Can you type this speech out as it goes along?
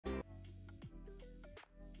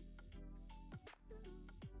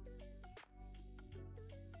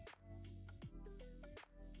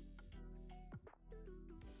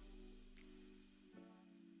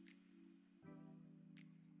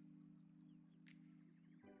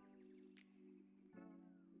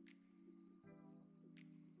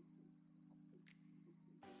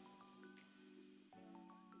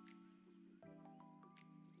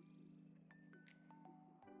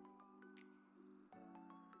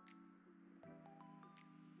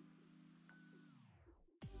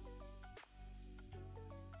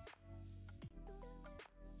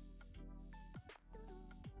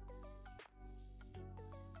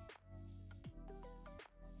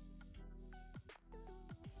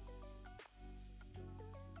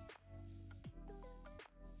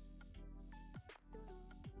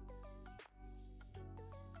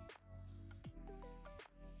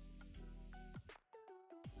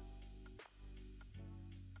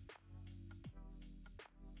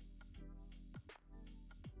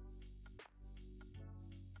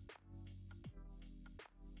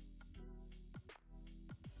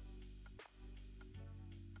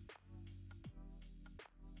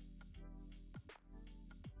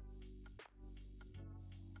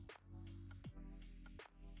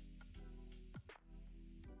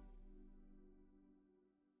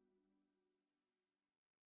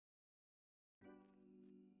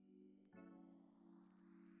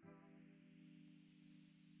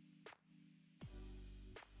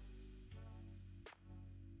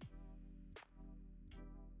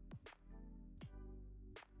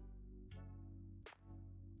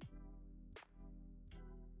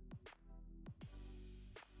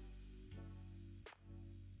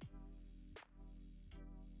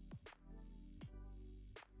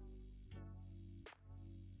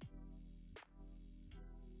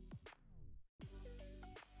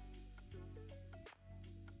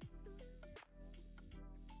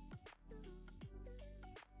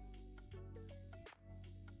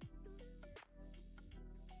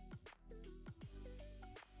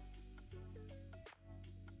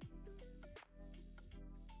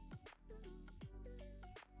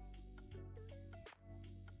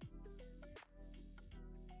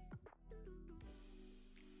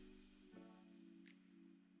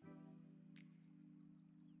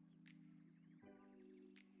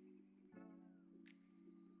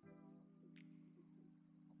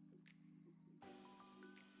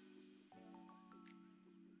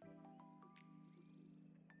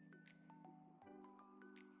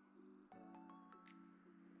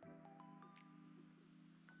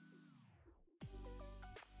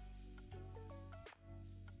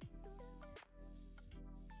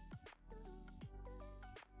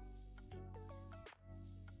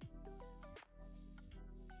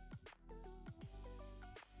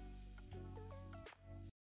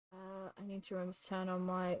I need to remember to turn on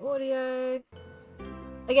my audio.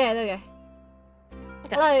 Okay, there we go.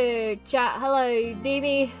 Okay. Hello, chat. Hello,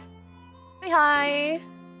 Demi. Hi.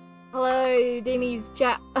 Hello, Demi's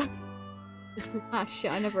chat. Ah,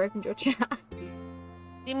 shit, I never opened your chat.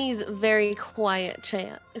 Demi's very quiet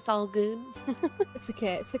chat. It's all good. It's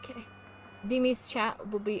okay, it's okay. Demi's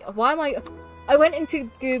chat will be... Why am I went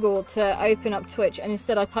into Google to open up Twitch and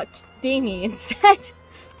instead I typed Demi instead.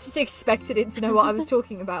 Just expected it to know what I was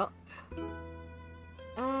talking about.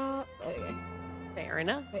 There we go. Fair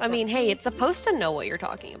enough. Wait, I mean, hey, me. it's supposed to know what you're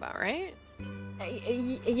talking about, right?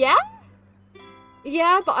 Yeah?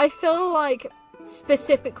 Yeah, but I feel like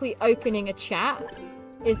specifically opening a chat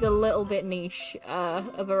is a little bit niche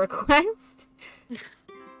of a request.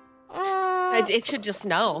 It should just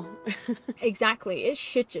know. Exactly, it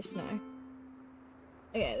should just know.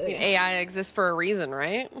 Okay, AI exists for a reason,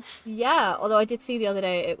 right? Yeah, although I did see the other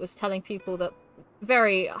day it was telling people that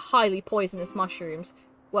very highly poisonous mushrooms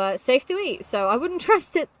were safe to eat, so I wouldn't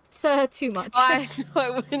trust it too much. I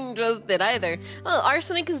wouldn't trust it either. Oh,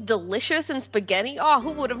 arsenic is delicious in spaghetti? Oh,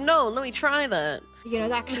 who would have known? Let me try that. You know,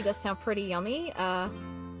 that actually does sound pretty yummy.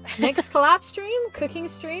 Next collab stream, cooking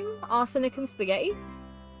stream, arsenic and spaghetti.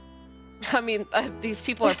 I mean, these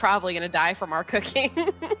people are probably gonna die from our cooking.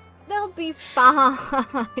 They'll be fine.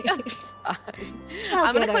 They'll be fine.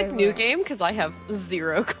 I'm gonna click new game because I have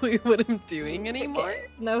zero clue what I'm doing anymore. Okay.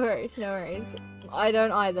 No worries, no worries. I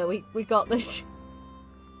don't either. We got this.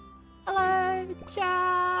 Hello,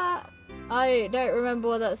 chat. I don't remember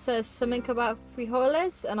what that says. Something about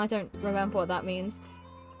frijoles, and I don't remember what that means.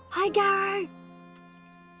 Hi, Garo.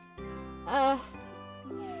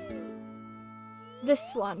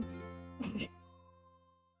 This one. I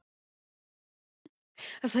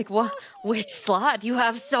was like, what? Which slot? You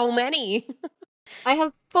have so many. I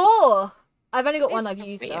have 4. I've only got one I've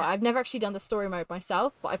used though. I've never actually done the story mode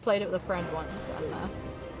myself, but I played it with a friend once, and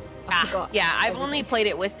I forgot. Yeah, I've only played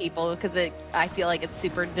it with people because I feel like it's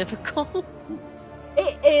super difficult.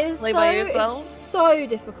 It is. Play by yourself? It's so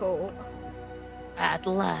difficult. At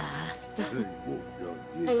last.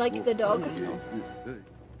 I like the dog.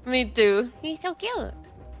 Me too. He's so cute.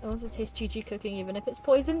 I want to taste GG cooking even if it's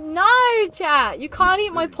poison. No, chat! You can't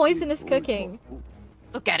eat my poisonous cooking.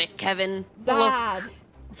 Look at it, Kevin. Bad.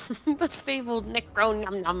 The fabled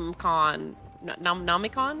Necronomicon.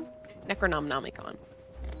 Nomicon? Necronomicon.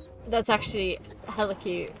 That's actually hella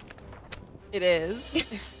cute. It is.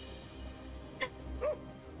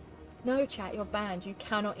 No, chat, you're banned. You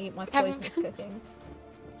cannot eat my poisonous cooking.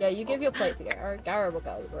 Yeah, you give your plate to Gara. Gara will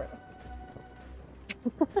go over it.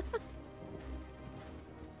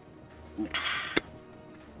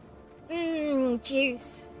 Mmm,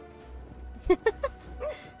 juice.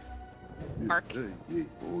 Mark.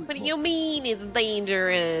 What do you mean it's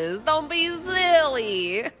dangerous? Don't be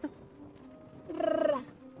silly.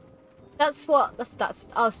 That's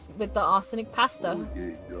us with the arsenic pasta.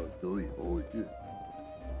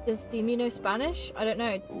 Does Demi know Spanish? I don't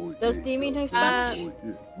know. Does Demi know Spanish?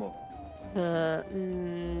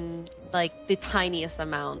 Like the tiniest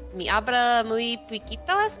amount. Mi habla muy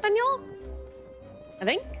poquito español? I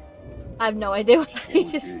think. I have no idea what you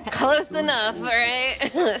just said. Close enough,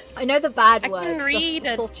 right? I know the bad words. I can read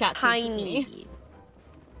that's a chat tiny.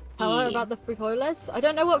 Hello about the frijoles? I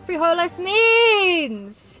don't know what frijoles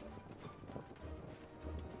means!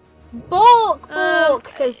 Bork,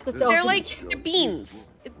 says the dog. They're beans.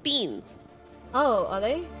 It's beans. Oh, are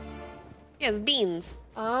they? Yeah, it's beans.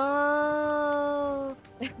 Oh.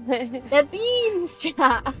 They're beans,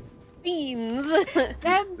 chat. Beans.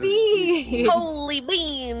 They're beans. Holy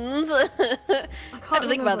beans. I had to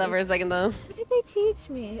think about that for a second, though. What did they teach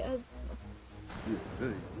me?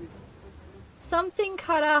 Something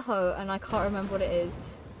carajo, and I can't remember what it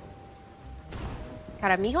is.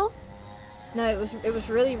 Caramijo? No, it was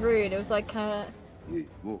really rude. It was like Canjo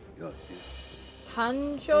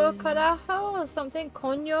carajo or something?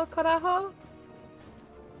 Coño carajo?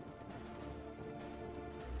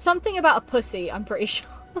 Something about a pussy, I'm pretty sure.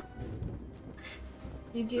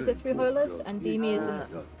 You'd use it frijoles, and Demi is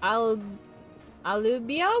an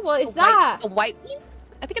alubia? What is that? A white bean?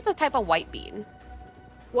 I think it's a type of white bean.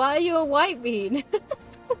 Why are you a white bean?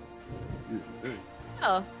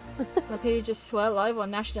 Oh. Like you just swear live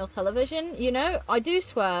on national television? You know, I do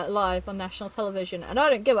swear live on national television, and I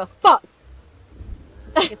don't give a fuck!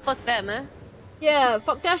 Okay, fuck them, eh? Yeah,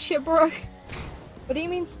 fuck that shit, bro. What do you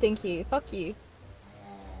mean stinky? Fuck you.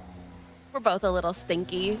 We're both a little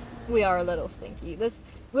stinky. We are a little stinky.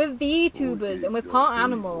 We're VTubers, and we're part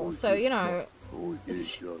animal, so, you know,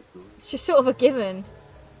 it's just sort of a given.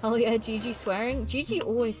 Oh yeah, GG swearing? GG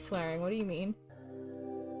always swearing, what do you mean?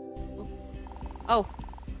 Oh.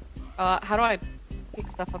 How do I pick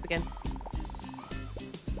stuff up again?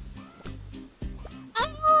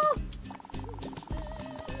 Ah!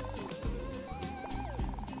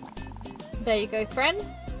 There you go, friend.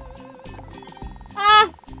 Ah!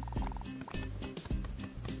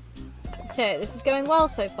 Okay, this is going well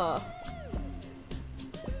so far.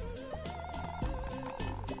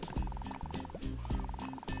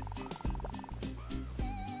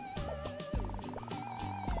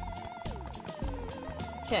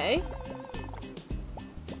 Okay.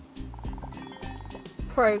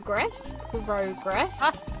 Progress. Progress.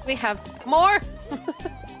 Ah, we have more!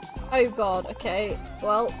 Oh god, okay.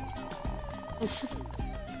 Well.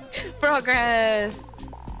 Progress!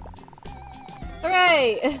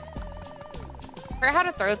 Hooray! Or how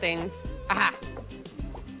to throw things. Aha!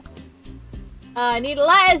 I need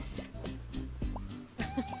lettuce!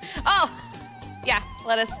 Oh! Yeah,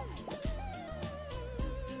 lettuce.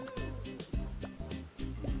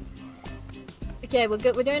 Okay, we're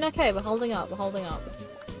good. We're doing okay. We're holding up. We're holding up.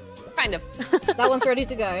 Kind of. That one's ready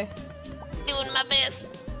to go. Doing my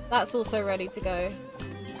best. That's also ready to go.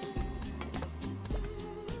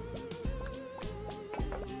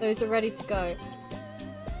 Those are ready to go.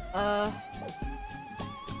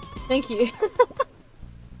 Thank you.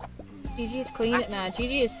 Gigi's clean it now.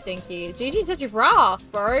 Gigi is stinky. Gigi's a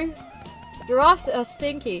giraffe, bro. Giraffes are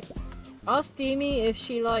stinky. Ask Demi if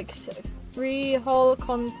she likes free-hole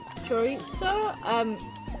con chorizo.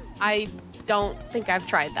 I don't think I've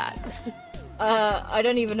tried that. I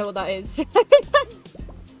don't even know what that is.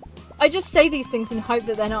 I just say these things and hope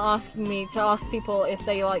that they're not asking me to ask people if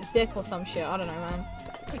they like dick or some shit. I don't know, man.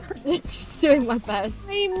 Just doing my best.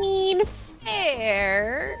 I mean,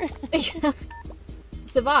 fair.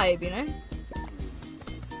 It's a vibe, you know?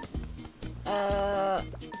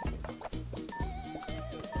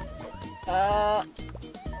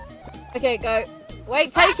 Okay, go.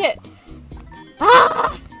 Wait, take it!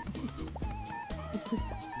 Ah!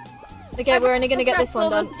 Okay, we're only gonna get this one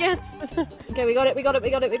done. Okay, we got it, we got it, we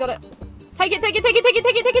got it, we got it. Take it, take it, take it, take it,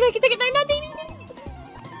 take it, take it, take it, take it, no, no, take it.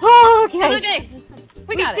 Oh, okay. It's okay.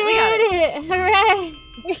 We got it, we got it. Hooray.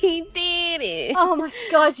 We did it. Oh my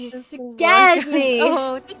god, you scared me.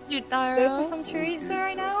 Oh, thank you, Tara. Go for some chorizo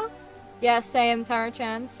right now? Yeah, same,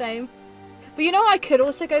 Tara-chan, same. But you know what I could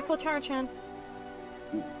also go for, Tara-chan?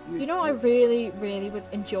 You know what I really, really would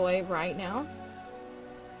enjoy right now?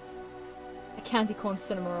 A candy corn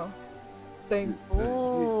cinnamon roll. Boom.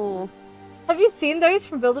 Oh. Have you seen those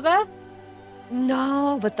from Build-A-Bear?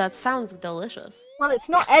 No, but that sounds delicious. Well, it's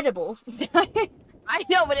not edible. I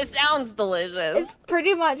know, but it sounds delicious. It's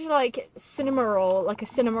pretty much like cinnamon roll, like a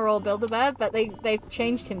cinnamon roll Build-A-Bear, but they've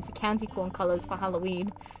changed him to candy corn colors for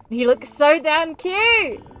Halloween. He looks so damn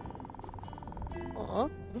cute! Aw.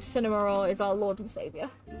 Cinnamon roll is our Lord and Savior.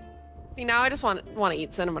 See, now I just want to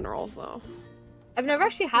eat cinnamon rolls, though. I've never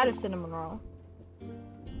actually had a cinnamon roll.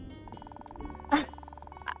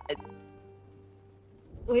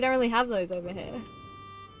 We don't really have those over here.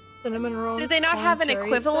 Cinnamon roll. Do they not have an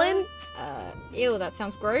equivalent? Ew, that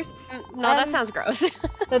sounds gross. No, that sounds gross.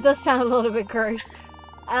 That does sound a little bit gross.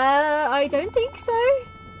 I don't think so.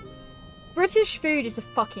 British food is a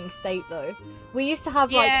fucking state, though. We used to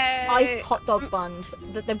have, like, iced hot dog buns.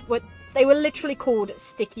 That they were literally called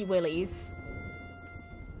Sticky Willies.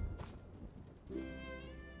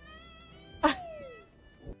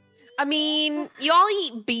 I mean, you all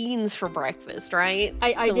eat beans for breakfast, right?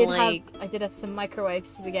 I did have some microwave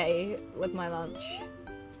spaghetti with my lunch.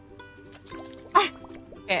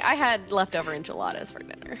 Okay, I had leftover enchiladas for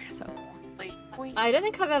dinner, so. I don't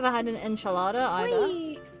think I've ever had an enchilada either.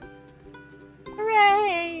 Wait.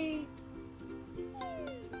 Hooray!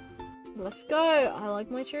 Let's go. I like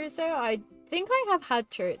my chorizo. I think I have had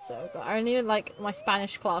chorizo, but I only like my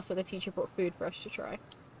Spanish class where the teacher brought food for us to try.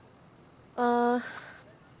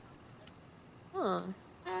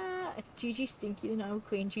 If Gigi stinky, then I will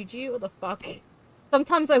clean Gigi. What the fuck?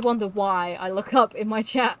 Sometimes I wonder why I look up in my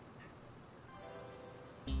chat.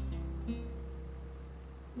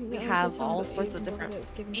 We have all sorts of different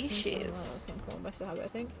species.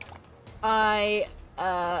 I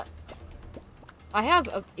have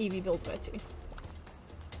a Eevee Build-A-Bear too.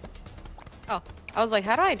 Oh, I was like,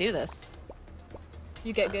 how do I do this?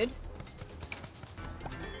 You get good?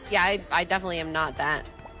 Yeah, I definitely am not that.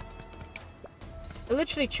 I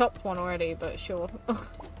literally chopped one already, but sure.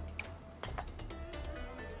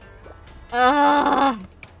 Ah!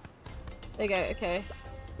 There you go, okay.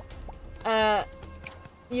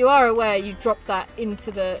 You are aware you dropped that into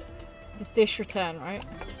the dish return, right?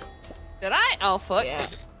 Did I? Oh, fuck. Yeah.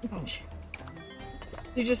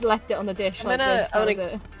 You just left it on the dish like this. I'm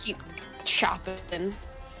gonna keep chopping.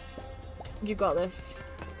 You got this.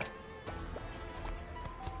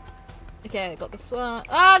 Okay, I got this one.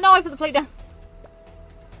 Ah, no, I put the plate down.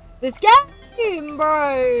 This game,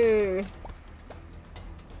 bro.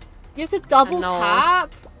 You have to double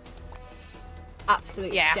tap.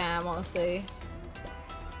 Absolute scam, honestly.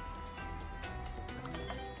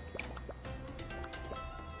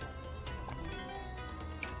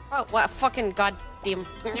 Oh, what fucking goddamn.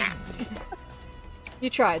 You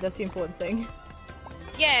tried, that's the important thing.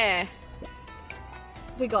 Yeah.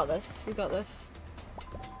 We got this, we got this.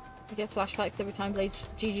 We get flashbacks every time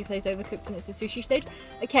Gigi plays Overcooked and it's a sushi stage.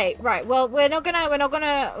 Okay, right, well we're not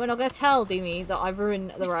gonna tell Demi that I've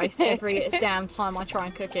ruined the rice every damn time I try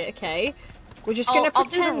and cook it, okay? We're just gonna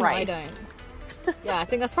pretend I don't. Yeah, I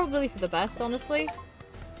think that's probably for the best, honestly.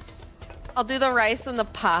 I'll do the rice and the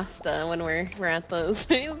pasta when we're at those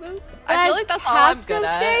phases. I feel like that's all I'm good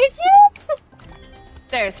at. Stages?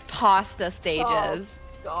 There's pasta stages. Oh,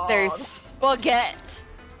 God. There's spaghetti.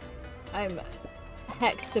 I'm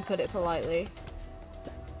hecked, to put it politely.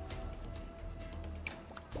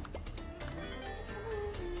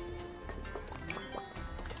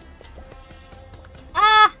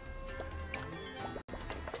 Ah!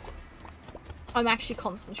 I'm actually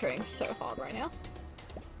concentrating so hard right now.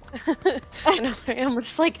 I'm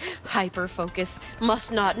just like hyper focused.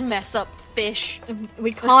 Must not mess up fish.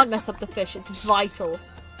 We can't mess up the fish. It's vital.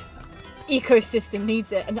 Ecosystem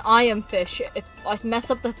needs it, and I am fish. If I mess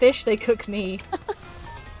up the fish, they cook me.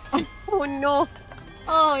 Oh no!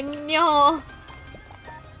 Oh no!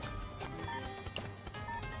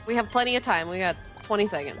 We have plenty of time. We got 20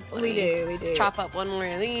 seconds. We do. Chop up one more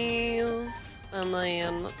of these, and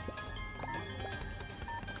then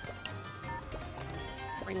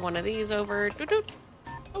bring one of these over. Doo-doo.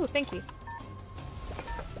 Oh, thank you.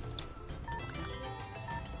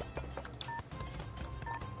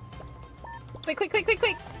 Quick!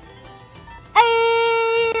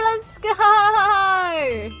 Hey, let's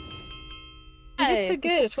go! You did so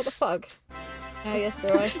good. What the fuck? Oh yes,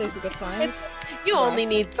 there are those were good times. You only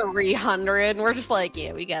need 300. We're just like,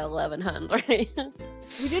 yeah, we got 1100.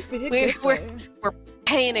 We did. We're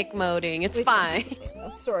panic moding. It's fine.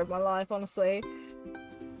 That's the story of my life, honestly.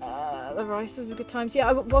 The rice was good times. Yeah,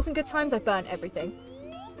 it wasn't good times. I burnt everything.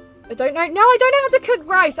 I don't know. No, I don't know how to cook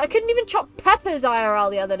rice. I couldn't even chop peppers IRL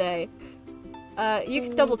the other day. You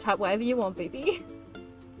can double tap whatever you want, baby.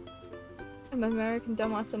 I'm an American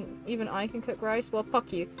dumbass and even I can cook rice. Well,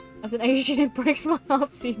 fuck you. As an Asian, it breaks my heart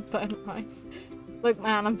to see you burn rice. Look,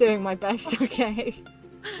 man, I'm doing my best, okay?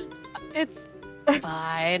 It's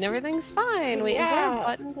fine. Everything's fine. Wait, is there a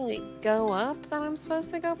button to like go up that I'm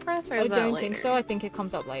supposed to go press, or is that later? I don't think so. I think it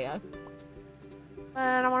comes up later. But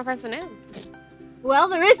I don't want to press it now. Well,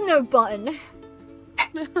 there is no button.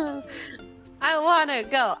 I want to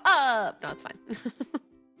go up. No, it's fine.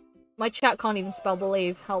 My chat can't even spell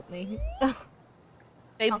believe. Help me.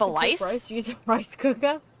 They believe? Rice, use a rice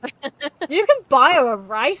cooker. You can buy a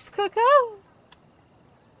rice cooker?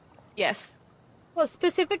 Yes. What,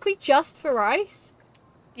 specifically just for rice?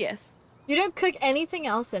 Yes. You don't cook anything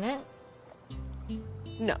else in it?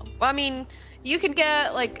 No. I mean, you can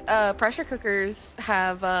get, like, pressure cookers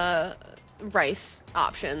have, rice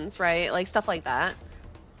options, right? Like, stuff like that.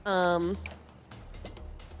 Like,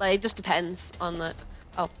 it just depends on the...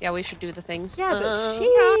 Oh, yeah, we should do the things. Yeah, but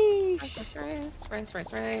sheesh.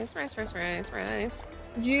 Rice.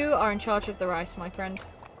 You are in charge of the rice, my friend.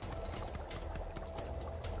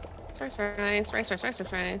 Rice.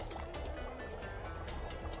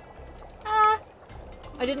 Ah!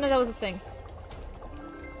 I didn't know that was a thing.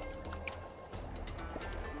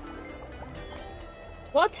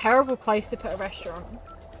 What a terrible place to put a restaurant.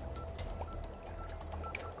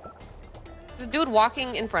 The dude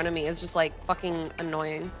walking in front of me is just like fucking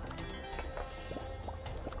annoying.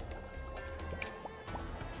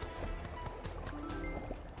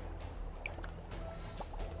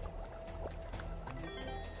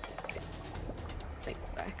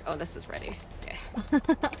 Thanks, back. Oh, this is ready. Okay.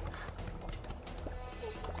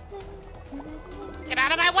 Get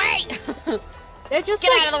out of my way! They're just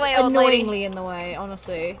Get like, out of the way, old lady. Annoyingly in the way,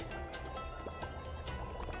 honestly.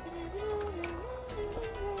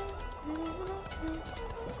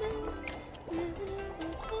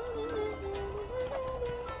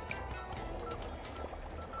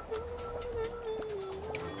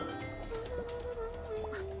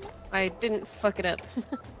 I didn't fuck it up.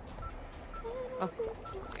 Oh,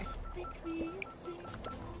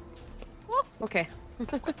 okay. Okay.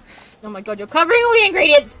 Oh my god, you're covering all the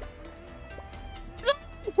ingredients!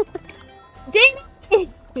 Ding!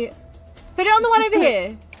 Yeah. Put it on the one over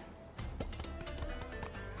here.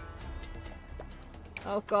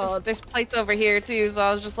 Oh god. There's plates over here too, so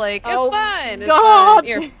I was just like, it's fine. It's God! fine.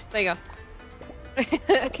 Here, there you go.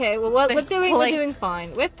 Okay, well we're doing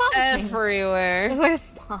fine. We're fine. Everywhere. We're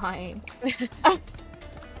fine.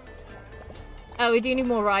 Oh, we do need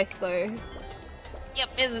more rice though. Yep,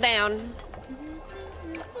 it's down.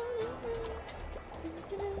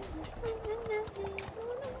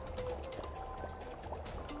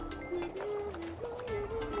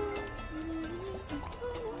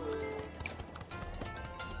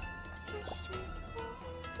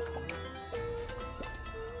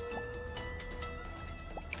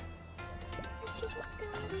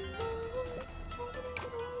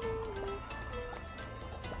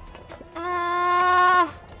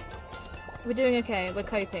 We're doing okay. We're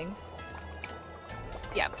coping.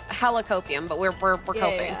 Yeah, helicopium, but we're coping.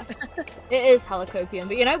 Yeah. It is helicopium,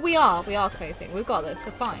 but you know we are coping. We've got this.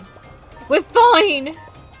 We're fine. We're fine.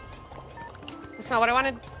 That's not what I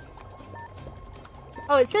wanted.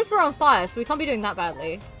 Oh, it says we're on fire, so we can't be doing that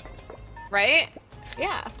badly. Right?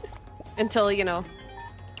 Yeah. Until, you know...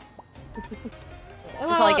 Well,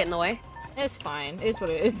 until I get in the way. It's fine. It is what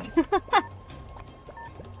it is.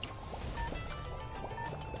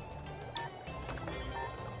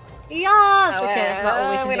 Yes! Oh, okay, that's about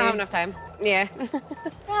all we can we do. don't have enough time. Yeah.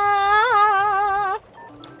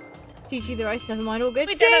 GG the rice, never mind, all good.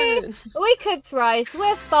 We See? did it! We cooked rice,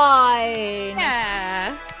 we're fine!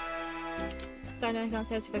 Yeah. Sorry, no, I can't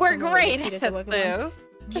say how to fix We're it. great at this.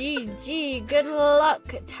 GG, good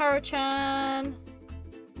luck, Taro-chan.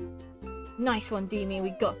 Nice one, Demi,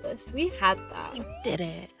 we got this. We had that. We did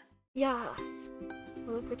it. Yes. I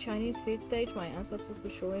look for Chinese food stage, my ancestors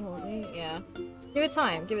would surely haunt me. Yeah. Give it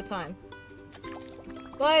time, give it time.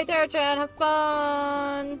 Bye, Taro-chan, have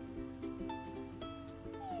fun!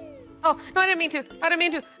 Oh, no, I didn't mean to. I didn't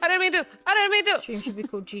mean to. I didn't mean to. I didn't mean to. Stream should be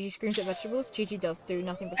called GG Screams at Vegetables. GG does do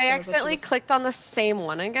nothing but I scream at accidentally vegetables. clicked on the same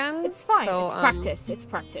one again. It's fine, So, it's practice, it's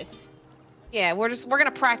practice. Yeah, we're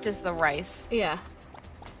gonna practice the rice. Yeah.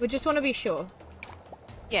 We just want to be sure.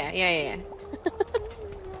 Yeah.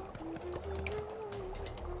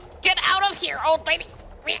 Get out of here, old lady!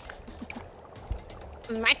 This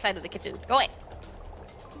is my side of the kitchen. Go away.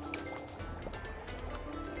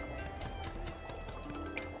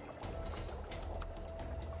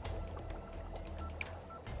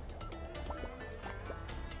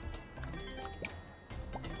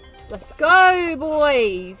 Let's go,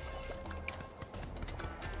 boys!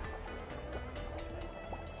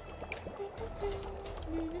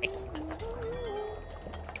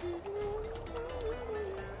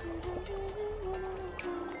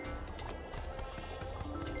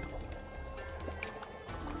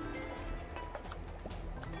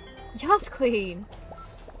 Yes, Queen!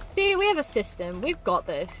 See, we have a system. We've got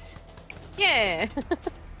this. Yeah.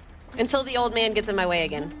 Until the old man gets in my way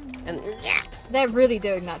again. And yeah. They're really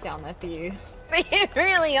doing that down there for you. They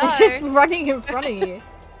really They're are. just running in front of you.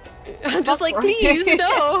 I'm just like, please,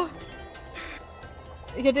 no.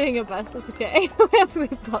 You're doing your best, that's okay.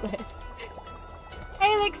 We've got this.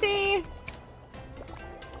 Hey, Lixie!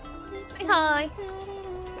 Say hi.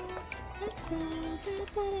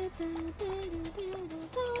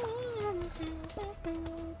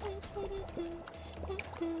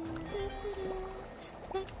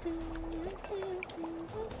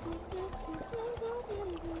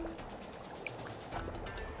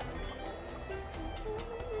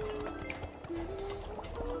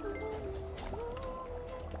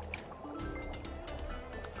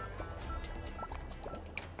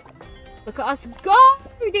 Look at us go,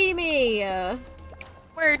 Demi!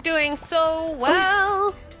 We're doing so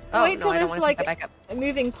well. Oh, Wait no, till I don't there's want to like pick that back up.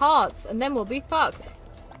 moving parts, and then we'll be fucked.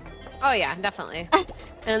 Oh yeah, definitely.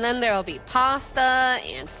 And then there'll be pasta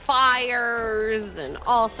and fires and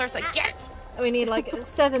all sorts of get. We need like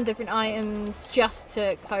 7 different items just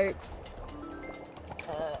to cope.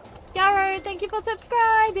 Yarrow, thank you for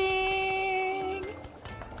subscribing!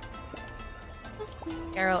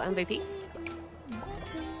 Arrow MVP.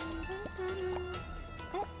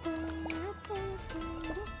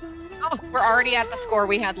 Oh, we're already at the score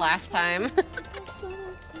we had last time.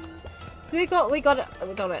 We got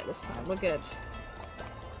it this time. We're good.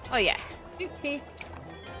 Oh yeah. Oopsie.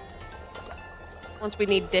 Once we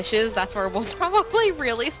need dishes, that's where we'll probably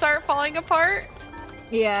really start falling apart.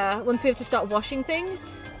 Yeah, once we have to start washing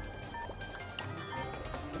things.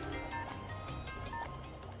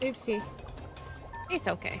 Oopsie. It's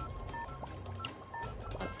okay.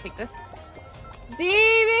 Let's take this.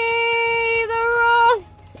 DB the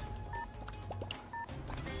rocks!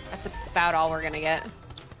 That's about all we're gonna get.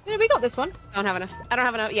 Yeah, we got this one. I don't have enough.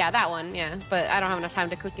 Yeah, that one. Yeah, but I don't have enough time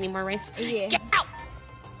to cook any more rice. Yeah. Get out!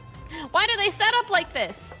 Why do they set up like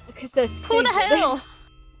this? Because they're stupid. Who the hell?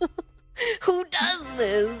 Who does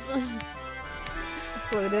this?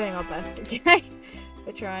 We're doing our best, okay?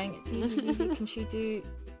 We're trying. Easy. Can she do...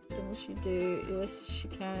 Can she do... Yes, she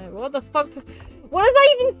can. What the fuck? What does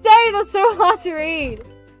that even say? That's so hard to read.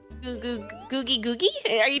 Googie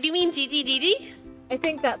Googie? Are you doing GG? I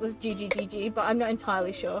think that was GG, but I'm not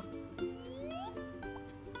entirely sure.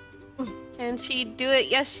 Can she do it?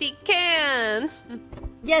 Yes, she can.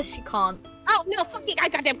 Yes, she can't. Oh no! Fucking! I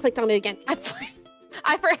goddamn clicked on it again. I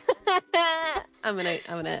forgot. I'm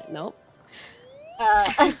gonna. Nope.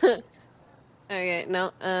 Okay.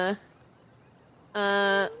 No.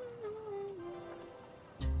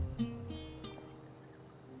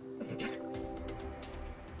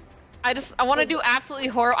 I want to do absolutely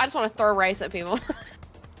horrible. I just want to throw rice at people.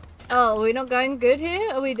 Oh, are we not going good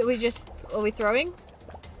here? Are we throwing?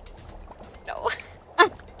 No.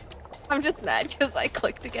 I'm just mad because I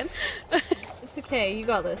clicked again. It's okay. You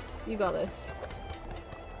got this. You got this.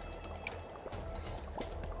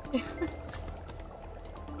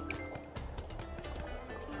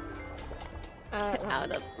 Get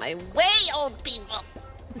out of my way, old people!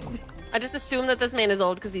 I just assume that this man is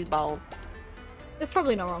old because he's bald. It's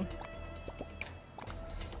probably not wrong.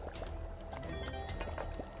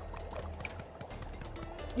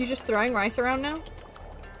 You just throwing rice around now?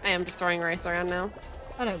 I am just throwing rice around now.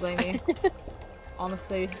 I don't blame you.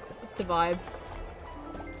 Honestly, it's a vibe.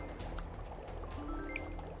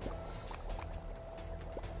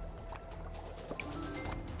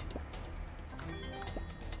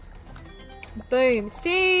 Boom.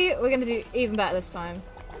 See? We're gonna do even better this time.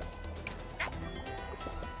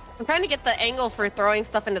 I'm trying to get the angle for throwing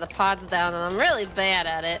stuff into the pods down, and I'm really bad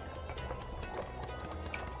at it.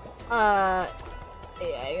 Yeah,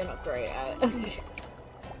 you're not great at it.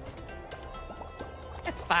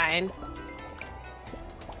 It's fine.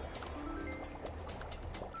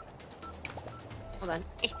 Hold on.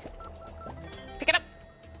 Pick it up!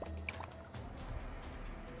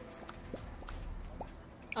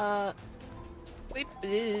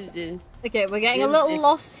 Okay, we're getting a little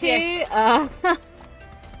lost here. Yeah.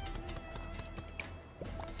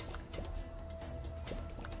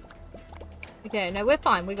 Okay, no, we're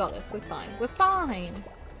fine. We got this. We're fine. We're fine.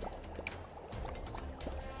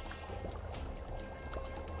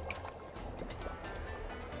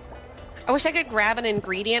 I wish I could grab an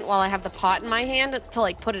ingredient while I have the pot in my hand to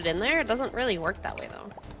like put it in there. It doesn't really work that way though.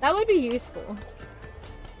 That would be useful.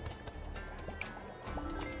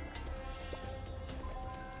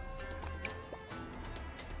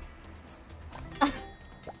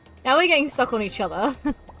 Now we're getting stuck on each other.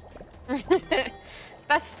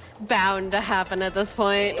 That's bound to happen at this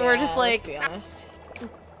point. Yeah, we're just like... let's be honest.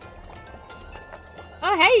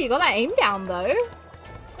 Oh hey, you got that aim down though.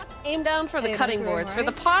 Aim down for the cutting boards. Rice. For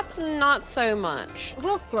the pots, not so much.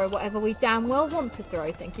 We'll throw whatever we damn well want to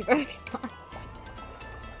throw, thank you very much.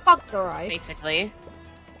 Fuck the rice. Basically.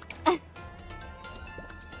 Oh.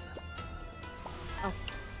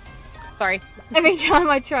 Sorry. Every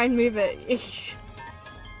time I try and move it,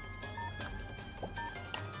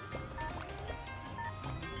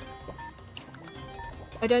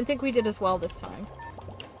 I don't think we did as well this time.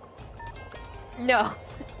 No.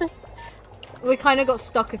 We kind of got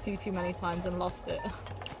stuck a few too many times and lost it.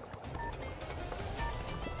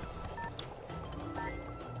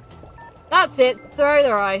 That's it! Throw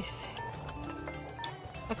the rice.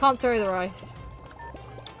 I can't throw the rice.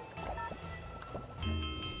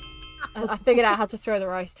 I figured out how to throw the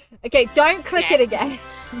rice. Okay, don't click it again.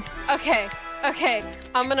 Okay,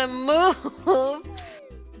 I'm gonna move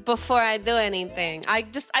before I do anything. I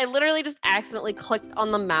literally just accidentally clicked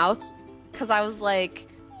on the mouse because I was like,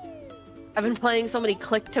 I've been playing so many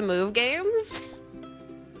click to move games.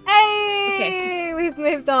 Hey! Okay. We've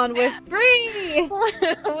moved on. We're free!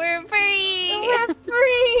 We're free! We're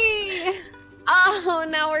free! Oh,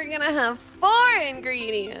 now we're gonna have 4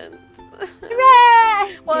 ingredients.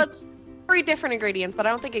 Hooray! Well, it's 3 different ingredients, but I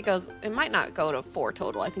don't think it might not go to 4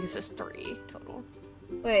 total. I think it's just 3 total.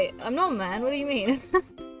 Wait, I'm not a man. What do you mean?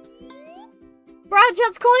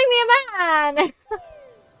 Broadchat's calling me a man!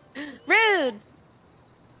 Rude!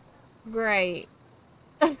 Great.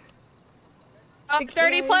 Up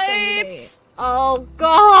 30 plates! Oh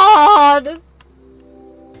god!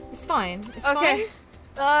 It's fine. It's okay.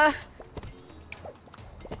 fine.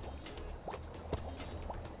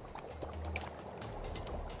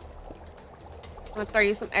 I'm gonna throw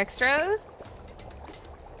you some extra.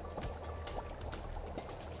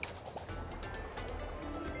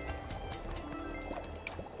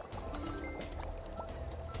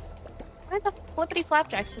 Why the flippity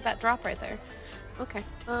flapjacks did that drop right there? Okay,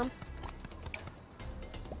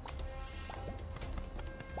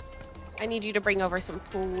 I need you to bring over some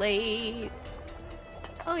plates.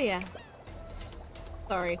 Oh yeah.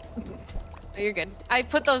 Sorry. Oh, you're good. I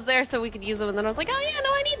put those there so we could use them, and then I was like, oh yeah, no,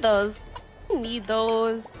 I need those. I need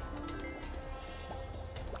those.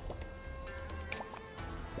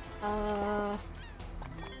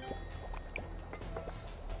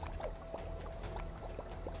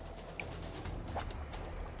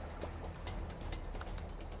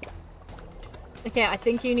 Okay, I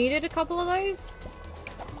think you needed a couple of those.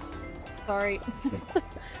 Sorry.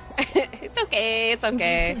 It's okay, it's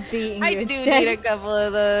okay. Beating I you do instead. need a couple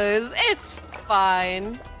of those. It's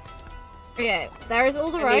fine. Okay, there is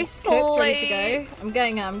all the I rice need cooked, ready to plate. go. I'm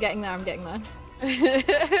getting there, I'm getting there, I'm getting there.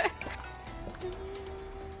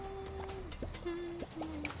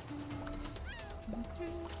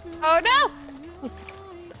 Oh no!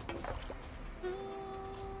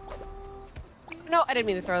 No, I didn't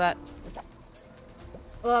mean to throw that.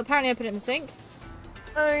 Well, apparently I put it in the sink.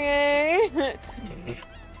 Okay.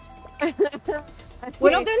 We're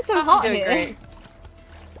not doing so I'm hot doing here. great.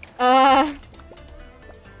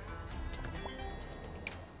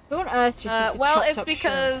 Who on earth just well, chopped it's up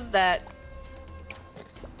because shrimp? that.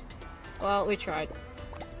 Well, we tried.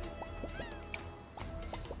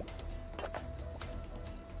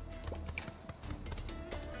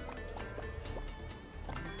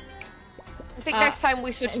 I think next time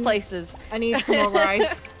we switch places. I need some more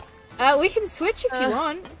rice. We can switch if you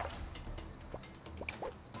want.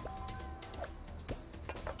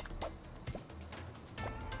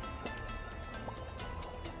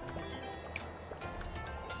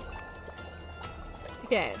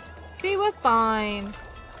 Okay. See, we're fine.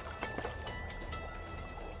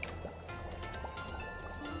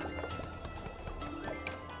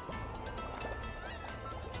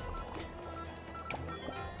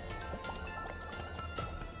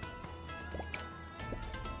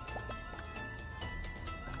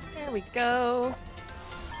 There we go.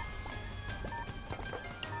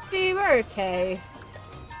 See, we're okay.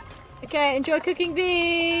 Okay, enjoy cooking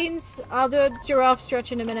beans! I'll do a giraffe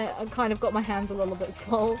stretch in a minute. I've kind of got my hands a little bit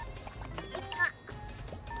full.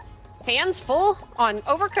 Hands full on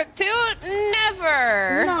overcooked too?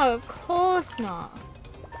 Never! No, of course not.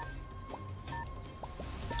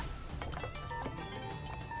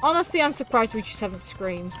 Honestly, I'm surprised we just haven't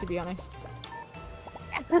screamed, to be honest.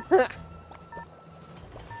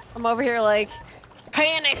 I'm over here like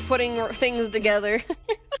panic putting things together.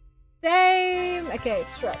 Same! Okay,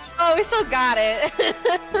 stretch. Oh, we still got it.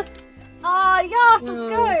 Ah, yes, let's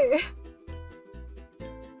go!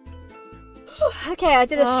 Okay, I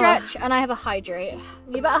did a stretch and I have a hydrate.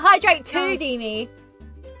 You better hydrate too, Deemy.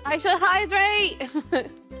 I should hydrate.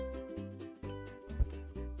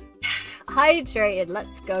 Hydrated,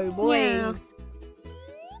 let's go, boys.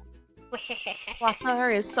 Water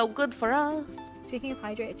is so good for us. Speaking of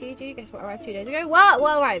hydrated, GG, guess what arrived 2 days ago? What?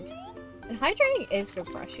 Well arrived. And hydrating is good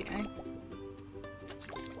for us, you know.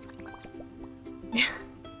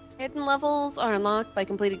 Hidden levels are unlocked by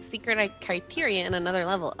completing secret criteria in another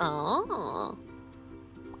level. Oh.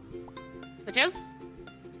 Which is?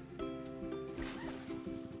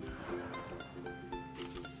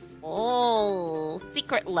 Oh,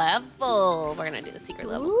 secret level. We're gonna do the secret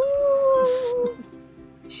level. Ooh.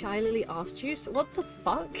 Shy Lily asked juice? What the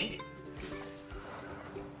fuck?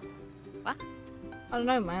 What? I don't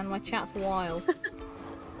know, man. My chat's wild.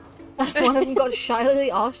 One of them got Shy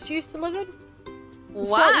Lily arse juice delivered? I'm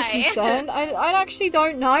Why? concerned. I actually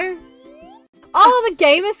don't know. Oh, the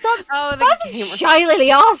gamer subs? Oh, the That's gamer. Shy Lily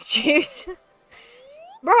arse juice!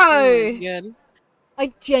 Bro! Oh, good.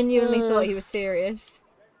 I genuinely thought he was serious.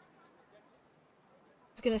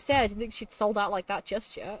 I was gonna say, I didn't think she'd sold out like that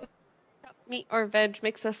just yet. Meat or veg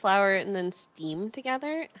mixed with flour and then steam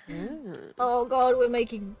together. Oh god, we're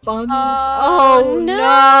making buns. Oh,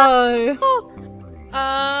 no!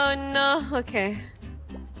 Oh no. Okay.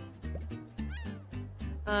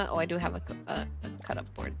 Oh, I do have a cut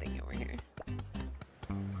up board thing over here.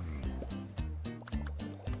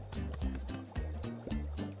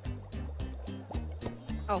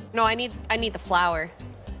 Oh no, I need the flour.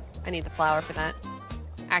 I need the flour for that.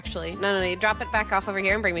 Actually, no, you drop it back off over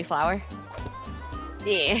here and bring me flour.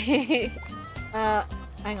 Yeah.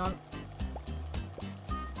 Hang on.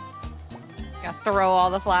 Yeah, throw all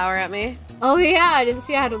the flour at me. Oh yeah, I didn't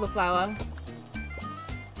see I had all the flour.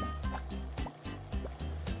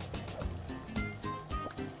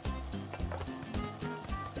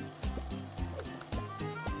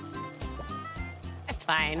 That's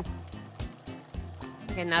fine.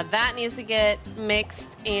 Okay, now that needs to get mixed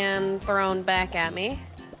and thrown back at me.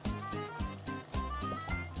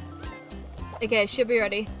 Okay, should be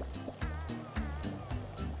ready.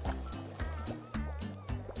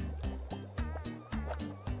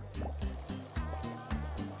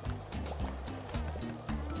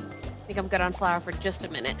 think I'm good on flour for just a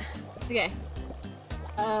minute. Okay.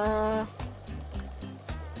 No,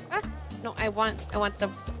 I want the...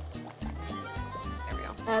 There we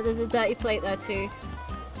go. There's a dirty plate there too.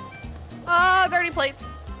 Oh, dirty plates!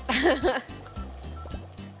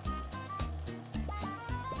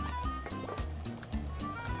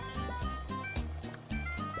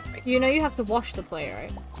 You know you have to wash the plate,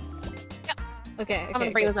 right? Yep. Okay, I'm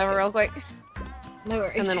gonna bring this over real quick. No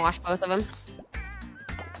worries. And then wash both of them.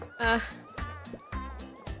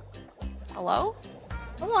 Hello?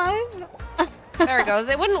 Hello? There it goes.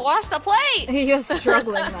 It wouldn't wash the plate! You're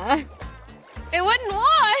struggling there. It wouldn't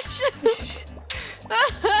wash!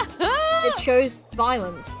 It chose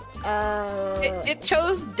violence. It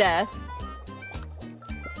chose death.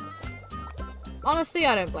 Honestly,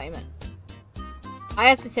 I don't blame it. I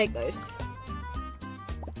have to take those.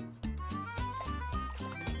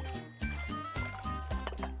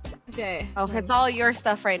 Okay. Oh, it's all your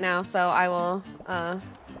stuff right now, so I will,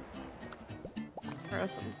 throw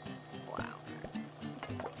some flour.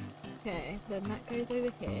 Okay, then that goes over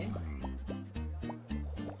here.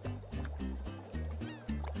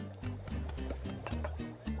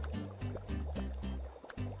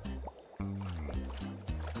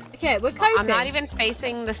 Okay, we're coping. I'm not even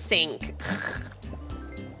facing the sink.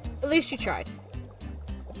 At least you tried.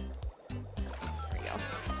 There we go.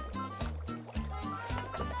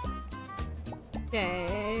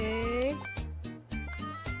 Okay.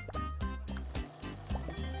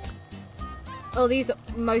 Oh, these are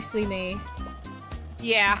mostly me.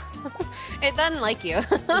 Yeah. It doesn't like you.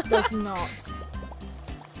 It does not.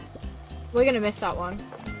 We're gonna miss that one.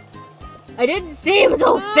 I didn't see it was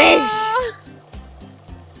all fish!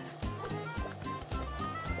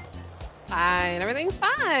 Fine, everything's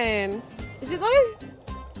fine. Is it though?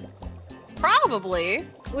 Probably.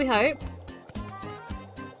 We hope.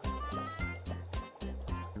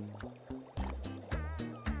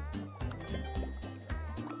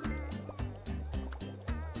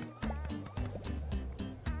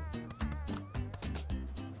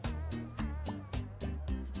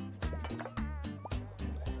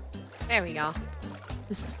 There we go.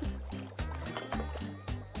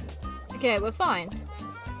 Okay, we're fine.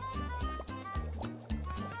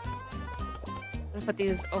 I'm gonna put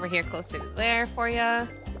these over here closer to there for you.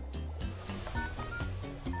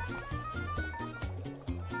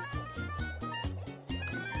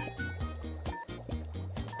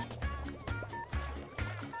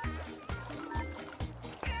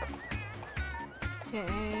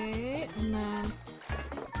 Okay, and then...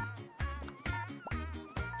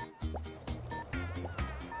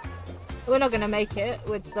 We're not gonna make it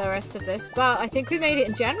with the rest of this, but I think we made it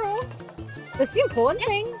in general. That's the important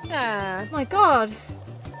thing. Yeah. Oh my god.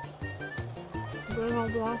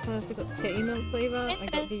 Blowhole blast, I also got the titty milk flavor. I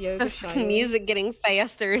got the yogurt shiny. Music getting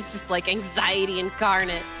faster is just like anxiety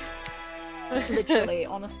incarnate. Literally,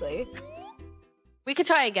 honestly. We could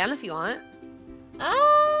try again if you want.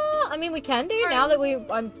 I mean, we can do now that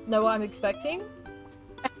I know what I'm expecting.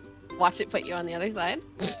 Watch it put you on the other side.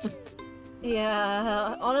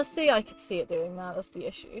 Yeah, honestly, I could see it doing that. That's the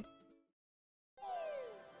issue.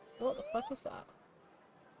 What the fuck is that?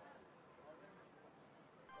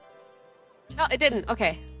 Oh, it didn't.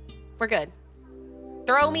 Okay. We're good.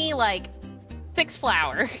 Throw me, like, 6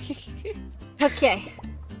 flour. Okay.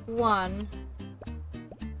 1,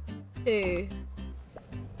 2,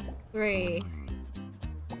 3.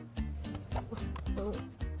 Oh.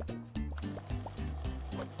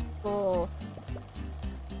 4,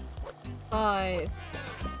 5,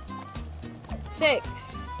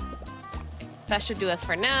 6. That should do us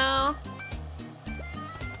for now.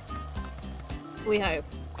 We hope.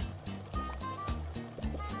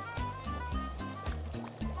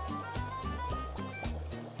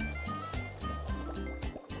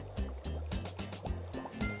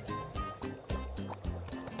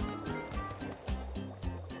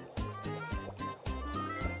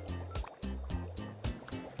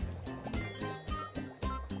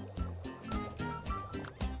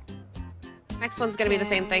 Next one's gonna be the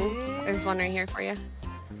same thing. There's one right here for you.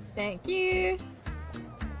 Thank you.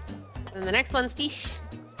 And the next one's fish.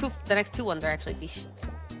 The next 2 ones are actually fish.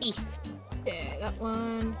 E. Okay, that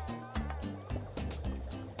one.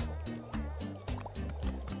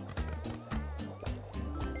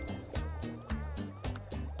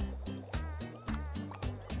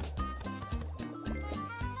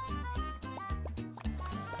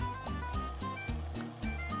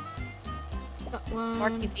 That one.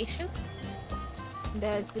 More patient.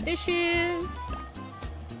 There's the dishes.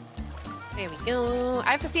 There we go.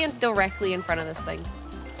 I have to stand directly in front of this thing.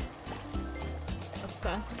 That's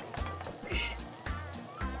fair.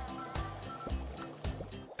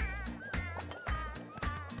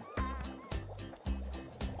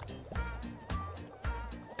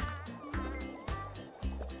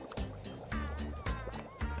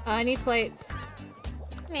 I need plates.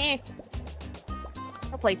 Eh.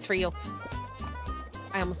 No plates for you.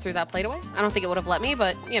 I almost threw that plate away. I don't think it would have let me,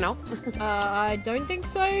 but, you know. I don't think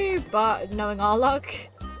so, but knowing our luck...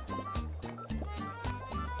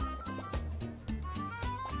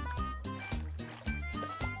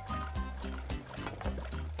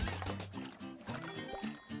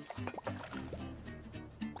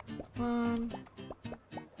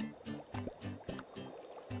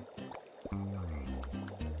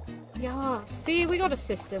 Yeah, see, we got a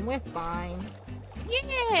system. We're fine.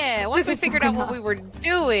 Yeah, once we figured out what we were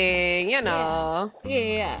doing, you know.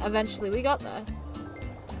 Yeah, eventually we got there.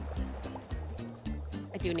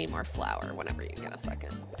 I do need more flour whenever you get a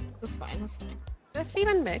second. That's fine, that's fine. Did this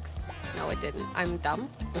even mix? No, it didn't. I'm dumb.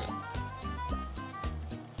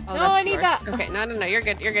 Oh, No, that's I need yours. that. Okay, no, you're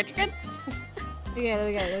good, you're good, you're good. Okay, there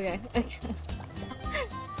we go, there we go.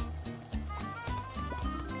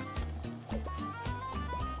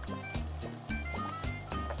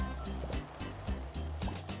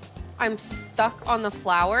 I'm stuck on the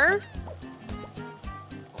flour.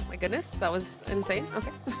 Oh my goodness, that was insane.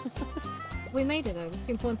 Okay. We made it though, that's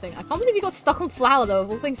the important thing. I can't believe you got stuck on flour though, of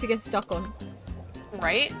all things to get stuck on.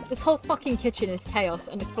 Right? This whole fucking kitchen is chaos,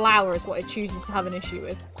 and the flour is what it chooses to have an issue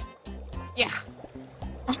with. Yeah.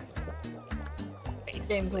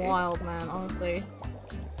 Game's wild, man, honestly.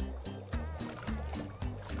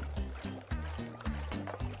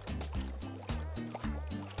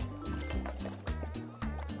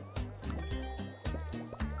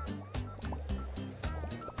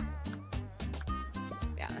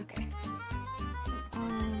 Yeah, okay.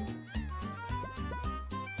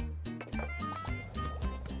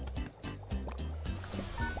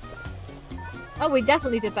 Oh, we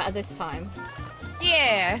definitely did better this time.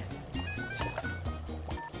 Yeah.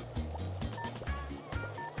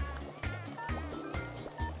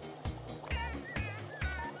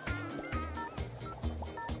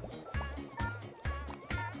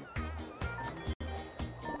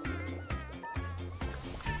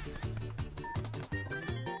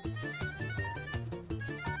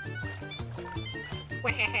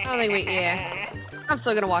 Oh, wait, yeah. I'm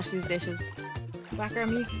still gonna wash these dishes.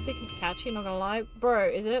 Background music is catchy, not gonna lie. Bro,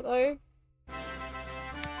 is it though?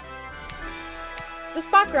 This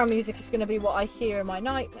background music is gonna be what I hear in my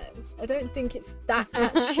nightmares. I don't think it's that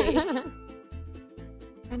catchy.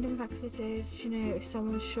 Random back footage, you know, if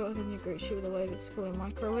someone's shorter than you, greet you with a wave at school and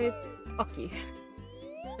microwave. Fuck you.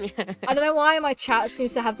 I don't know why my chat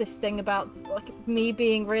seems to have this thing about like me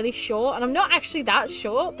being really short, and I'm not actually that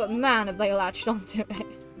short, but man, have they latched onto it.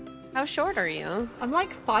 How short are you? I'm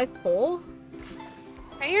like 5'4".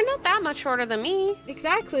 Hey, you're not that much shorter than me.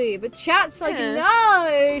 Exactly, but chat's like,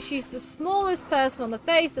 no, she's the smallest person on the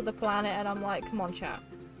face of the planet, and I'm like, come on, chat.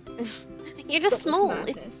 You're just small.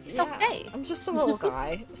 It's okay. I'm just a little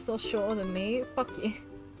guy, still shorter than me. Fuck you.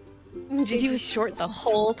 He was short the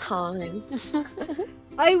whole time.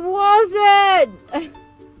 I wasn't!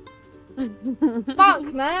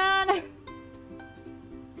 Fuck, man!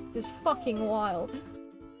 This is fucking wild.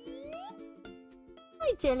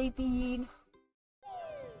 Hi, Jelly Bean.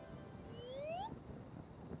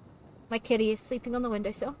 My kitty is sleeping on the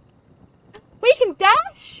windowsill. We can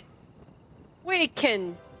dash! We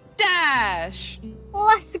can dash!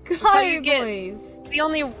 Let's go, get boys! The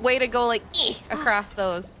only way to go, like, across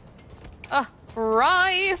those. Oh,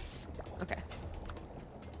 rice! Okay.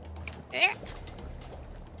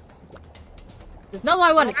 There's no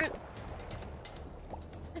I want it.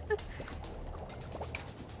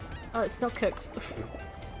 Oh, it's not cooked.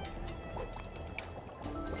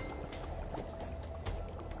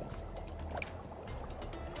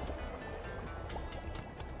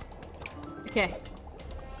 Okay.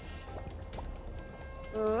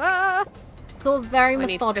 It's all very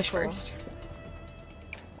methodical.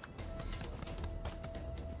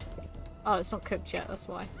 Oh, it's not cooked yet, that's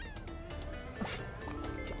why.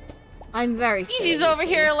 I'm very silly. Gigi's over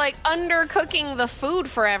here, like, undercooking the food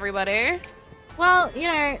for everybody. Well, you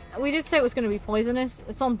know, we did say it was going to be poisonous.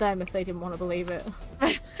 It's on them if they didn't want to believe it.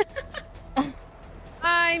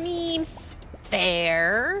 I mean,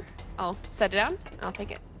 fair. Oh, set it down? I'll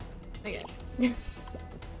take it. Okay.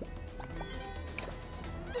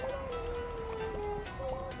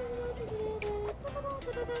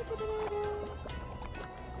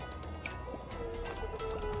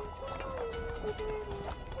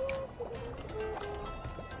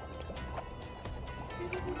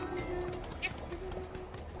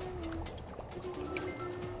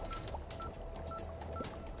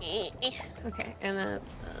 Okay, and then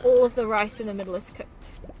all of the rice in the middle is cooked.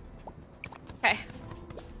 Okay.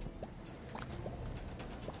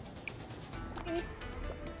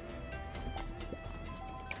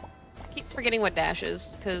 forgetting what dash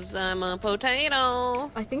is, because I'm a potato.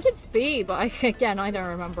 I think it's B, but again, I don't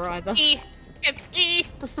remember either. E. It's E.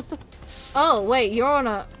 Oh, wait, you're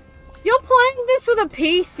playing this with a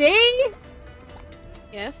PC?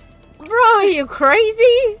 Yes. Bro, are you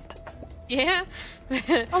crazy? Yeah.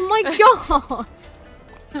 Oh my god.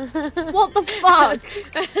 What the fuck?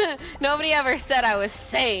 Nobody ever said I was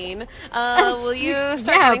sane. Will you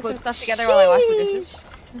start getting some stuff together sheesh. while I wash the dishes?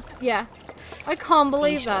 Yeah. I can't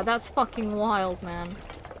believe that. That's fucking wild, man.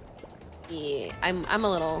 Yeah, I'm a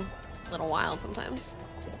little wild sometimes.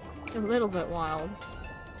 A little bit wild.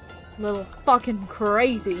 A little fucking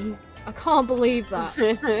crazy. I can't believe that.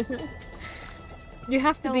 You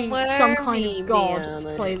have to be some kind of god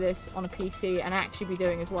to play this on a PC and actually be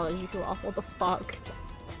doing as well as you are. What the fuck?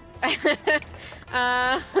 I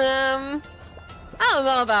don't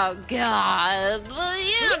know about God, but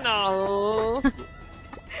you know.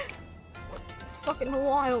 It's fucking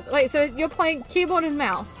wild. Wait, so you're playing keyboard and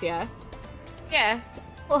mouse, yeah? Yeah.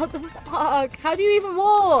 What the fuck? How do you even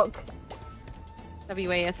walk?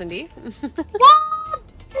 WASD. What?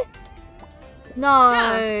 No.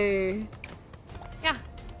 Yeah.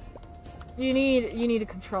 You need a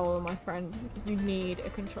controller, my friend. You need a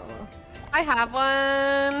controller. I have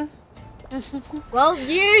one. Well,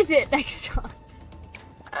 use it next time.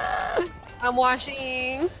 I'm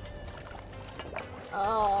washing.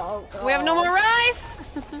 Oh god. We have no more rice.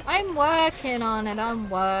 I'm working on it. I'm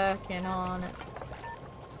working on it.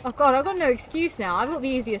 Oh god, I've got no excuse now. I've got the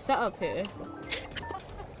easiest setup here.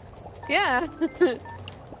 Yeah.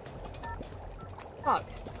 Fuck.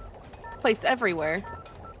 Plates everywhere.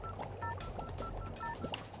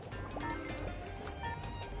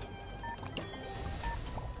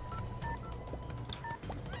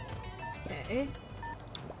 Okay.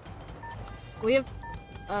 We have,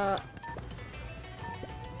 I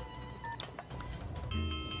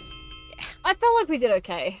felt like we did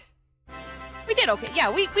okay. We did okay.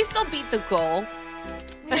 Yeah, we still beat the goal.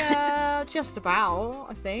 Yeah, just about,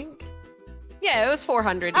 I think. Yeah, it was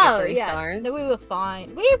 400 to get 3 yeah. stars. No, we were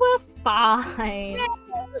fine. We were fine. Yeah,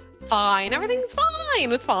 fine. Everything's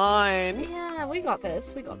fine. It's fine. Yeah, we got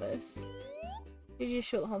this. We got this. Did you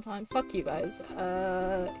shoot the whole time? Fuck you guys.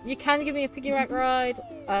 You can give me a piggyback ride.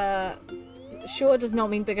 Sure does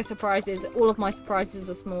not mean bigger surprises. All of my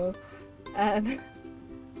surprises are small.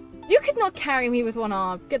 You could not carry me with one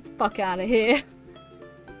arm. Get the fuck out of here.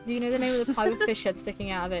 Do you know the name of the pie with fish head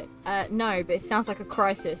sticking out of it? No, but it sounds like a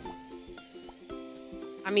crisis.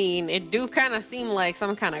 I mean, it do kind of seem like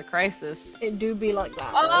some kind of crisis. It do be like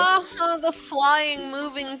that. Oh, the flying,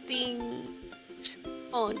 moving thing.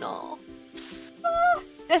 Oh no.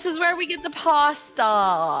 This is where we get the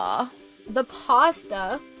pasta. The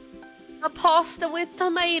pasta? The pasta with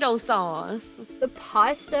tomato sauce. The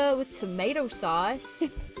pasta with tomato sauce?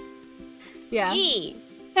 Yeah. Yeah.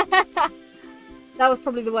 That was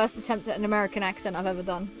probably the worst attempt at an American accent I've ever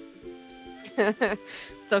done.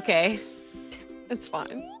 It's okay. It's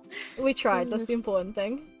fine. We tried, that's the important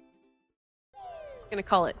thing. I'm gonna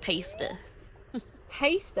call it pasta.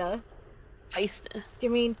 Pasta? Pasta. Do you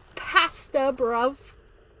mean pasta, bruv?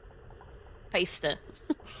 Pasta.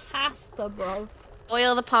 Pasta, bruv.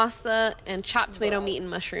 Boil the pasta and chop tomato, meat, and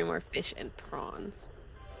mushroom or fish and prawns.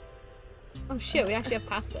 Oh shit, we actually have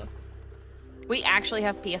pasta. We actually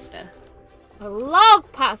have pasta. I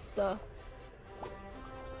love pasta!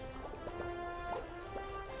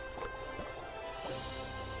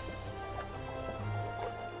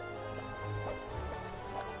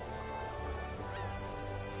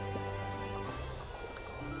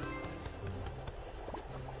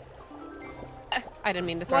 I didn't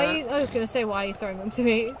mean to throw that. I was gonna say, why are you throwing them to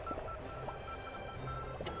me?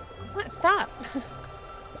 What? Stop! You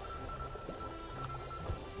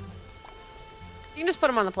can just put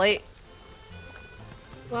them on the plate.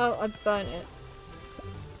 Well, I burnt it.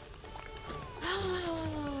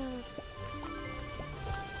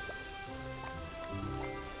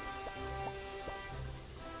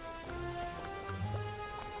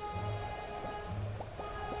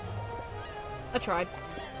 I tried.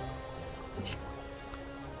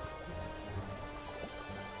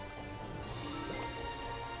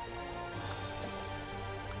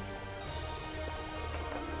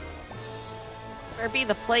 Where be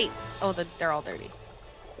the plates? Oh, they're all dirty.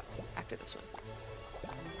 After this one.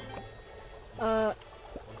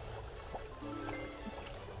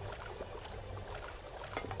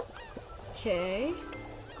 Okay.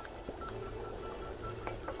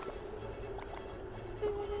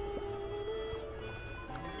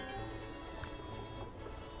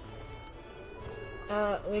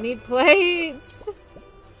 We need plates!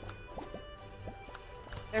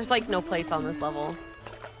 There's like no plates on this level.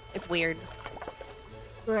 It's weird.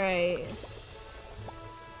 Great.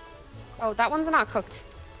 Oh, that one's not cooked.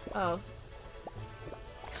 Oh.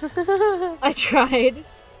 I tried.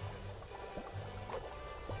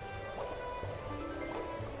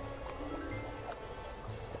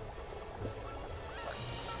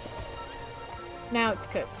 Now it's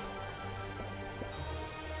cooked.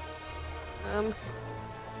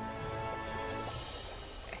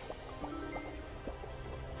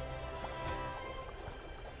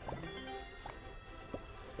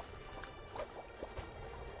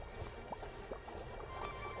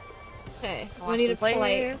 Okay, we need a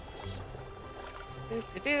plate.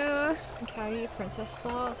 Okay, Princess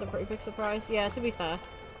Star. It's a pretty big surprise. Yeah, to be fair.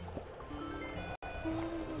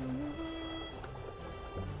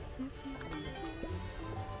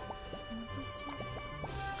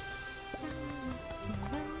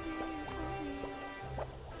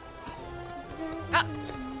 Ah.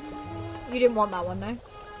 You didn't want that one, no?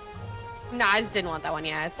 No, I just didn't want that one.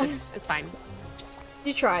 Yeah, it's fine.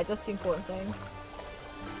 You tried. That's the important thing.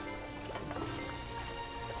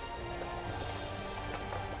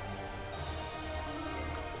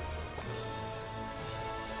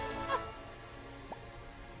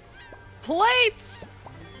 Plates!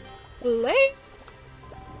 Plate?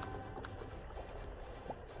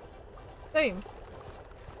 Boom.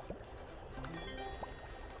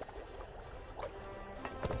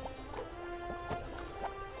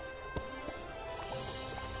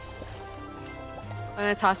 I'm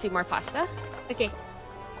gonna toss you more pasta. Okay.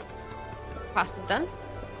 Pasta's done.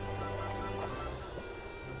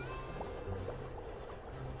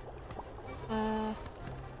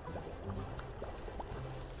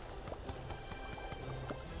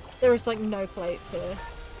 There is like no plates here.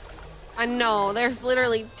 I know, there's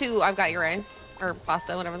literally 2. I've got your rice. Or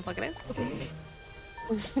pasta, whatever the fuck it is.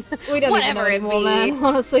 We don't even know Whatever it anymore, be. man.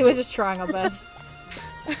 Honestly, we're just trying our best.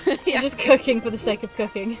 Yeah. We're just cooking for the sake of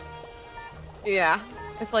cooking. Yeah.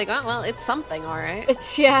 It's like, oh, well, it's something, alright.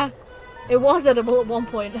 It's, yeah. It was edible at one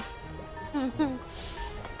point.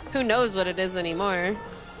 Who knows what it is anymore?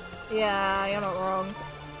 Yeah, you're not wrong.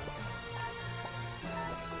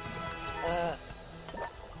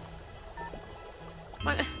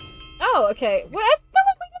 What? Oh, okay. Well, I feel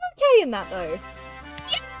like we did okay in that, though.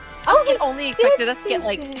 Yeah. Oh, It only expected us to get, did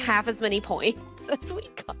like, good. half as many points as we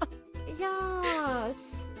got.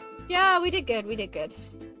 Yes. Yeah, we did good. We did good.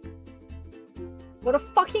 What a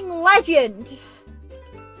fucking legend!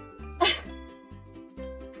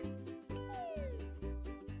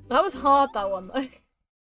 That was hard, that one, though.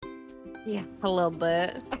 Yeah, a little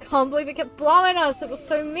bit. I can't believe it kept blowing us. It was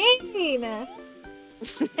so mean.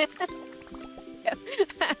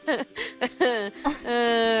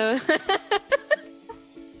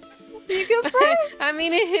 You good, bro? I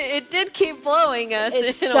mean, it did keep blowing us It in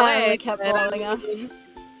a certainly way. kept but, blowing us.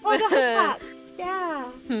 Oh, the hats. Yeah.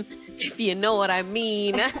 If you know what I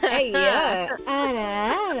mean. Hey, yeah. Ada,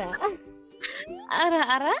 ada.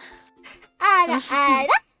 Ara, Ada, ada.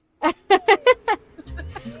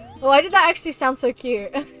 Why did that actually sound so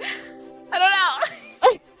cute? I don't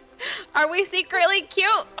know. Are we secretly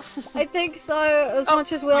cute? I think so. As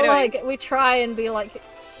much as we're anyway. like, we try and be like,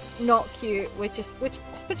 not cute. We're just cute.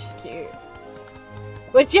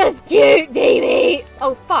 We're just cute, Davey.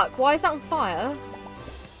 Oh fuck! Why is that on fire?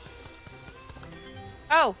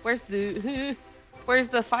 Oh, where's the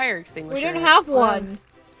fire extinguisher? We don't have one.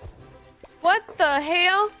 What the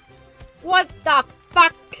hell? What the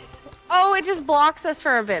fuck? Oh, it just blocks us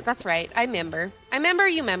for a bit. That's right. I remember.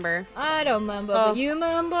 You remember. I don't remember, Oh. but you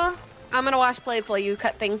remember? I'm gonna wash plates while you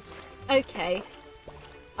cut things. Okay.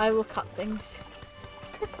 I will cut things.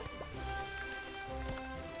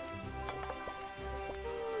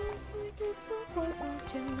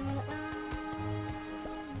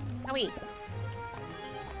 Owie.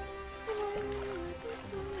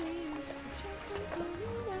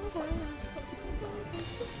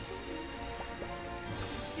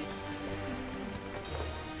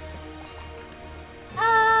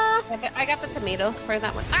 I got the tomato for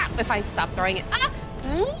that one. Ah! If I stop throwing it. Ah!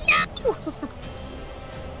 No!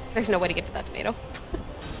 There's no way to get to that tomato.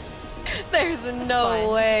 There's no fine.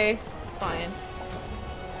 way. It's fine.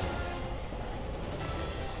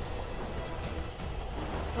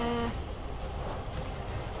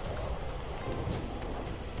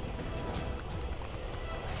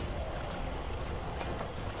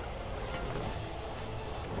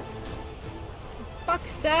 For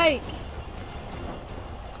fuck's sake!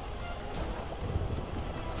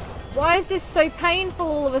 Why is this so painful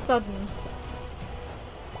all of a sudden?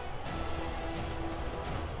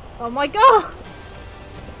 Oh my god!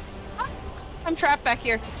 I'm trapped back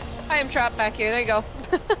here. I am trapped back here. There you go.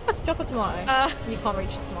 Drop a tomato. Uh. You can't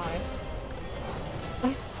reach the tomato.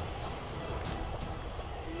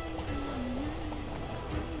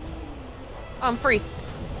 I'm free.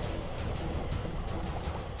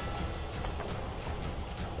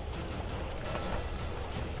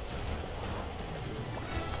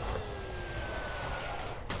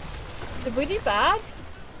 Did we do bad?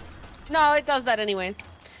 No, it does that anyways.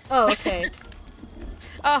 Oh, okay.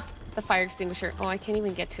 Oh, the fire extinguisher. Oh, I can't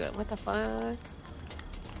even get to it. What the fuck?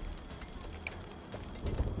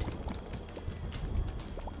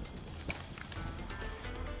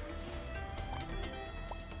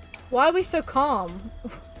 Why are we so calm?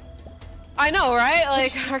 I know, right?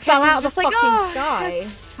 Like, our fell out of the just like, fucking oh, sky.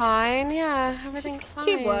 It's fine. Yeah, everything's Just fine.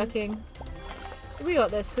 keep working. We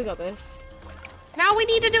got this. We got this. Now we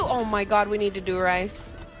need to do. Oh my god, we need to do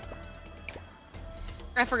rice.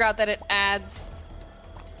 I forgot that it adds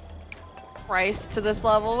rice to this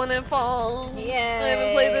level when it falls. Yay. I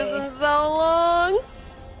haven't played this in so long.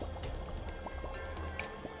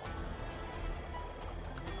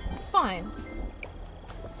 It's fine.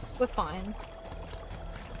 We're fine.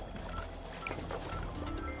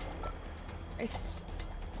 Rice.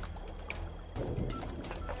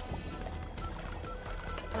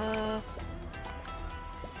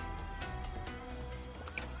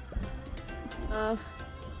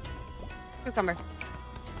 Cucumber.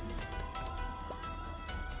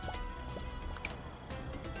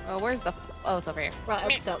 Oh, where's the? Oh, it's over here.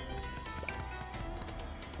 Right, up top.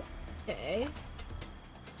 Okay.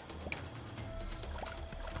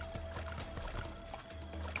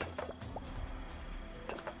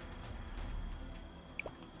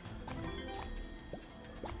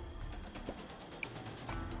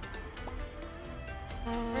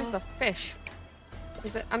 Where's the fish?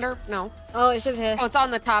 Is it under? No. Oh, it's over here. Oh, it's on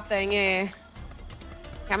the top thing. Yeah.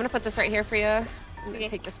 Okay, I'm gonna put this right here for you. I'm gonna Okay.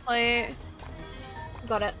 take this plate.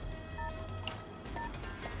 Got it.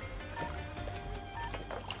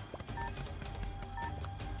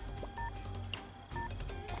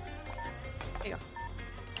 There you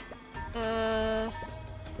go.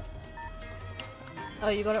 Oh,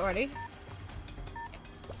 you got it ready?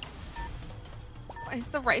 Why is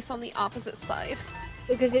the rice on the opposite side?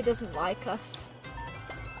 Because it doesn't like us.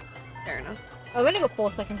 Fair enough. I've only got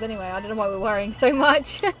 4 seconds anyway. I don't know why we're worrying so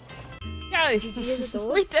much. Yeah, GG is we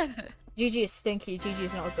adorbs. did it. GG is stinky. GG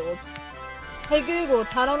is not adorbs. Hey Google,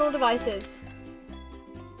 turn on all devices.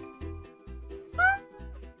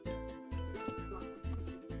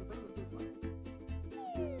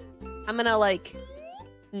 I'm gonna like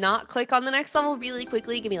not click on the next level really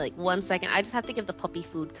quickly. Give me like 1 second. I just have to give the puppy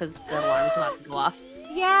food because the alarm's about to go off.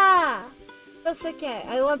 Yeah, that's okay.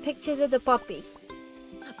 I want pictures of the puppy.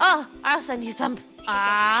 Oh, I'll send you some.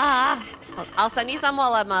 I'll send you some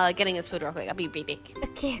while I'm getting his food real quick. I'll be right back.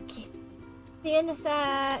 Okay, okay. See you in a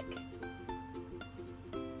sec.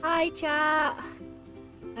 Hi, chat.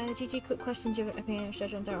 GG, quick question. Do you have an opinion of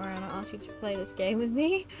schedule? Don't worry, I'll ask you to play this game with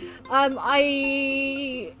me.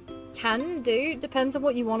 I can do. Depends on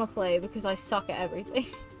what you want to play because I suck at everything.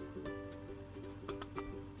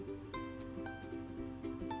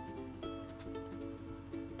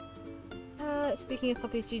 Speaking of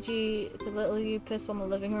puppies, GG, the little you piss on the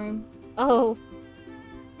living room. Oh.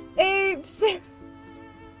 Oops! You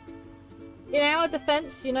know, our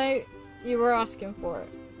defense, you know, you were asking for it.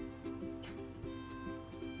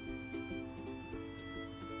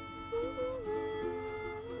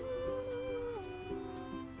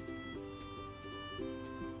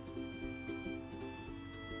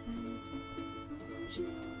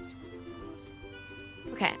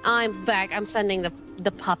 Okay, I'm back. I'm sending the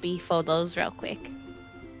puppy photos real quick.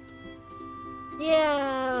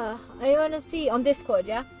 Yeah, I wanna see on Discord,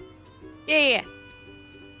 yeah? Yeah.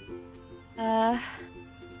 Ba.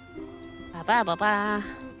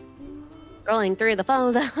 Rolling through the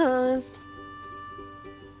photos.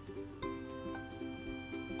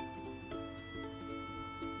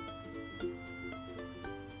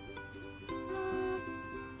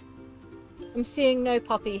 I'm seeing no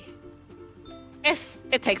puppy.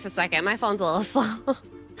 It takes a second. My phone's a little slow.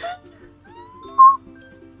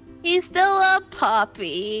 He's still a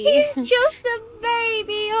puppy. He's just a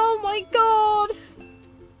baby! Oh my god!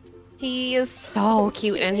 He is so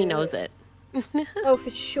cute and he knows it. Oh, for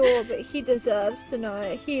sure, but he deserves to know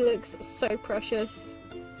it. He looks so precious.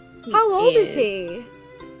 He How old is he?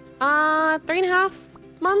 3.5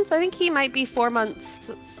 months. I think he might be 4 months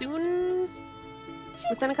soon. It's just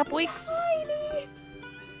Within a couple weeks. tiny.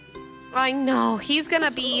 I know. He's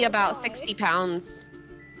gonna Such a be little about guy. 60 pounds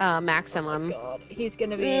maximum. Oh god, he's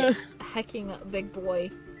gonna be a hecking big boy.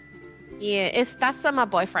 Yeah, that's my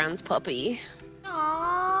boyfriend's puppy.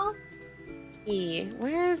 Aww. Yeah.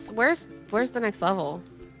 Where's the next level?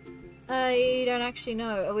 I don't actually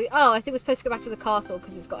know. Are we? Oh, I think we're supposed to go back to the castle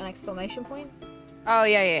because it's got an exclamation point. Oh,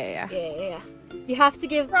 yeah. Yeah. You have to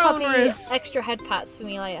give Throne Puppy room. extra head pats for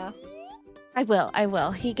me later. I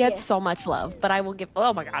will. He gets so much love, but I will give.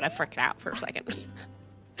 Oh my god, I freaked out for a second.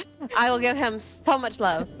 I will give him so much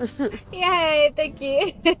love. Yay, thank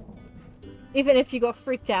you. Even if you got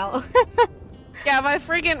freaked out. Yeah,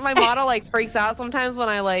 my model like freaks out sometimes when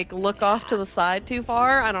I like look off to the side too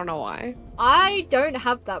far. I don't know why. I don't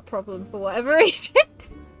have that problem for whatever reason.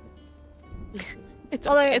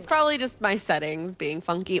 It's probably just my settings being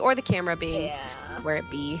funky or the camera being where it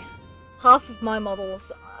be. Half of my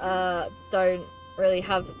models don't really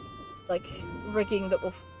have like rigging that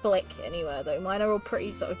will flick anywhere though. Mine are all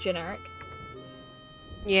pretty sort of generic.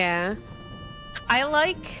 Yeah. I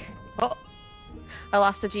like... Oh. I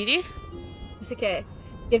lost the Gigi. It's okay.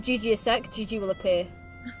 Give Gigi a sec, Gigi will appear.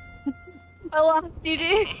 I lost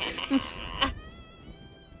Gigi.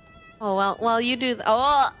 Oh, well, you do...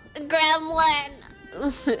 Oh, gremlin!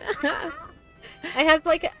 I have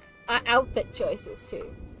like outfit choices too.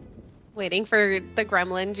 Waiting for the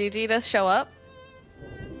gremlin Gigi to show up.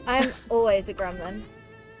 I'm always a gremlin.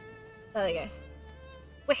 There we go.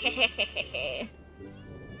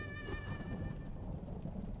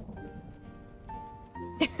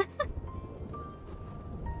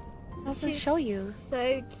 I'll show you.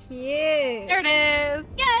 So cute. There it is!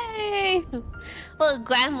 Yay! Little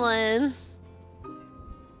gremlin.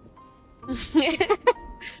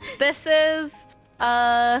 This is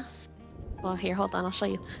well, here, hold on, I'll show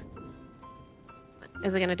you.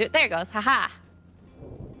 Is it gonna do it? There it goes. Haha.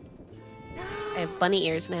 I have bunny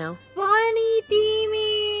ears now. Bunny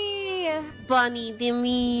Demi! Bunny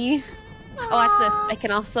Dimmy. Oh, watch this. I can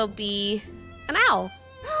also be an owl.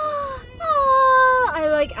 Oh, I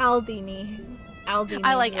like Aldini. Aldini.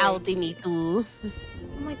 I like Aldini too.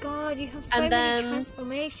 Oh my god, you have so many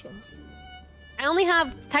transformations. I only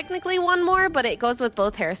have technically one more, but it goes with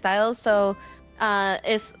both hairstyles. So,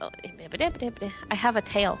 it's. I have a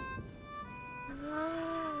tail.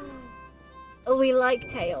 Oh, we like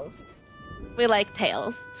tails. We like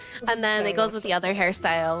tails, and then it goes with the other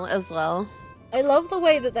hairstyle as well. I love the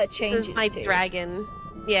way that changes. This is my dragon.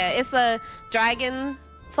 Yeah, it's a dragon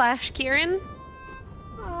 / Kieran.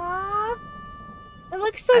 Aww. It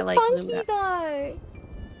looks so funky though.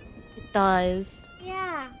 It does.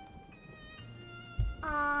 Yeah.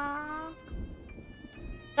 Aww.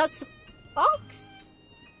 That's a fox?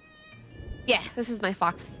 Yeah, this is my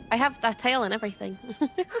fox. I have that tail and everything. But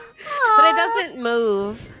it doesn't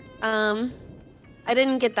move. I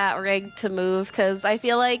didn't get that rigged to move because I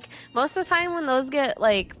feel like most of the time when those get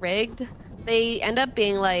like rigged, they end up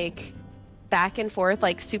being like back and forth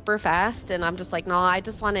like super fast, and I'm just like, no, I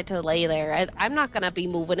just want it to lay there. I'm not gonna be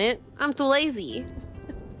moving it. I'm too lazy.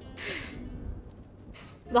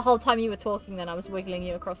 The whole time you were talking then I was wiggling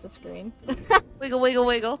you across the screen. Wiggle, wiggle,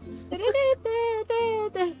 wiggle.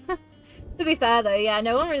 To be fair though, yeah,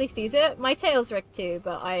 no one really sees it. My tail's rigged too,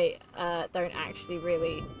 but I don't actually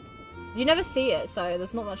really... You never see it, so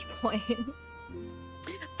there's not much point.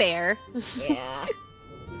 Fair. Yeah.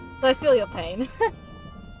 So I feel your pain.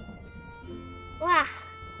 Wah.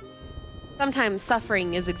 Sometimes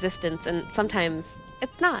suffering is existence, and sometimes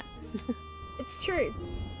it's not. It's true.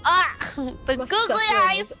 Ah! The googly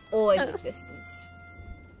eyes! Is always existence.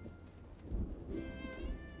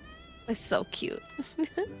 It's so cute.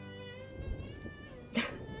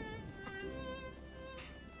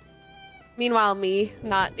 Meanwhile, me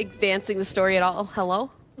not advancing the story at all. Hello?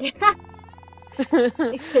 You're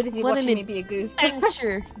too busy watching me be a goof.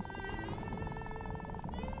 Adventure.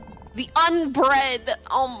 The Unbred!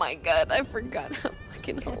 Oh my god, I forgot how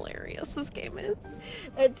fucking hilarious this game is.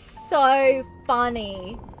 It's so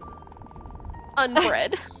funny.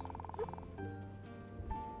 Unbred.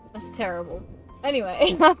 That's terrible.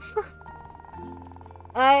 Anyway.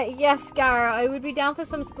 Yes, Gara, I would be down for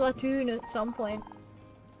some Splatoon at some point.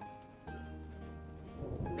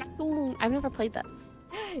 Splatoon. I've never played that.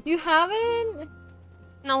 You haven't?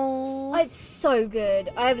 No. It's so good.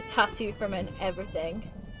 I have a tattoo from it and everything.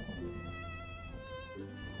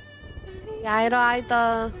 Yeah, I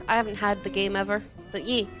haven't had the game ever, but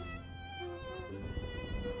yeah.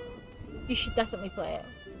 You should definitely play it.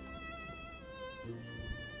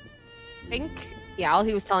 I think, yeah, all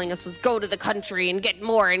he was telling us was go to the country and get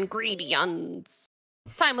more ingredients.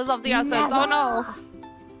 Time was of the essence, oh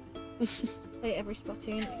no! Play every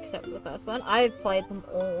Splatoon except for the first one. I've played them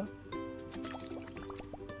all.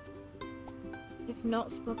 If not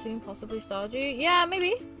Splatoon, possibly Stardew? Yeah,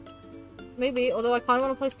 maybe. Maybe, although I kind of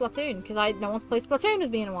want to play Splatoon, because no one's played Splatoon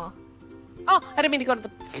with me in a while. Oh, I didn't mean to go to the...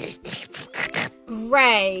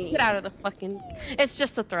 Great! Get out of the fucking... It's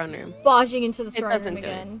just the throne room. Barging into the throne room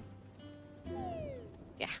again.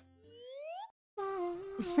 Yeah.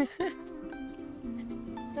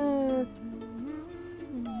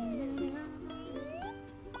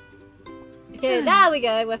 Okay, there we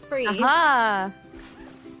go. We're free. Aha!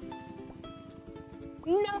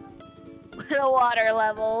 No! The water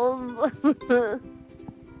levels.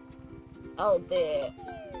 Oh dear.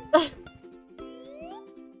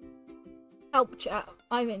 Help, chat.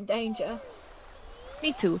 I'm in danger.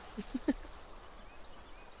 Me too.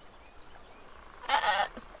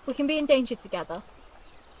 We can be in danger together.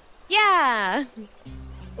 Yeah!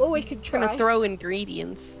 Or we could I'm gonna try. throw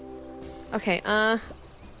ingredients. Okay, All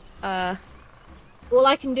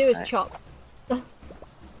I can do is chop.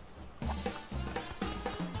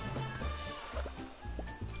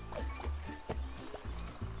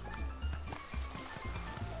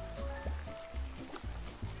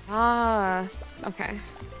 Okay.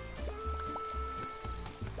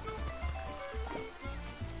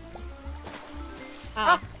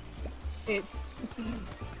 Ah. Oops.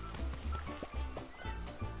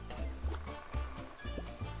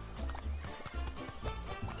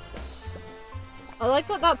 I like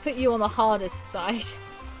that put you on the hardest side.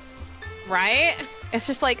 Right? It's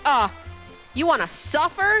just like, oh, you wanna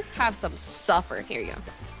suffer? Have some suffer. Here you go.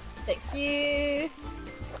 Thank you.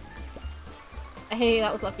 Hey,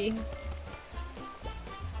 that was lucky.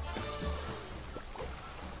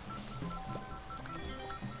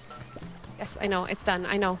 Yes, I know. It's done.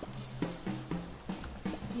 I know.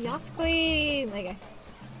 Yes, queen. There you go.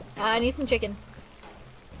 I need some chicken.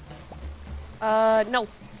 No.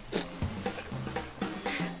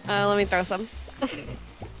 Let me throw some.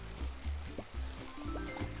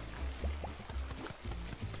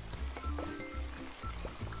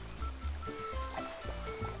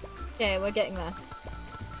 Okay, we're getting there.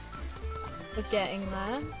 We're getting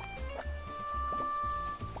there.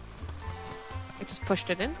 I just pushed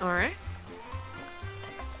it in. Alright.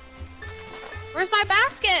 Where's my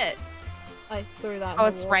basket? I threw that in Oh, the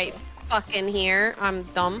it's water. right fucking here. I'm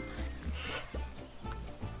dumb.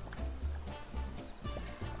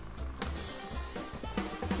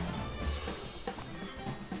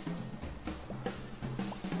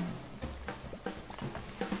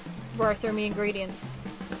 Bro, throw me ingredients.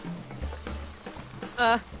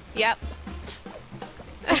 Yep.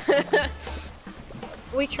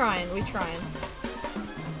 We trying, we trying.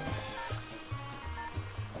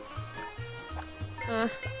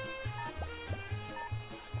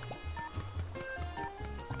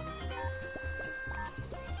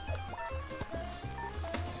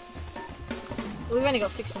 We've only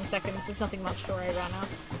got 16 seconds, there's nothing much to worry about now.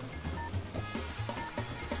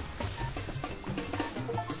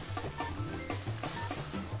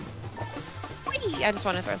 Whee! I just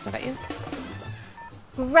want to throw stuff at you.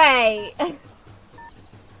 Great!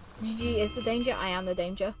 GG is the danger? I am the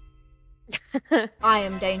danger. I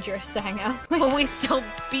am dangerous to hang out with. But we still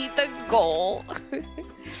beat the goal. We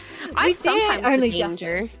I'm did sometimes only the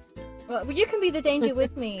danger. Well, you can be the danger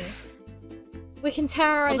with me. We can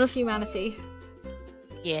terrorize humanity.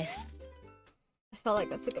 Yes. I feel like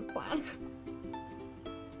that's a good plan.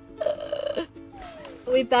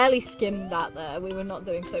 We barely skimmed that there. We were not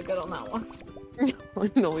doing so good on that one.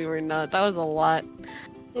 No, we were not. That was a lot.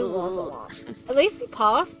 It was a lot. At least we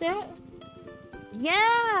passed it.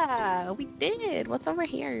 Yeah, we did. What's over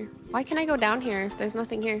here? Why can I go down here if there's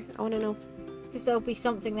nothing here? I want to know. Because there'll be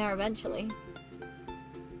something there eventually.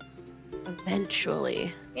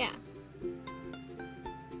 Eventually. Yeah.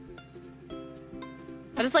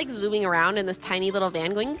 I just like zooming around in this tiny little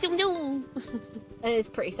van going zoom zoom. It is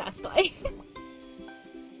pretty satisfying.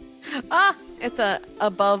 Ah, it's a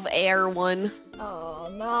above air one. Oh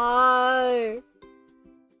no.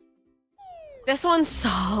 This one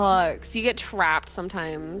sucks. You get trapped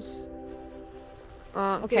sometimes.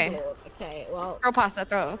 Okay. Good lord. Okay, well. Throw pasta,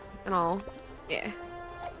 throw and all. Yeah.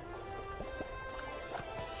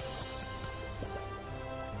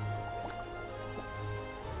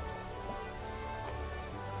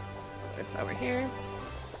 It's over here.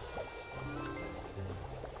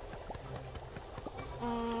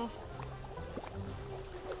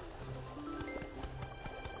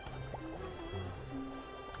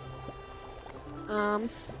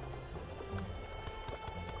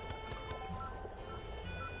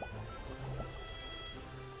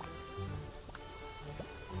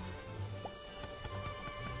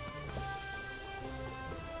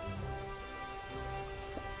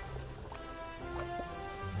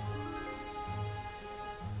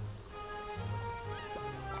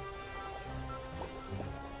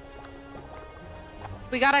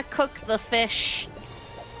 We gotta cook the fish.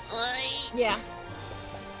 Yeah.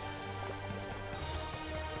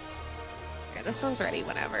 Okay, this one's ready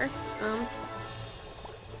whenever.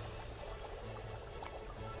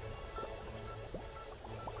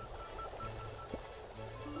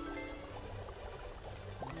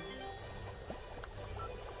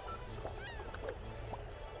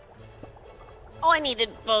 Oh, I needed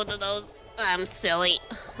both of those. I'm silly.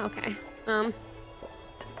 Okay. Pasta.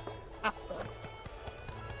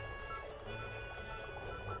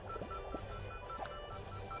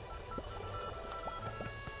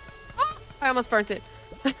 Oh, I almost burnt it.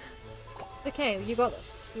 Okay, you got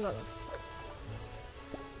this. You got this.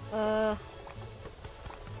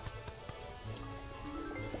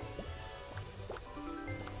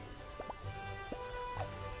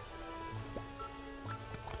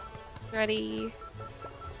 Ready.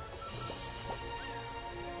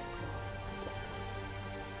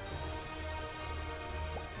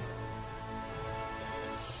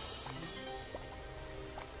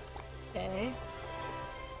 Okay.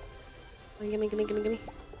 Gimme. Here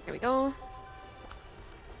we go.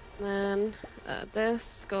 And then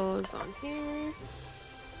this goes on here.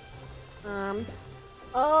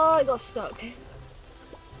 Oh, I got stuck.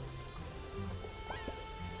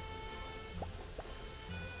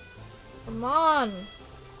 Come on.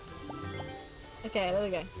 Okay, there we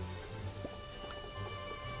go.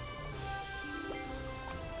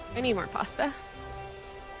 I need more pasta.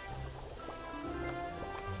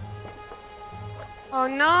 Oh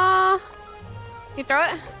no! You throw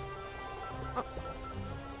it? Oh,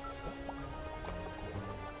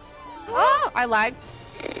 oh I lagged.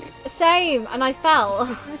 Same, and I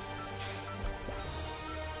fell.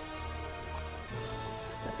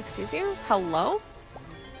 Excuse you? Hello?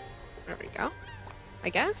 There we go. I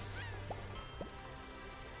guess.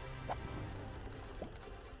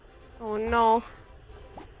 Oh no.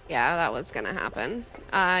 Yeah, that was gonna happen.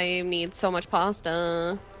 I need so much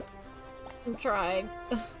pasta. I'm trying.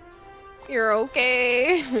 You're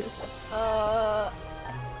okay.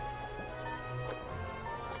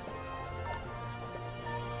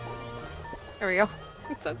 There we go.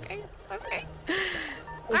 It's okay. It's okay.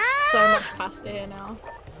 There's so much pasta here now.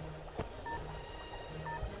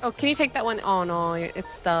 Oh, can you take that one? Oh no,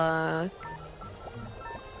 it's stuck.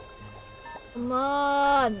 Come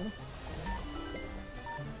on.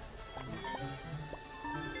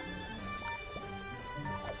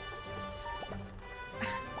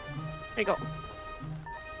 There you go.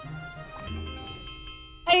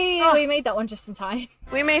 Hey, Oh. we made that one just in time.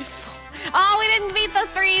 We made. Oh, we didn't beat the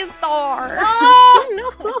 3-star. Oh!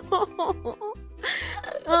 No.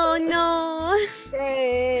 Oh no.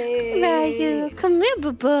 Great. Ryu, come here,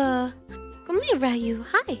 Baba. Come here, Ryu.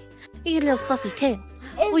 Hi. Your little fluffy tail.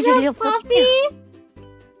 Is Where's your that little fluffy puppy? tail?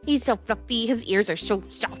 He's so fluffy. His ears are so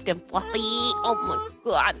soft and fluffy. Oh my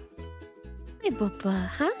god. Hi,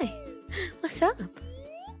 Baba. Hi. What's up?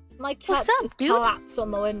 My What's cat up, is dude? collapsed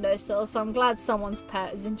on the windowsill, so I'm glad someone's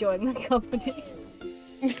pet is enjoying the company.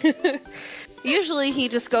 Usually he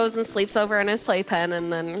just goes and sleeps over in his playpen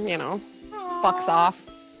and then, you know, fucks off.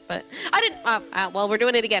 But I didn't. Well, we're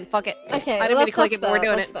doing it again. Fuck it. Okay, I didn't mean to click that's it, but we're fair,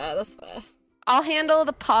 doing that's it. fair, that's fair. I'll handle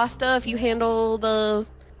the pasta if you handle the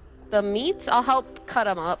meats. I'll help cut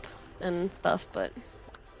them up and stuff, but.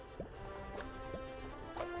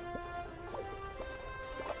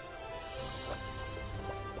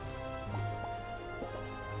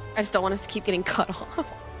 I just don't want us to keep getting cut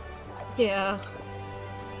off. Yeah.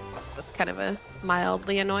 That's kind of a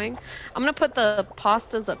mildly annoying. I'm gonna put the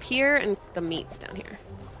pastas up here and the meats down here.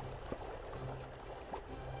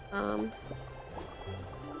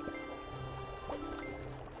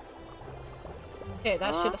 Okay,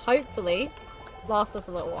 that should hopefully last us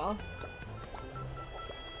a little while.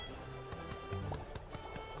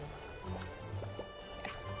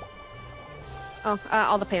 Oh,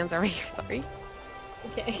 all the pans are right here, sorry.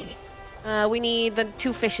 Okay. We need the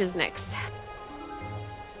 2 fishes next.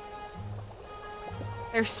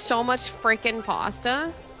 There's so much freaking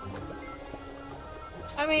pasta.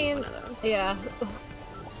 I mean, yeah.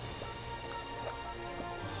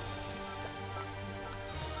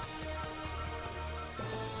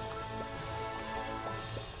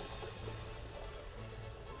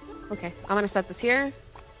 Okay, I'm gonna set this here.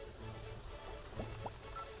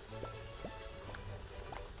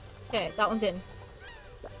 Okay, that one's in.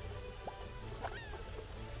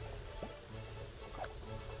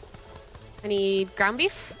 I need ground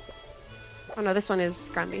beef. Oh no, this one is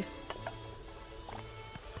ground beef.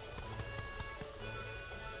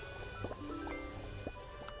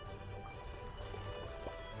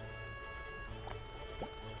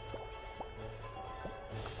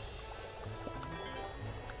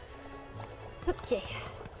 Okay.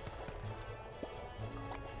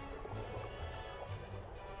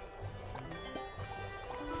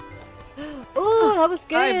 Oh, that was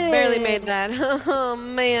good. I barely made that. Oh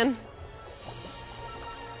man.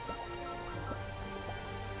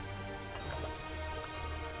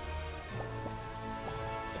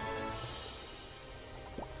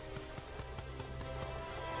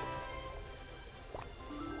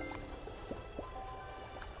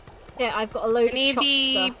 Yeah, I've got a load I need of chopped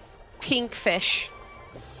the stuff. pink fish.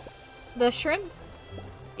 The shrimp?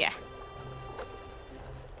 Yeah.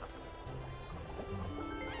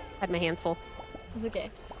 Had my hands full. It's okay.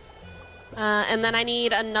 And then I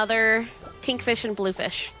need another pink fish and blue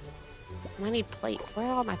fish. And I need plates. Where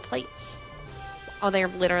are all my plates? Oh, they're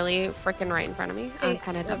literally freaking right in front of me. I'm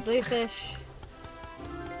kind of dumb. Blue fish.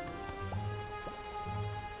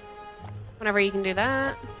 Whenever you can do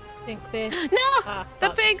that. Pink fish. No! Ah, The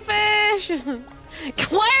fuck. pink fish!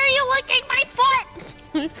 Why are you licking my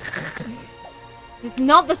foot? It's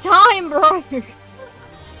not the time, bro!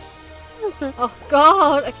 Oh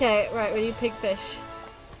god! Okay, right, we need pink fish.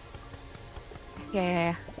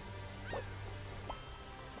 Yeah.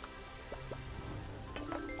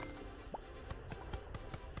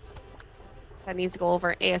 That needs to go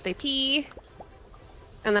over ASAP.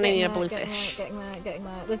 And then I need a blue fish. Getting there.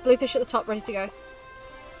 There's blue fish at the top, ready to go.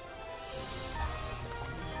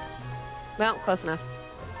 Well, close enough.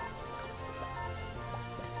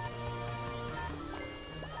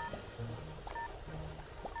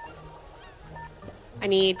 I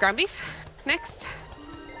need ground beef next.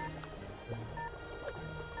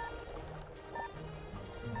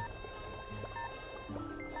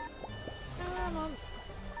 Come on.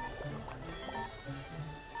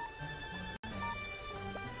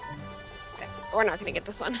 Okay, we're not gonna get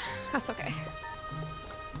this one. That's okay.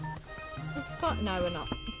 It's fine. No, we're not.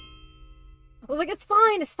 I was like, it's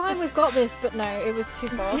fine, we've got this, but no, it was too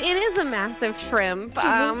far. It is a massive shrimp. It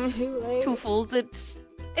was too late. Two fools.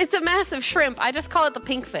 It's a massive shrimp. I just call it the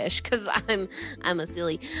pink fish because I'm a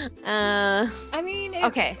silly. I mean,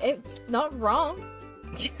 okay. It's not wrong.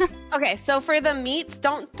 Okay, so for the meats,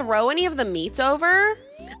 don't throw any of the meats over.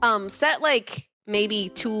 Set like maybe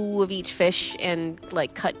 2 of each fish and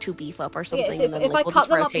like cut 2 beef up or something. Yes, and then, if like, I we'll cut just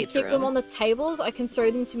them up rotate and keep through. them on the tables, I can throw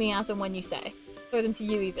them to me as and when you say. Throw them to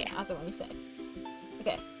you even as and when you say.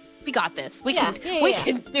 Okay. We got this. We Yeah, can. We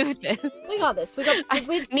can do this. We got this. We're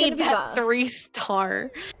Need that better.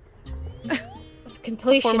 3-star. It's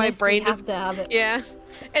completionist. For my brain We have to have it. Yeah,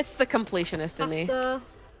 it's the completionist in me.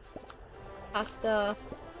 Pasta,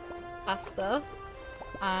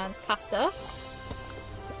 and pasta.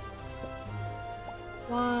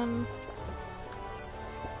 1,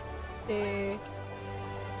 2.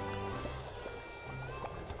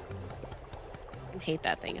 I hate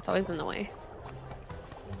that thing. It's always in the way.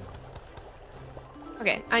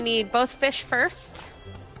 Okay, I need both fish first.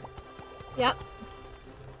 Yep.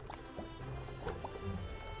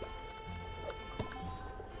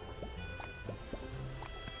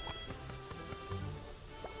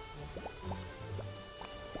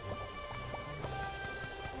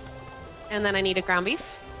 And then I need a ground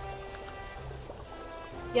beef.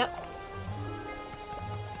 Yep.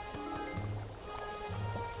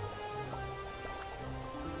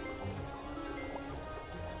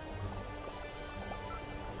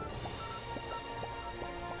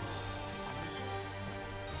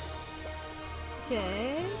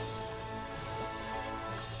 Okay.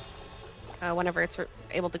 Whenever it's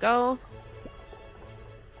able to go.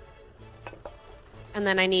 And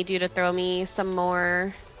then I need you to throw me some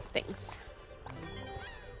more things.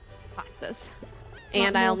 Pastas.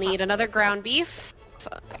 And I'll need another ground beef.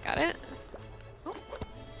 Fuck, I got it. Oh.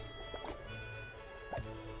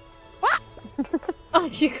 What? Oh,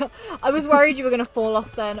 I was worried you were gonna fall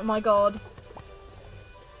off then. Oh my god.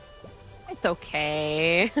 It's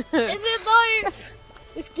okay. Is it though?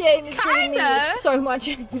 This game is giving me so much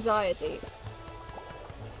anxiety.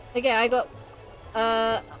 Okay, I got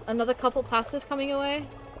another couple pastas coming away.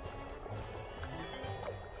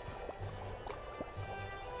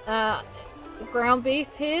 Ground beef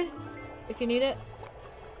here, if you need it.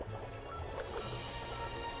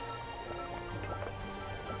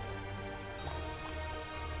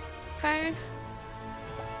 Okay.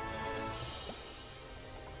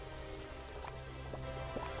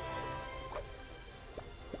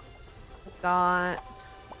 Got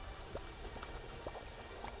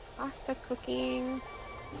pasta cooking.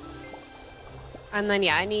 And then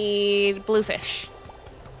yeah, I need bluefish.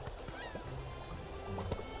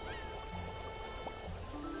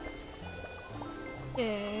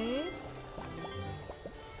 Okay.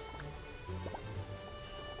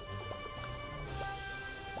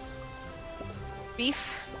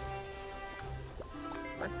 Beef.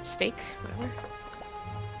 Or steak, whatever.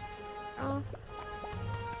 Oh.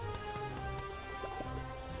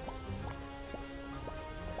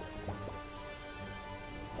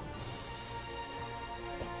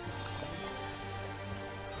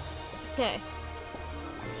 Okay.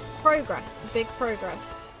 Progress. Big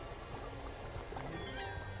progress.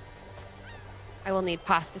 I will need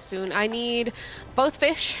pasta soon. I need both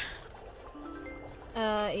fish.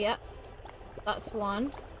 Yeah. That's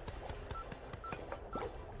one.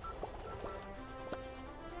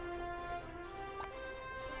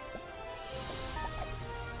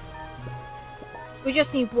 We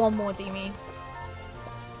just need one more, Demi.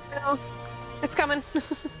 No, it's coming.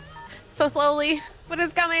 So slowly, but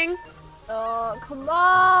it's coming. Oh, come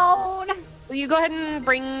on! Will you go ahead and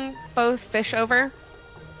bring both fish over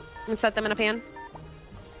and set them in a pan?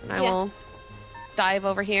 And I will dive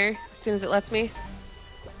over here as soon as it lets me.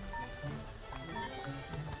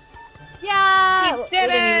 Yeah! We We did don't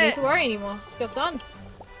even it! need to worry anymore. Job done.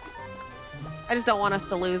 I just don't want us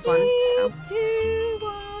to lose one. 3, So. 2,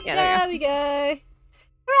 1. Yeah, there we go.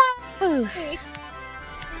 Whew. Hooray!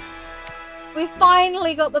 We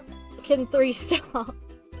finally got the fucking 3-star.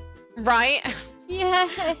 Right? Yeah.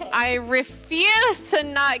 I refuse to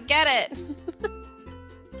not get it.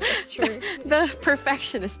 It's true. The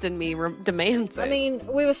perfectionist in me demands it. I mean,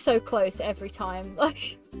 we were so close every time.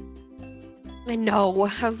 Like, I know.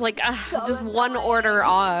 I was like, So just one annoying. order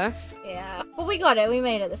off. yeah. But we got it. We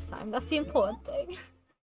made it this time. That's the important thing.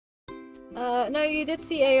 No, you did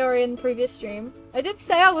see Aori in the previous stream. I did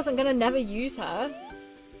say I wasn't gonna never use her.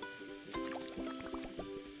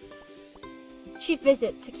 She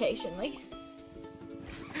visits occasionally.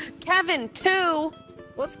 Kevin, 2!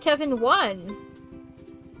 What's Kevin 1?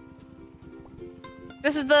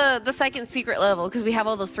 This is the second secret level, because we have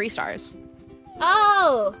all those 3 stars.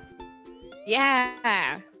 Oh! Yeah!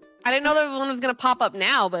 I didn't know that one was gonna pop up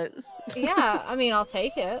now, but... Yeah, I mean, I'll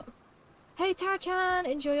take it. Hey, Tara-chan,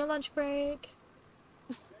 enjoy your lunch break.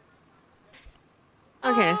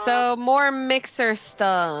 Okay, so more mixer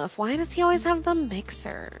stuff. Why does he always have the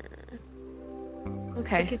mixer?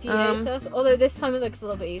 Okay, Because he hates us. Although this time it looks a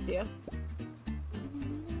little bit easier.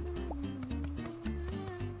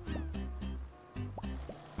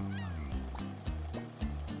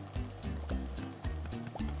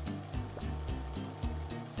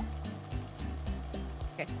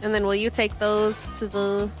 okay. And then will you take those to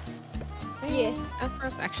the... Yeah.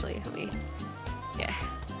 First, actually, let me... Yeah.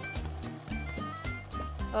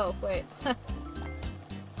 Oh, wait. I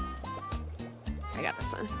got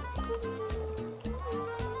this one.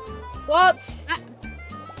 What? Ah.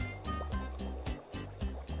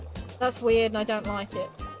 That's weird and I don't like it.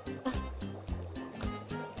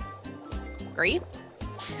 Agree?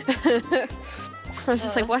 I was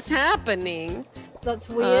just like, what's happening? That's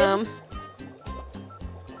weird.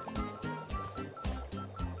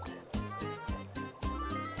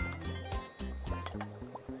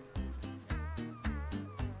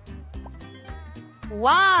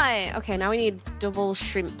 Why? Okay, now we need double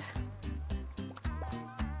shrimp.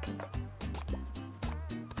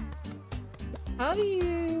 How do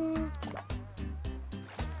you...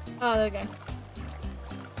 Oh, there we go.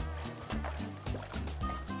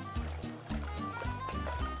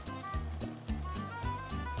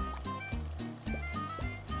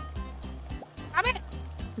 Damn it!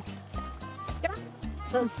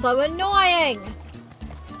 That's so annoying!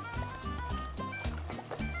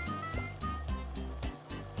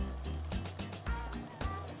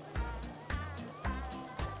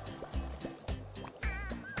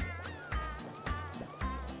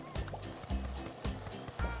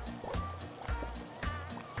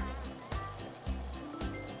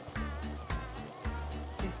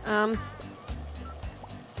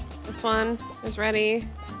 This one is ready.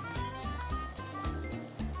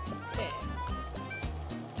 Okay.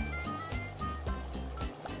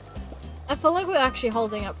 I feel like we're actually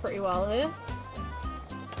holding up pretty well here.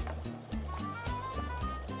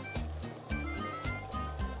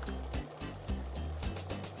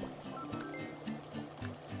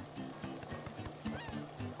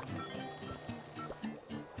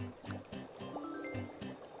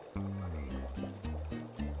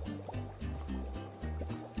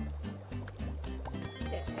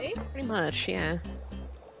 Okay. Pretty much, yeah.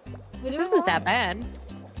 We're It doing wasn't that alright. bad.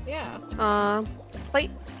 Yeah.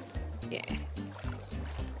 Plate. Yeah.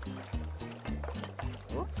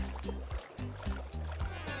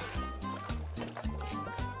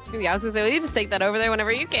 Yeah, I was gonna say, will you just take that over there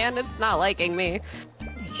whenever you can? It's not liking me.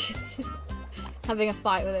 Having a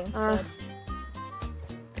fight with it instead.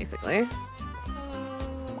 Basically.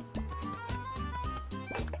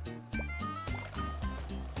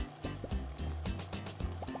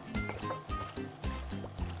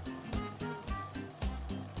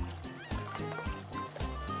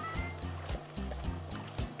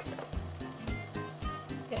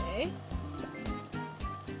 Okay.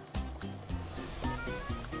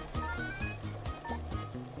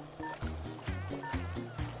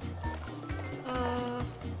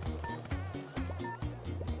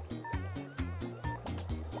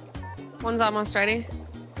 One's almost ready.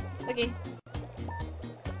 Okay.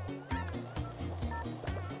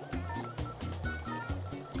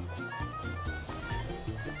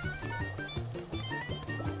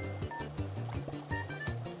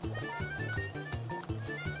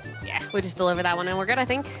 Yeah, we just deliver that one and we're good, I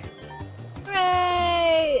think.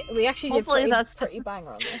 Hooray! We actually Hopefully did that's pretty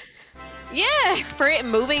banger on there. Yeah, for it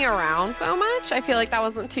moving around so much, I feel like that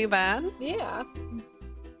wasn't too bad. Yeah.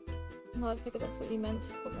 Well, I figured that's what you meant.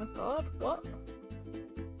 Oh my god, what?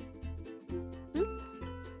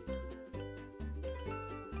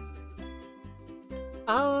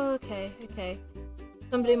 Oh, okay, okay.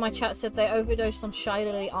 Somebody in my chat said they overdosed on Shy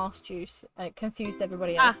Lily arse juice and it confused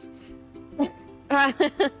everybody else.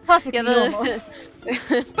 Perfectly normal.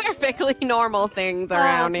 Perfectly normal things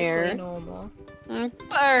around Perfectly here. normal.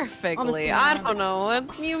 Perfectly. Honestly, I man. don't know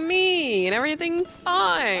what you mean. Everything's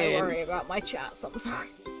fine. I worry about my chat sometimes.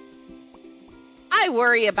 I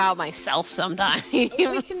worry about myself sometimes. we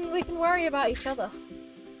can worry about each other.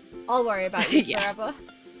 I'll worry about you Yeah. forever.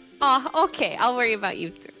 Oh, okay. I'll worry about you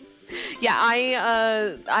too. Yeah,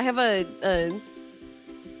 I have a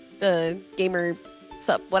gamer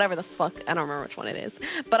sub, whatever the fuck. I don't remember which one it is.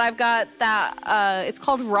 But I've got that it's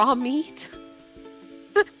called raw meat.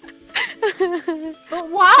 But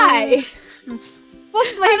why? What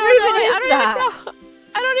flavor is that?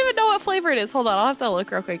 I don't even know what flavor it is. Hold on, I'll have to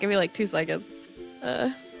look real quick. Give me like 2 seconds.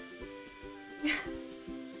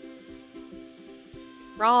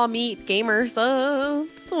 Raw meat gamer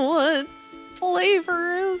subs. What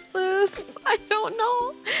flavor is this? I don't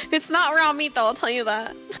know. It's not raw meat though, I'll tell you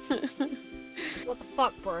that. What the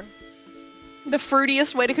fuck, bro? The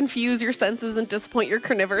fruitiest way to confuse your senses and disappoint your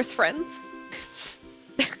carnivorous friends.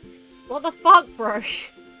 What the fuck, bro?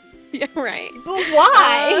 Yeah, right. But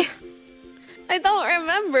why? I don't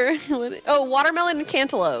remember. Oh, watermelon and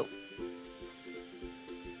cantaloupe.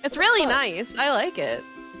 It's really nice. I like it.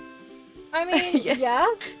 I mean, yeah.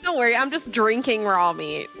 Don't worry, I'm just drinking raw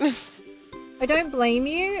meat. I don't blame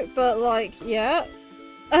you, but like, yeah.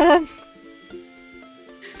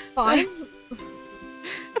 Fine.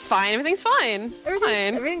 It's fine. Everything's fine. It's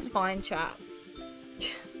fine. Everything's fine, chat.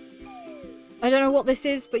 I don't know what this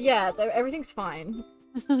is, but yeah, everything's fine.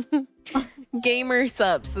 Gamer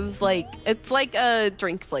subs is like, it's like a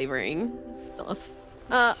drink flavoring stuff.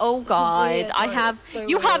 Oh god, weird, I bro. have, So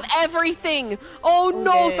you weird. have everything! Oh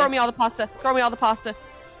no, dear. throw me all the pasta, throw me all the pasta.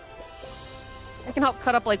 I can help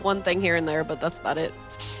cut up like one thing here and there, but that's about it.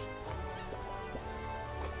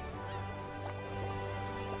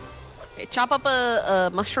 Okay, chop up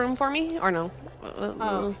a mushroom for me, or no?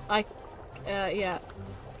 Oh, yeah.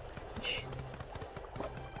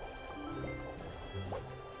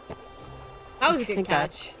 That was a good Thank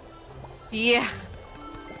God. catch. Yeah.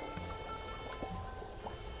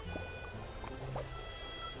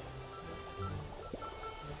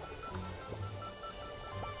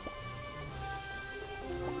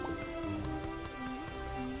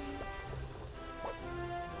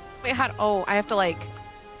 Wait, how? Oh, I have to like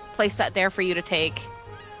place that there for you to take.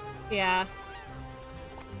 Yeah.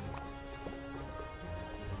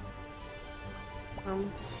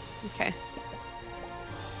 Okay.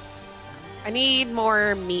 I need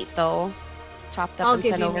more meat though, chopped up I'll and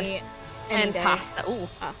give sent you over. meat any And day. pasta. Ooh.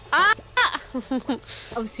 Ah. Ah!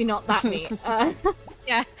 Obviously not that meat.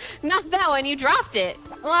 Yeah, not that one. You dropped it.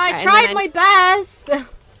 Well, I Alright, tried and my best.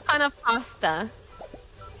 Ton of pasta.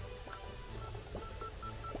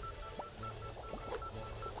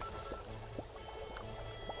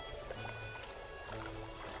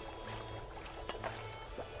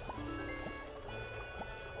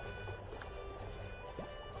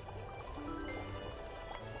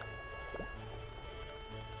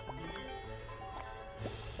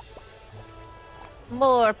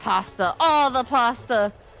 More pasta. All the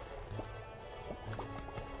pasta.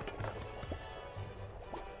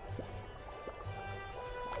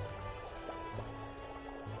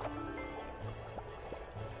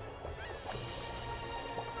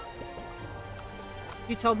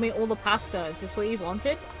 You told me all the pasta. Is this what you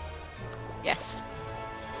wanted? Yes.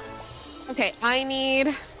 Okay, I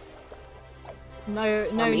need. No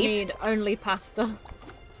meat? need. Only pasta.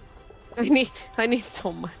 I need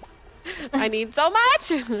so much. I need so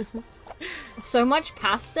much. So much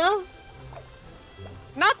pasta?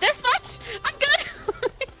 Not this much. I'm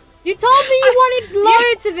good. You told me you wanted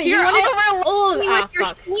loads of it. You You're wanted all of overwhelming it. me Ah, with your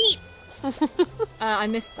fuck. sweet. I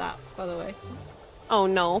missed that, by the way. Oh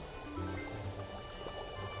no.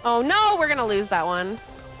 Oh no, we're gonna lose that one.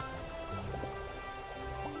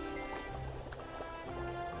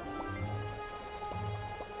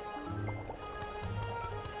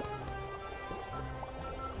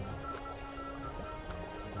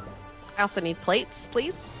 I also need plates,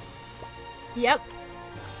 please. Yep.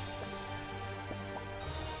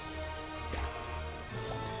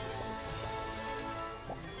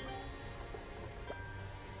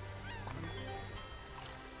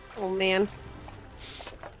 Oh man.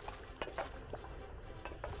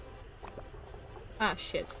 Ah,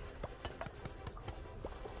 shit.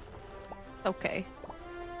 Okay.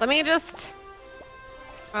 Let me just...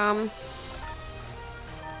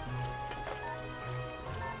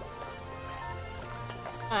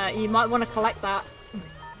 You might want to collect that.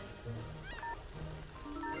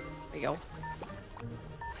 There you go.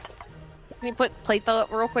 Can you put plate though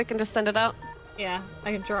real quick and just send it out? Yeah,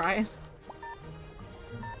 I can try.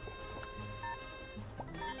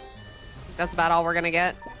 That's about all we're gonna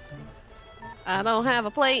get. I don't have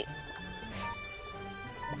a plate.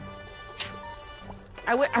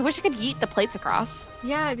 I wish I could yeet the plates across.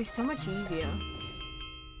 Yeah, it'd be so much easier.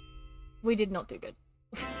 We did not do good.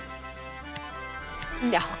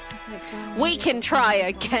 No. We can try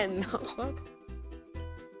again, though.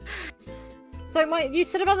 So you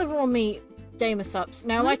said about the raw meat gamer subs.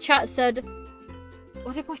 Now my chat said,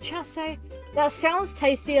 what did my chat say? That sounds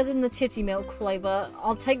tastier than the titty milk flavor.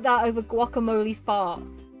 I'll take that over guacamole fart.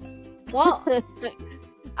 What?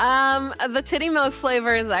 The titty milk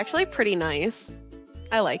flavor is actually pretty nice.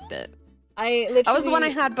 I liked it. That was the one I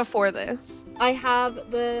had before this. I have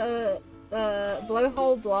the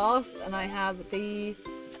blowhole blast, and I have the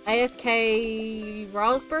AFK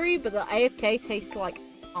raspberry, but the AFK tastes like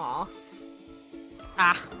arse.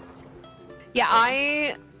 Ah. Yeah,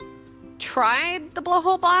 I tried the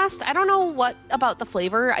blowhole blast. I don't know what about the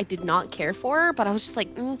flavor I did not care for, but I was just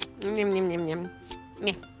like, yum, yum, yum, yum.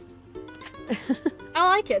 Meh. I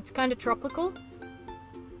like it. It's kind of tropical.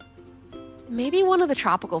 Maybe one of the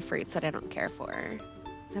tropical fruits that I don't care for.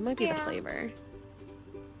 That might be the flavor.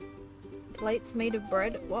 Plates made of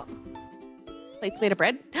bread? What? Plates made of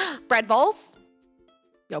bread? Bread balls?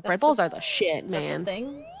 Yo, bread balls are the shit, man. That's a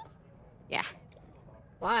thing? Yeah.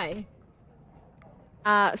 Why?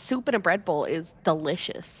 Soup in a bread bowl is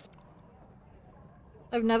delicious.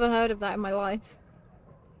 I've never heard of that in my life.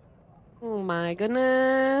 Oh my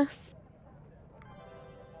goodness.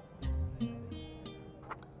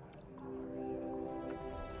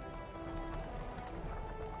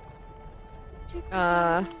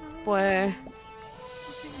 Boy.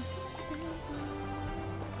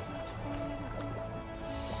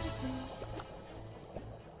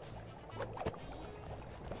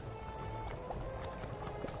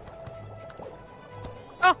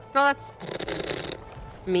 Oh, no, that's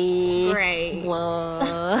me. Great.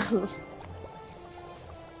 Blah.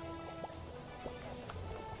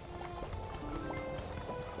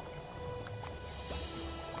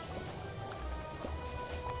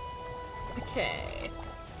 Okay.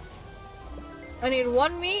 I need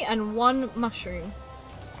one meat and one mushroom.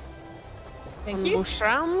 Thank you.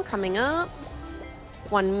 Mushroom coming up.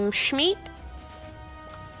 One schmeat.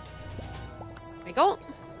 There we go.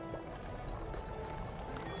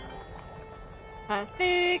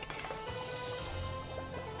 Perfect.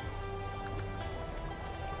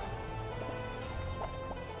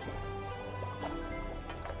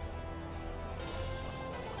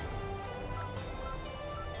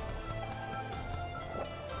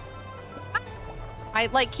 I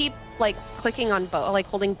like keep like clicking on both, like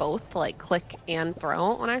holding both to like click and throw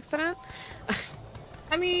on accident.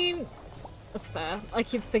 I mean, that's fair. I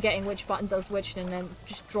keep forgetting which button does which and then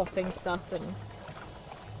just dropping stuff and...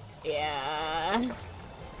 Yeah.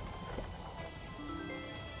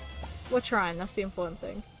 We're trying, that's the important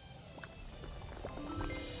thing.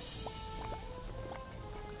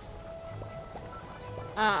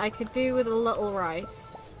 I could do with a little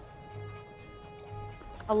rice.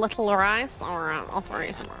 A little rice? Alright, I'll throw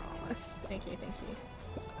you some rice. Thank you, thank you.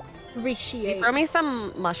 Appreciate. Throw me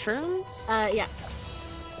some mushrooms? Yeah.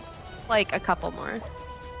 Like a couple more.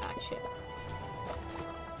 Ah, shit.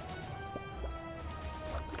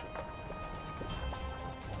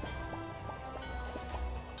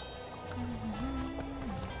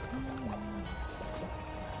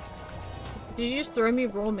 Did you just throw me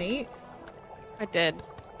raw meat? I did. You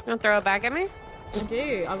wanna throw it back at me? I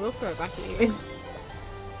do. I will throw it back at you.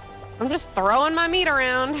 I'm just throwing my meat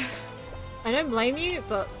around. I don't blame you,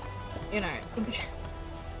 but, you know. There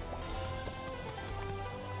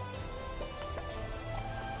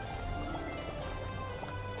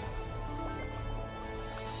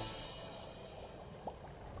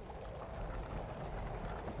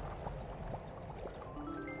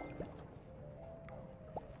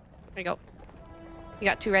you go. You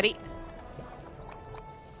got two ready?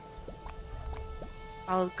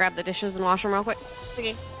 I'll grab the dishes and wash them real quick.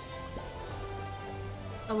 Okay.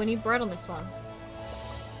 Oh, we need bread on this one.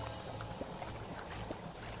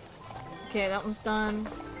 Okay, that one's done.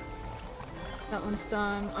 That one's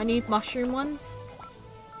done. I need mushroom ones.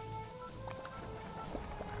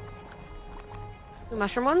 The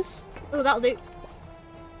mushroom ones? Oh, that'll do.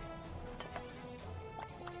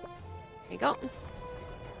 There you go.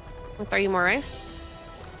 I'll throw you more rice.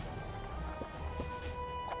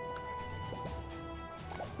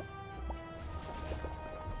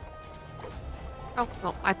 Oh,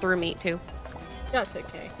 well, I threw meat too. That's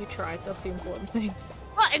okay. You tried. That's the important thing.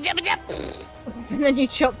 Oh, And then you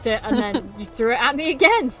chopped it, and then you threw it at me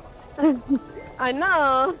again. I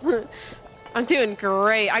know. I'm doing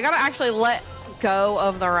great. I gotta actually let go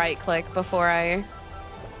of the right click before I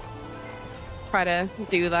try to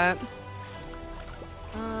do that.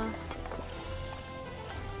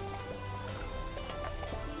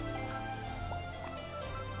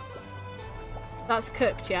 That's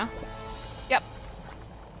cooked, yeah? Yep.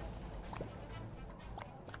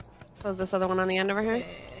 Close this other one on the end over here.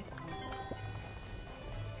 Okay.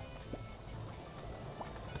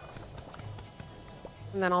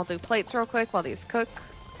 And then I'll do plates real quick while these cook.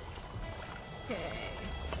 Okay.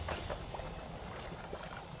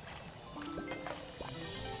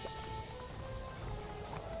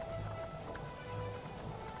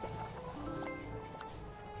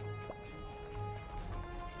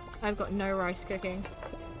 I've got no rice cooking.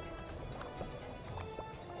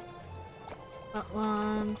 That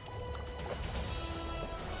one.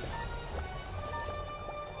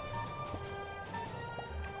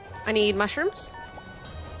 I need mushrooms.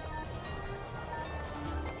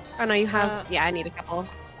 Oh no, you have. Yeah, I need a couple.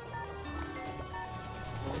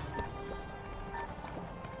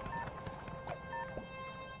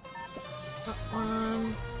 That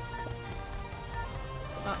one.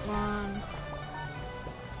 That one.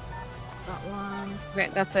 That one. Okay,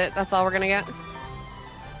 that's it. That's all we're gonna get.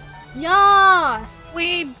 Yes!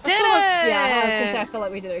 We did Yeah, I was gonna say I feel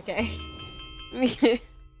like we did okay. it!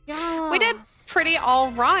 Yeah. We did pretty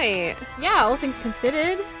alright. Yeah, all things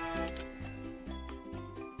considered.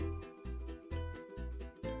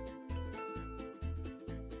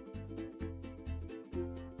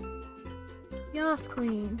 Yes,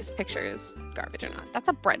 queen. This picture is garbage or not. That's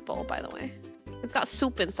a bread bowl, by the way. It's got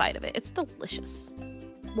soup inside of it. It's delicious.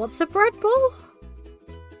 What's a bread bowl?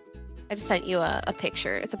 I just sent you a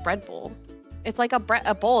picture. It's a bread bowl. It's like a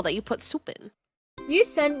bowl that you put soup in. You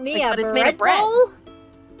sent me Like, a but it's bread made of bread. bowl?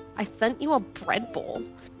 I sent you a bread bowl.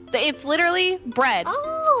 It's literally bread.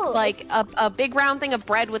 Oh! Like a big round thing of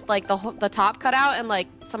bread with like the top cut out and like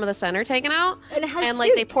some of the center taken out. And it has And soup.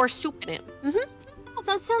 like they pour soup in it. Oh,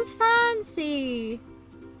 that sounds fancy.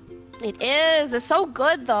 It is. It's so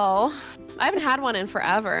good though. I haven't had one in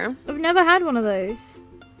forever. I've never had one of those.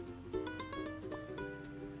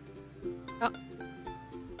 Oh.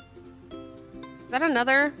 Is that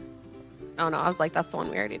another? Oh no, I was like, that's the one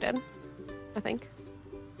we already did. I think.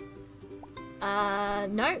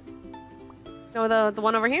 No. No, the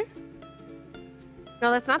one over here?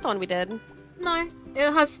 No, that's not the one we did. No.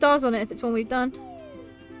 It'll have stars on it if it's one we've done.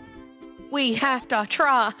 We have to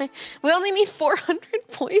try. We only need 400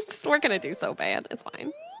 points. We're gonna do so bad. It's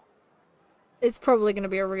fine. It's probably gonna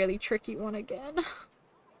be a really tricky one again.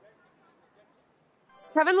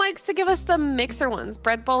 Kevin likes to give us the mixer ones.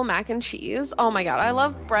 Bread bowl, mac and cheese. Oh my god, I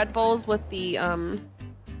love bread bowls with the,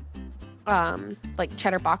 like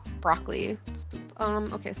cheddar broccoli.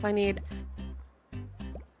 Okay, so I need...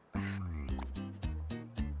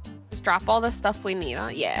 Just drop all the stuff we need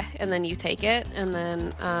on. Yeah, and then you take it, and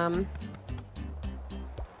then,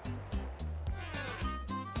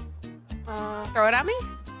 throw it at me?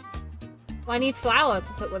 I need flour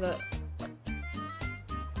to put with it.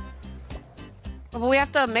 Well, we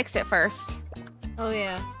have to mix it first. Oh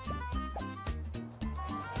yeah.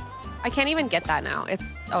 I can't even get that now.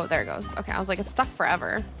 It's... Oh, there it goes. Okay, I was like, it's stuck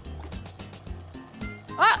forever.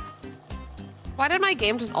 Ah! Why did my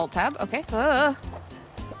game just alt-tab? Okay.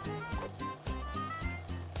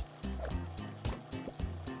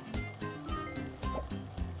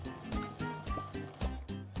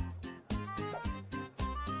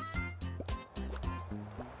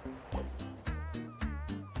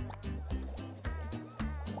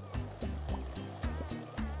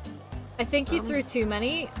 I think you threw too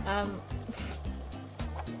many.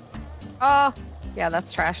 Oh, yeah,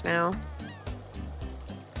 that's trash now.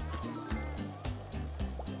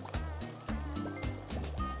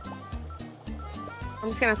 I'm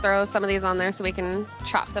just gonna throw some of these on there so we can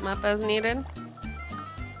chop them up as needed.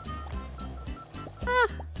 Ah.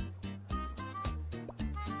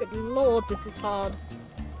 Good lord, this is hard.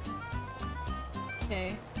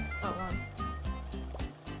 Okay, that one.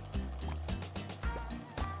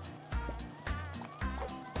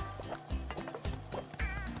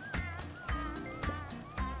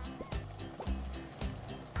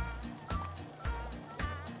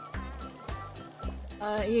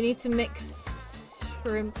 You need to mix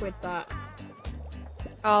shrimp with that.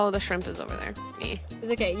 Oh, the shrimp is over there. Me.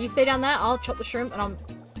 It's okay. You stay down there. I'll chop the shrimp and I'll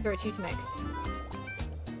throw it to you to mix.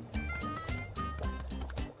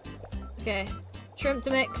 Okay. Shrimp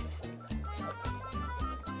to mix.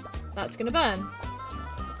 That's gonna burn.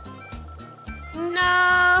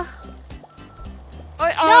 No. Oh,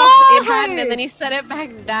 No! It hadn't, and then you set it back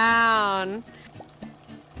down.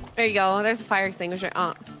 There you go. There's a fire extinguisher.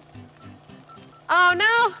 Oh. Oh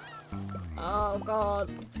no! Oh god.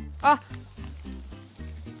 Oh.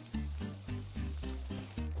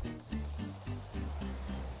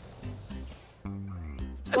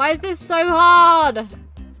 Why is this so hard?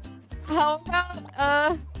 How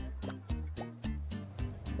about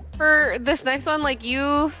for this next one, like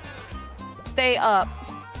you stay up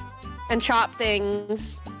and chop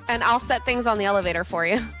things, and I'll set things on the elevator for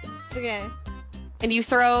you. Okay. And you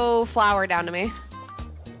throw flour down to me.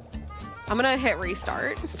 I'm gonna hit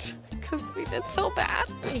restart because we did so bad.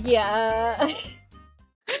 Yeah.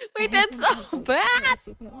 We did so bad. That's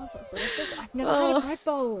delicious. I've never had a bread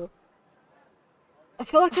bowl. I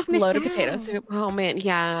feel like I've missed Loaded out. potato soup. Oh man,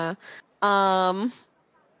 yeah. Man,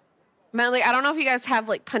 like I don't know if you guys have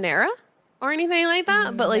like Panera or anything like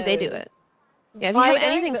that, but like they do it. Yeah, if you have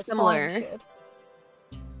anything similar.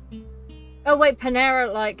 Oh wait,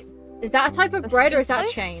 Panera, like, is that a type of bread or is that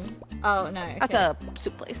place? a chain? Oh no. Okay. That's a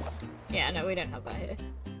soup place. Yeah, no, we don't have that here.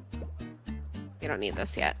 You don't need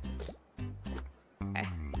this yet. Okay.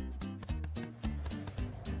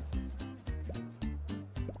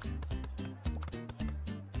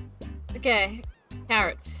 Okay,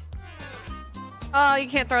 carrot. Oh, you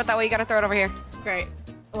can't throw it that way. You gotta throw it over here. Great.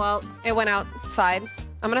 Well, it went outside.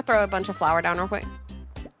 I'm gonna throw a bunch of flour down real quick.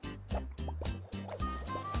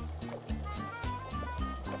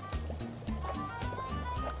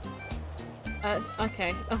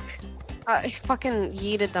 Okay. Oh. I fucking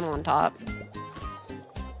yeeted them on top.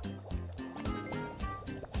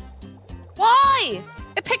 Why?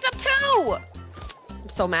 It picked up two! I'm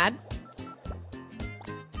so mad.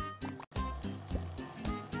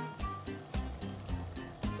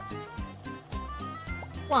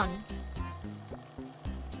 One.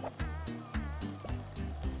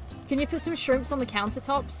 Can you put some shrimps on the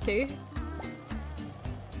countertops too?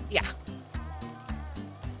 Yeah.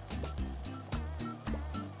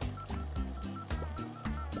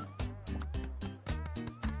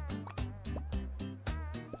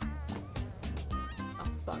 Oh,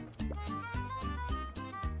 fuck.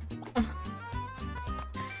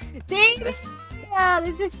 Dang! Yeah,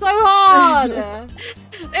 this is so hard!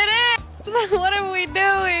 It is! What are we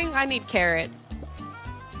doing? I need carrot.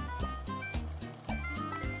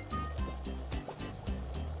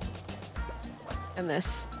 And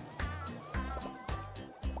this.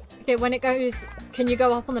 Okay, when it goes, can you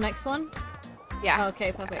go up on the next one? Yeah. Oh,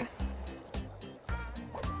 okay, perfect.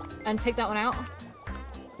 And take that one out.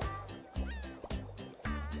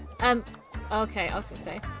 Okay, I was gonna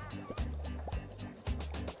say.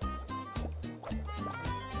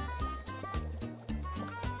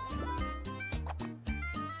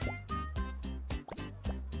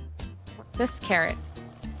 This carrot.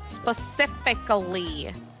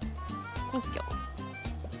 Specifically. Thank you.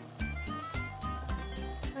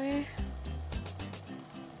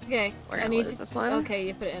 Okay. Where is this one? Okay,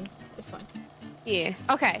 you put it in. It's fine. Yeah.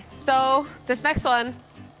 Okay. So this next one.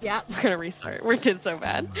 Yeah. We're gonna restart. We did so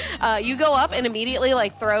bad. You go up and immediately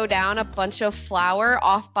like throw down a bunch of flour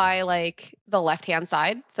off by like the left-hand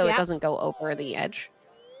side, so it doesn't go over the edge.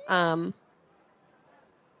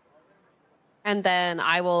 And then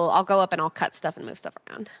I'll go up and I'll cut stuff and move stuff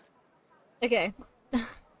around. Okay.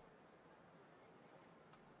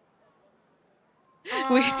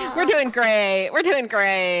 We're doing great. We're doing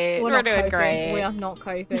great. We're doing great. We are not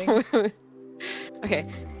coping. Okay.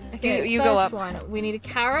 Okay, you go up. One. We need a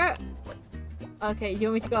carrot. Okay, you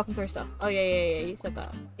want me to go up and throw stuff? Oh yeah, you said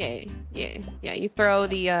that. Yeah. You throw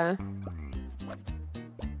the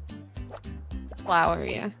flour,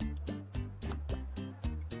 yeah.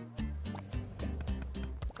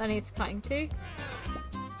 That needs cutting too.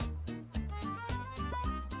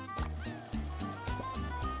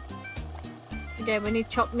 Okay, we need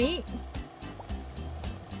chopped meat.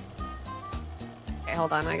 Okay,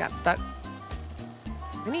 hold on, I got stuck.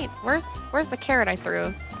 Where's the carrot I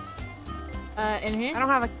threw? In here? I don't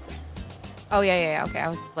have a... Oh, yeah, okay. I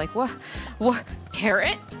was like, what?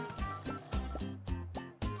 Carrot?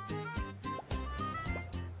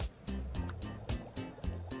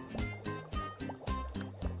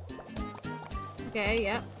 Okay,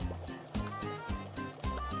 yeah.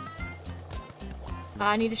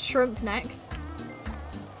 I need a shrimp next.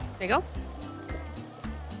 There you go.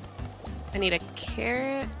 I need a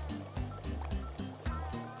carrot.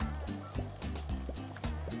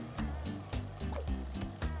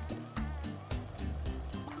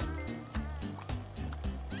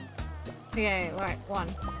 Okay, right, one.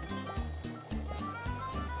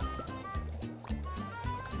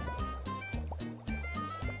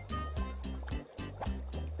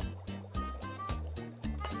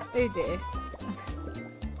 Oh dear.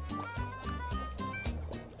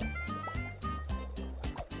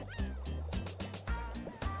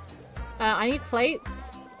 I need plates.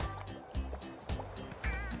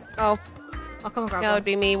 Oh. I'll come and grab That one. would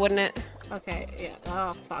be me, wouldn't it? Okay, yeah.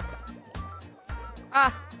 Oh, fuck.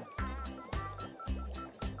 Ah.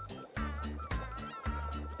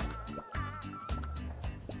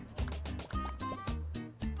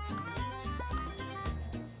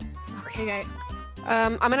 Okay.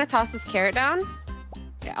 I'm gonna toss this carrot down.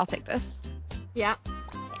 Yeah, I'll take this. Yeah.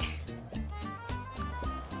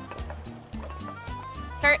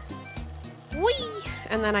 Carrot. Whee!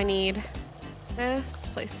 And then I need this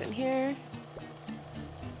placed in here.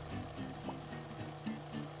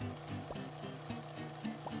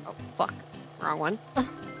 Oh, fuck. Wrong one.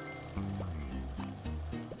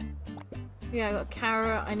 Yeah, I got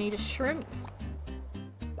carrot. I need a shrimp.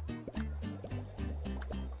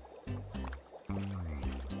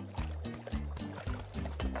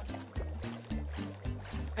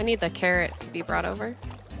 I need the carrot to be brought over.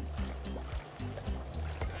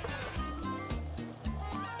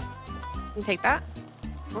 You take that.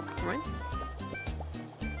 Oh, never mind.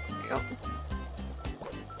 There you go.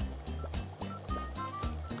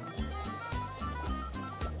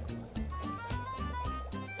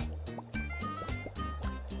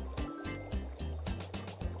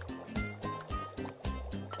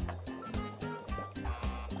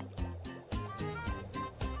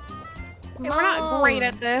 Yeah, we're not great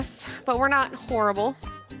at this, but we're not horrible.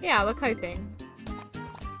 Yeah, we're coping.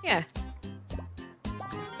 Yeah.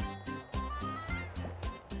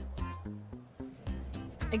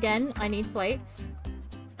 Again, I need plates.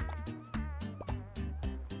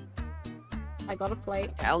 I got a plate.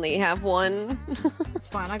 I only have one. It's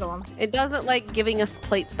fine, I got one. It doesn't like giving us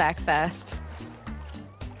plates back fast.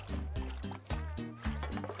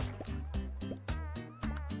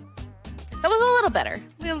 That was a little better.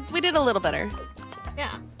 We did a little better.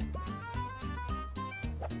 Yeah.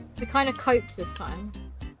 We kind of coped this time.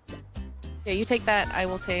 Yeah, you take that. I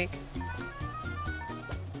will take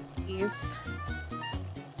these.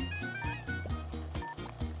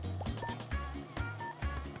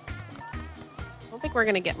 I don't think we're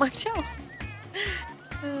gonna get much else.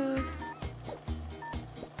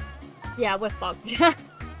 Yeah, we're fucked.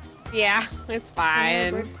 Yeah, it's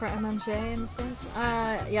fine. Bread pret a manger in a sense.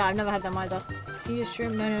 Yeah, I've never had them either. Do you use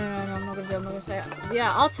shrimp? No, I'm not gonna do it. I'm not gonna say it.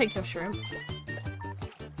 Yeah, I'll take your shrimp.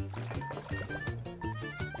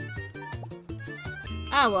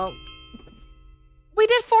 Ah, well. We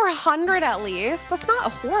did 400 at least. That's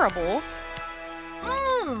not horrible.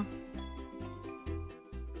 Mm.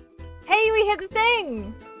 Hey, we hit the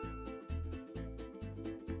thing!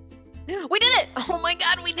 We did it! Oh my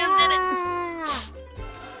god, we just did it!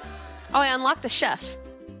 Oh, I unlocked the chef.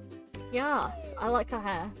 Yes, I like her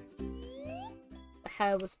hair. The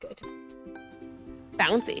hair was good.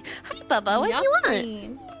 Bouncy. Hi, Bubba. What do you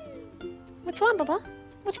want? Which one, Bubba?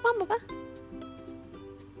 Which one, Bubba?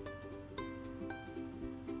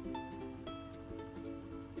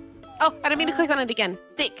 Oh, I didn't mean to click on it again.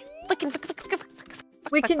 Thick. Flick.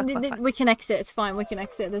 We can exit. It's fine. We can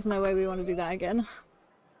exit. There's no way we want to do that again.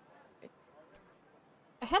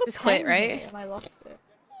 I had a Just pen quit, right? here and I lost it.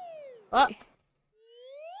 What?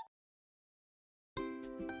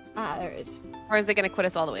 Ah, there it is. Or is it gonna quit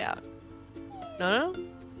us all the way out? No?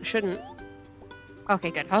 I shouldn't.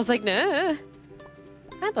 Okay, good. I was like, no.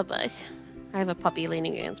 Hi, Bubba. I have a puppy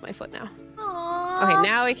leaning against my foot now. Aww. Okay,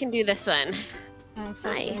 now we can do this one. I'm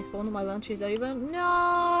so Hi. thankful that my lunch is over.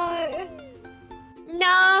 No!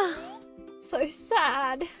 No! So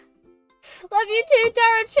sad. Love you too,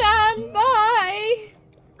 Tara-chan! Bye!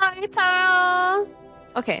 Hi, Tara!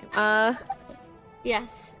 Okay,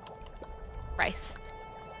 Yes. rice.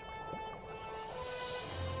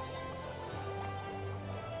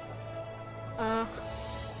 A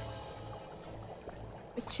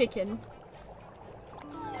chicken.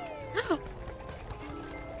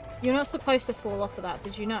 You're not supposed to fall off of that,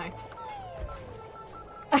 did you know?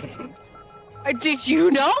 Did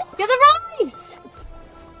you know? Get the rice!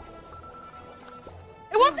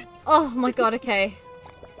 It wasn't. Oh my god, okay.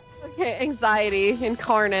 Okay, anxiety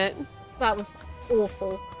incarnate. That was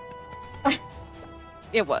awful.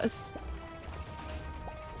 It was.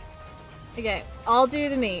 Okay, I'll do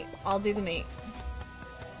the meat. I'll do the meat.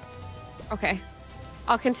 Okay.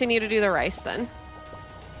 I'll continue to do the rice then.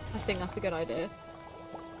 I think that's a good idea.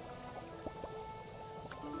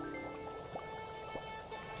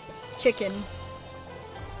 Chicken.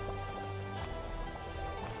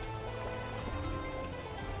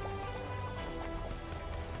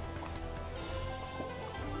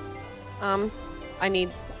 I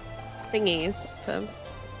need thingies to...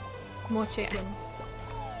 More chicken.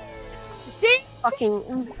 Ding!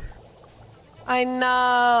 Fucking... I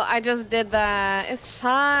know, I just did that. It's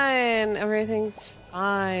fine. Everything's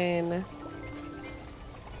fine.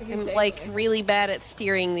 I'm like really bad at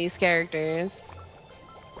steering these characters.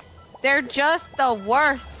 They're just the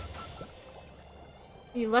worst.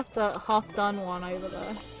 You left a half-done one over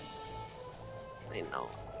there. I know.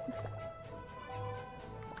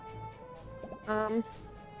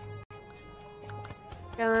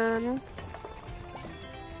 Gun.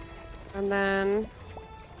 And then...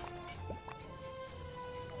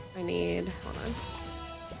 I need... Hold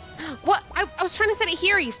on. What? I was trying to set it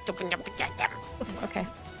here, you stupid... Okay.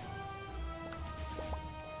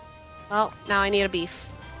 Well, now I need a beef.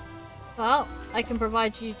 Well, I can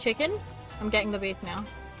provide you chicken. I'm getting the beef now.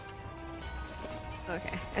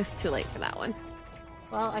 Okay, it's too late for that one.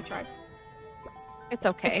 Well, I tried. It's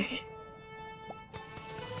okay.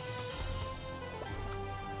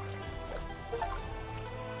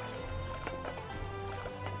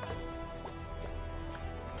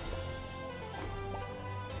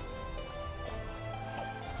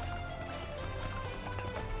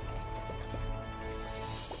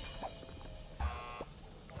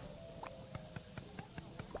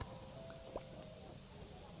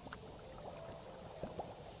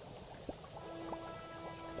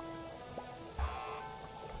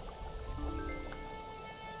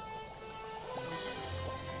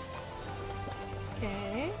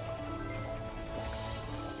 Okay.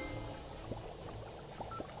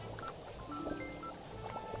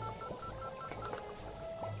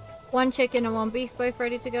 One chicken and one beef, both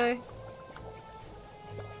ready to go.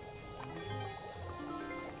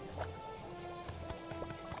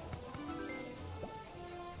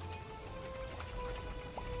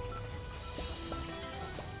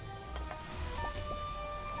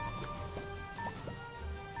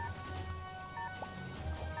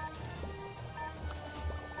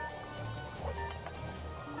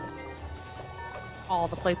 All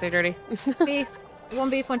the plates are dirty. Beef. One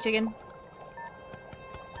beef, one chicken.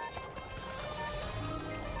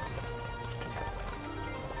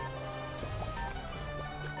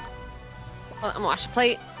 Well, I'm gonna wash the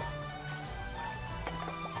plate.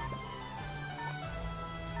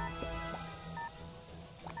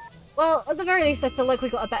 Well, at the very least, I feel like we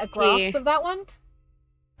got a better grasp of that one.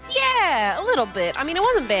 Yeah, a little bit. I mean, it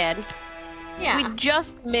wasn't bad. Yeah. We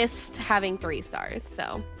just missed having 3 stars,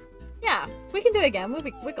 so. Yeah, we can do it again.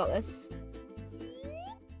 We got this.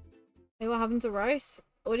 Hey, what happened to rice?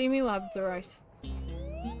 What do you mean what happened to rice?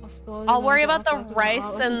 I'll worry about the rice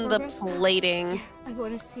and the plating. I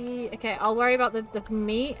want to see... Okay, I'll worry about the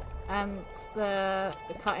meat and the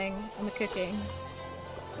cutting and the cooking.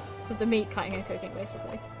 So the meat cutting and cooking,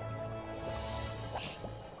 basically.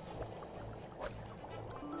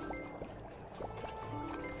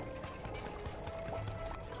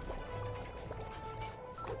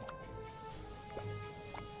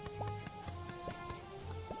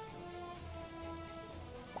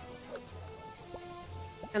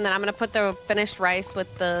 And then I'm gonna put the finished rice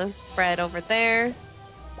with the bread over there.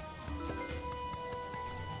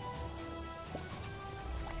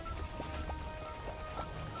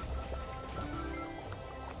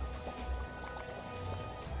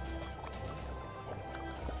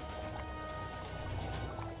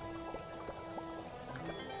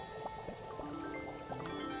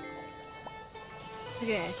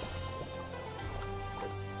 Okay.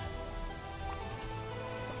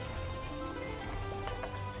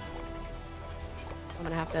 I'm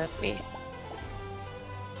gonna have to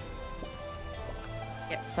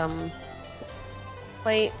get some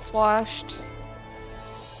plates washed.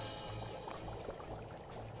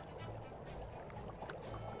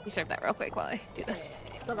 You serve that real quick while I do this.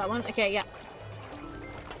 Got that one? Okay, yeah.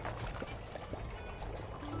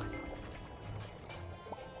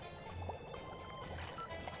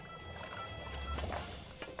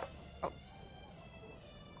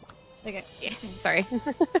 Okay. Yeah, sorry.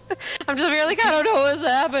 I'm just really like, I don't know what's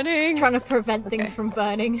happening. Trying to prevent things from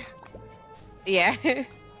burning. Yeah.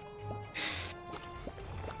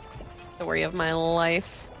 The worry of my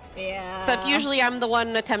life. Yeah. Except usually I'm the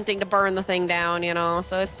one attempting to burn the thing down, you know,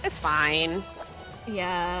 so it's fine.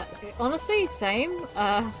 Yeah. Honestly, same.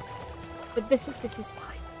 But this is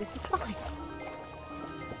fine. This is fine.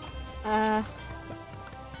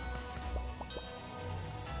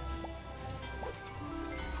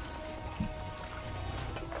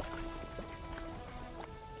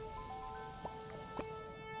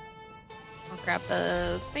 grab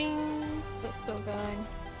the things. It's still going.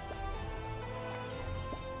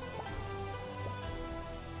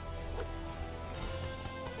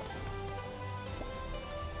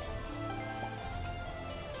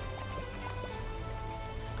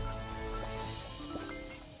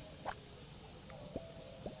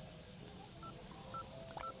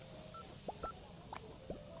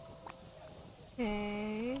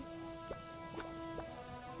 Okay.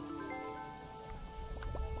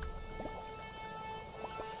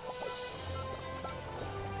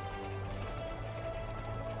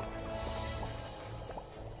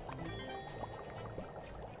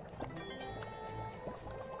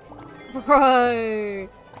 Bro!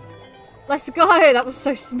 Let's go! That was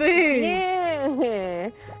so smooth! Yeah!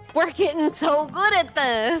 We're getting so good at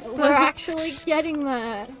this! We're actually getting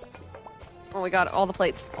there. Oh my god, all the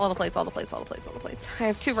plates. All the plates, all the plates, all the plates, all the plates. I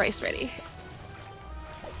have 2 rice ready.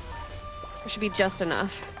 There should be just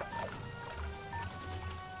enough.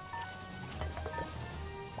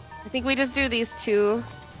 I think we just do these 2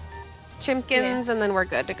 chimkins and then we're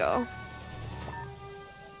good to go.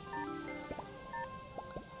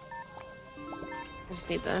 I just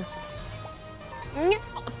need the... I'm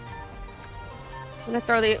gonna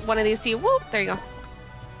throw one of these to you. Whoop! There you go.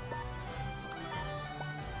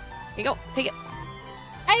 Here you go. Take it.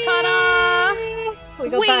 Hey! Ta-da! We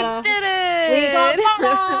got better. Did it! We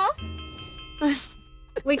got better!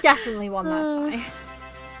 We definitely won that time.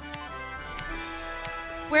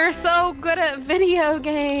 We're so good at video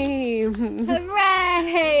games!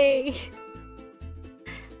 Hooray!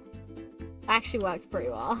 Actually worked pretty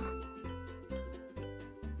well.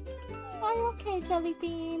 Are you okay, Jelly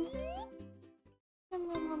Bean?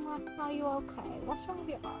 Are you okay? What's wrong with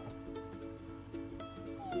your eye?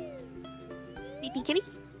 Beepy kitty?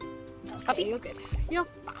 Okay, you're good. You're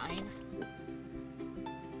fine.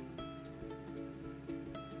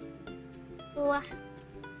 Ooh.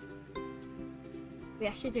 We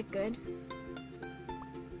actually did good.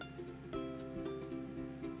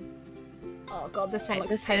 Oh god, this one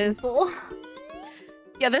looks painful.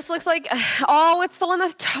 Yeah, this looks like... Oh, it's the one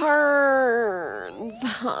that turns.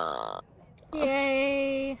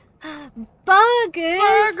 Yay. Burgers!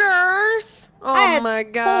 Burgers! Oh my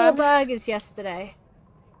god. 4 burgers yesterday.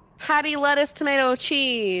 Hattie, lettuce, tomato,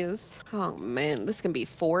 cheese. Oh man, this can be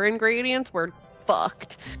 4 ingredients. We're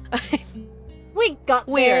fucked. We got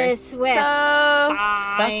this. We're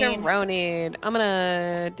fine. Fucking-ronied. I'm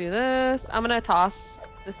gonna do this. I'm gonna toss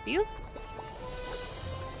the few.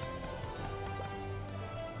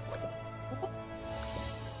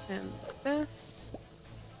 And this.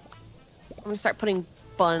 I'm gonna start putting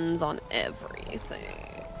buns on everything.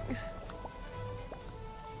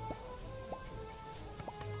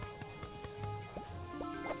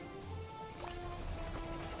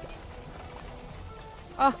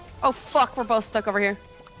 Oh fuck, we're both stuck over here.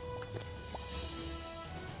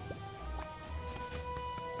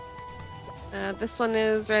 This one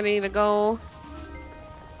is ready to go.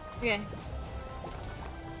 Okay.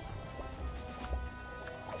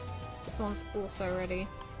 This one's also ready.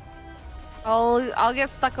 I'll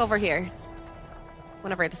get stuck over here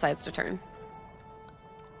whenever it decides to turn.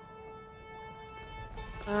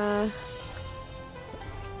 Oh,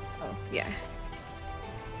 yeah.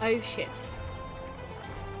 Oh shit.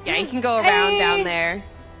 Yeah, you can go around down there.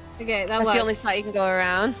 Okay, That's works. the only spot you can go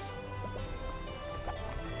around.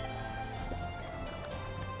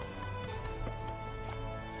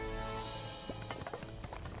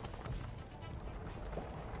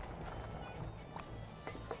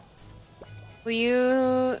 Will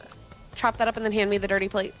you chop that up and then hand me the dirty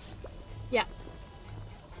plates? Yeah.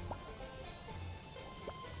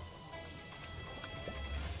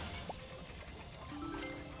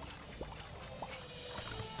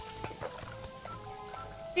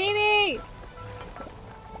 Mimi!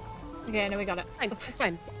 Okay, no, we got it. Fine, it's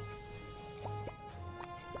fine.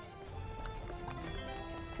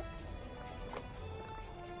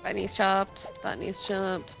 That needs chopped. That needs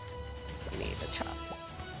chopped. We need to chop.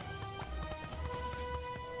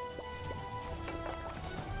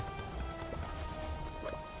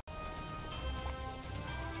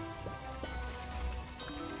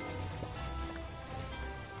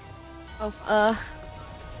 Oh,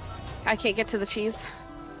 I can't get to the cheese.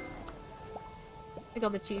 I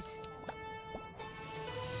got the cheese.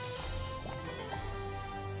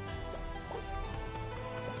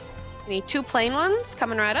 I need 2 plain ones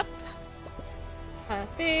coming right up.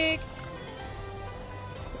 Perfect.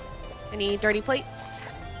 I need dirty plates.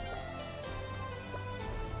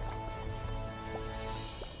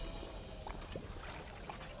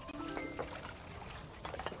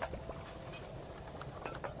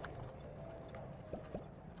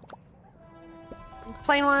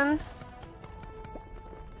 plain one.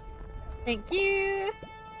 Thank you.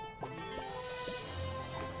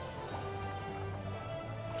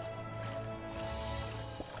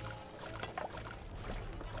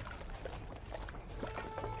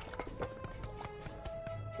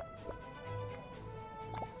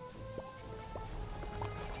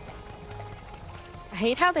 I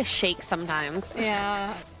hate how this shakes sometimes.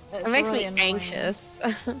 Yeah. It makes really me annoying. anxious.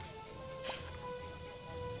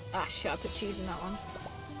 Ah, shit, I put cheese in that one.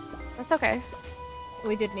 That's okay.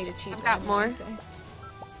 We did need a cheese I've got one more. anyway, so.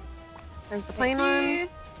 There's the plain Thank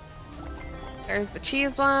one. There's the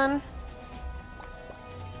cheese one.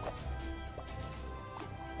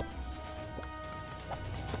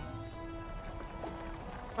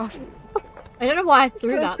 Oh, I don't know why I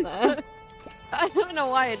threw that there. I don't know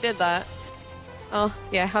why I did that. Oh,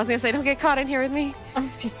 yeah, I was gonna say, don't get caught in here with me. I'm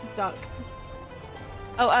just stuck.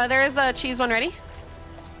 Oh, there is a cheese one ready.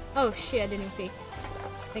 Oh shit, I didn't even see.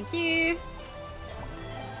 Thank you.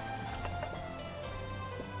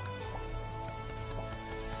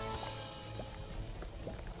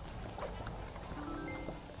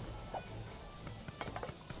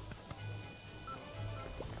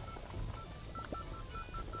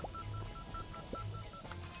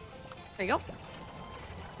 There you go.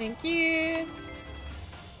 Thank you.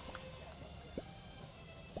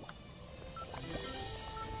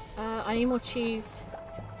 I need more cheese.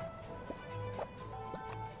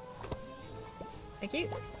 Thank you.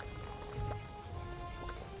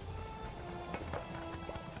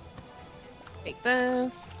 Take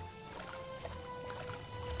this.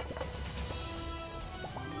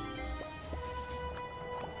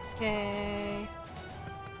 Okay.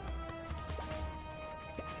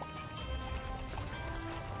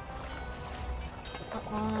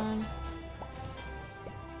 That one.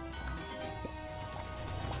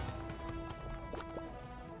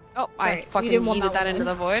 Oh, I Right, you fucking didn't want yeeted that that into one.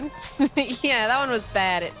 the void. Yeah, that one was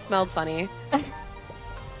bad. It smelled funny.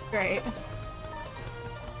 Great.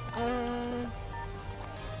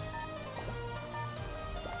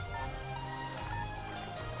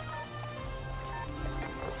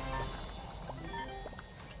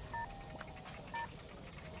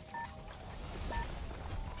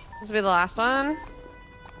 This will be the last one. There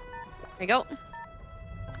you go.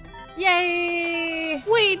 Yay!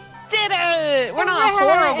 We did it! We're not Hooray!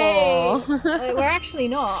 horrible! We're actually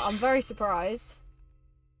not. I'm very surprised.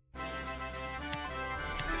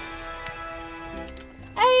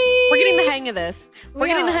 Hey! We're getting the hang of this. We're We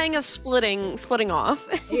getting the are. hang of splitting off.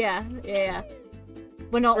 Yeah.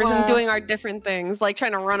 We're not We're doing our different things, like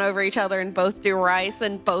trying to run over each other and both do rice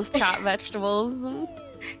and both chop vegetables.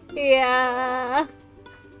 Yeah.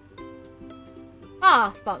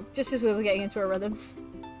 Ah, fuck. Just as we were getting into a rhythm.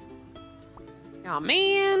 Oh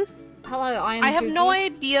man. Hello, I am I have no Googie.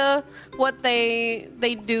 idea what they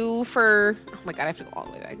do for. Oh my god, I have to go all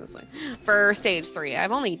the way back this way. For stage 3,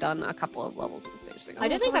 I've only done a couple of levels in stage 3. I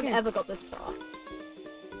don't think I've ever got this far.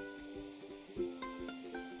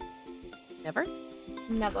 Never.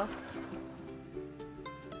 Never.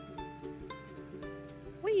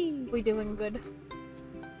 Whee. We doing good.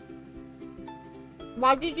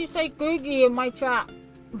 Why did you say Googie in my chat?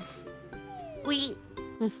 Whee.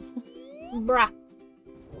 Bruh.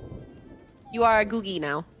 You are a googie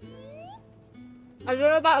now. I don't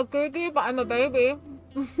know about a Googie, but I'm a baby.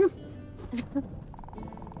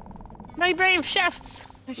 My brave chefs.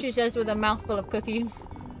 She says with a mouthful of cookies.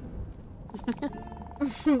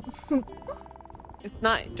 It's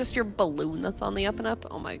not just your balloon that's on the up and up.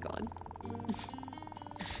 Oh my god.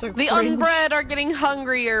 So The cringe. unbred are getting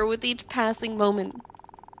hungrier with each passing moment.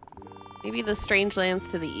 Maybe the strange lands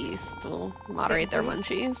to the east will moderate their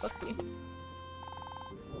munchies. Fuck you.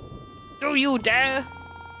 Do you dare?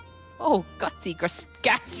 Oh, gutsy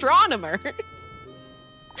gastronomer.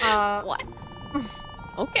 What?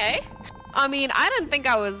 Okay. I mean, I didn't think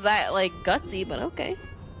I was that, like, gutsy, but okay.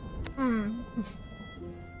 Hmm.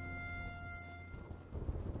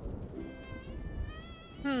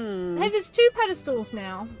 Hey, there's 2 pedestals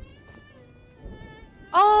now.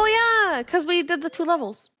 Oh, yeah, because we did the 2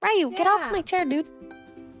 levels. Ryu, get off Yeah. my chair, dude.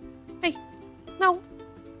 Hey, no.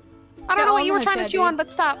 I Get don't know what on you were my trying chair, to chew dude. on, but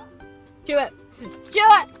stop. Do it. Do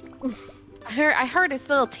it! I heard his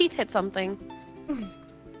little teeth hit something.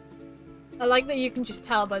 I like that you can just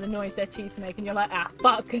tell by the noise their teeth make and you're like, ah,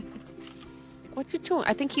 fuck. What you chewing?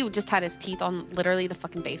 I think he just had his teeth on literally the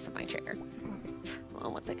fucking base of my chair. Hold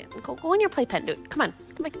on 1 second. Go on your playpen, dude. Come on.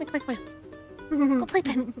 Come on. Go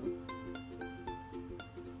playpen.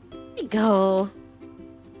 There you go.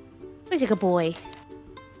 He's like a boy.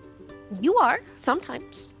 You are,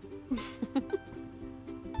 sometimes.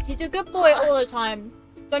 He's a good boy all the time.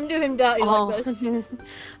 Don't do him dirty like this.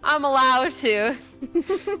 I'm allowed to.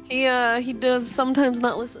 He does sometimes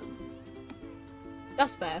not listen.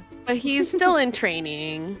 That's fair. But he's still in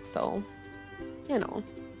training, so you know.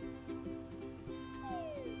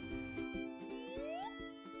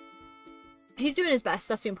 He's doing his best,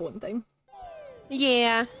 that's the important thing.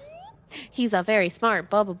 Yeah. He's a very smart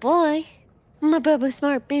bubba boy. My bubba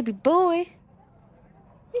smart baby boy.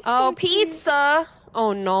 He's Oh, so cute. pizza!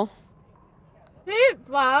 Oh no.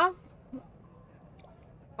 Pizza?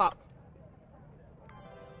 Fuck.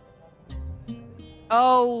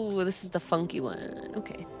 Oh, this is the funky one.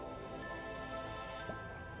 Okay.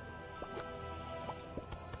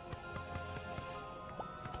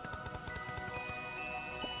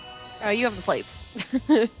 Oh, you have the plates.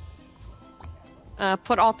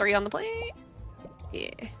 Put all 3 on the plate. Yeah.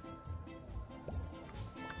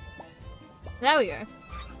 There we go.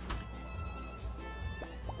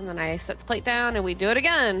 And then I set the plate down and we do it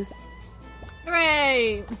again.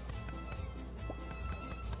 Hooray!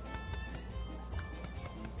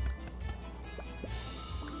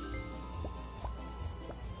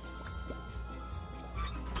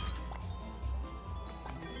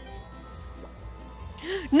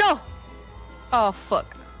 No! Oh,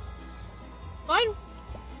 fuck. Fine.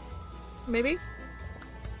 Maybe.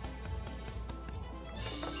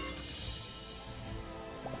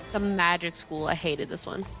 The magic school. I hated this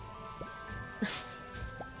one.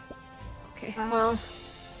 Okay, well.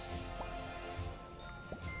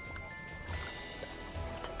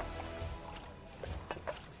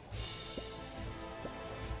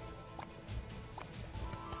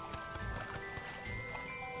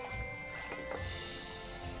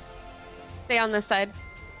 Stay on this side.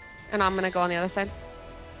 And I'm gonna go on the other side.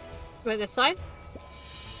 Wait, this side?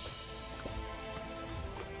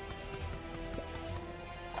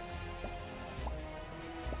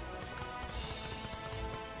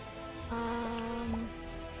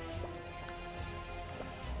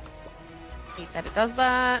 Hate that it does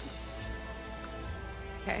that.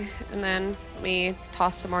 Okay, and then let me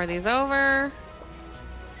toss some more of these over.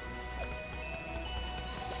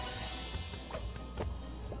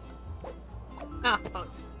 Ah, fuck.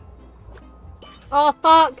 Oh,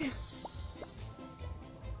 fuck!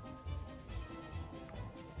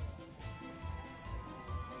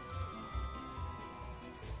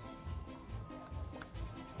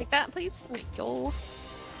 Take that, please. Thank you.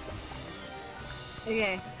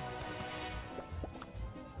 Okay.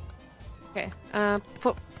 Okay,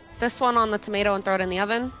 put this one on the tomato and throw it in the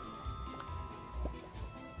oven.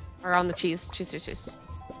 Or on the cheese. Cheese. There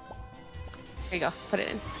you go. Put it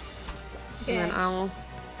in. Okay. And then I'll...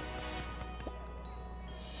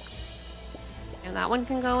 And that one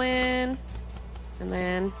can go in. And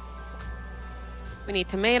then... We need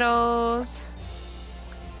tomatoes.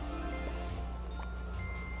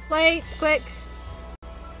 Plates, quick!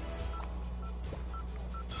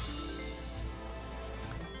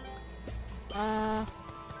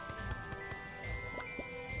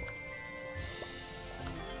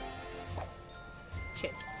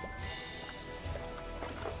 Shit.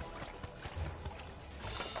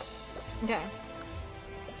 Okay.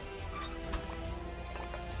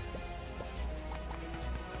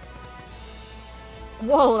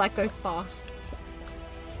 Whoa, that goes fast.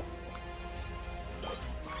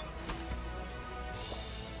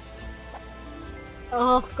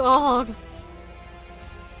 Oh god.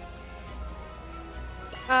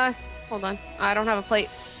 Hold on. I don't have a plate.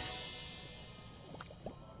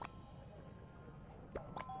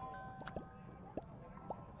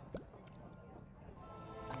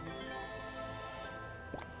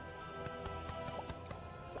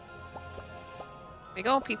 There you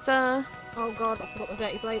go, pizza. Oh god, I forgot the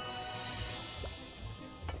dirty plates.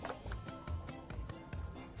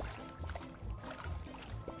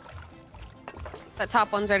 That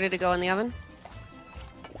top one's ready to go in the oven.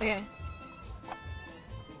 Okay.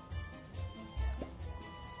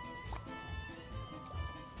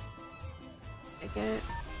 Take it.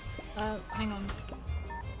 Hang on.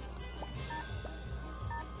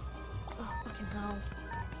 Oh, fucking hell.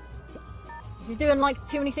 This is doing like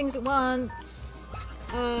too many things at once.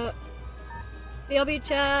 BRB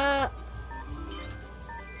chat.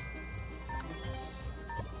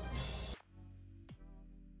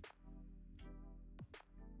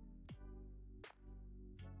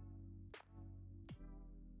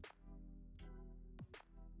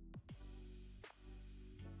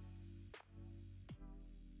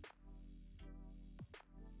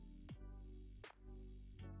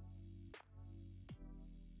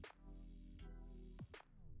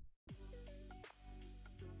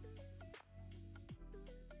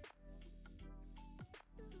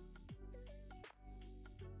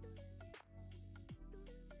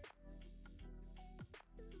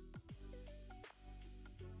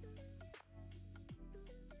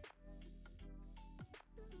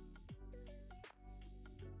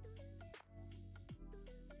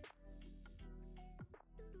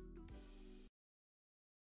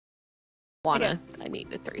 I need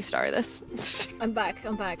to 3-star this. I'm back.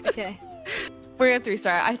 Okay. We're gonna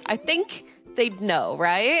 3-star. I think they'd know,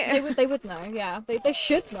 right? They would know, yeah. They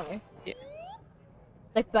should know. Yeah.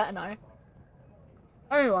 They better know.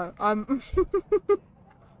 Anyway,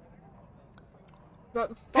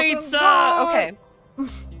 Pizza! Okay.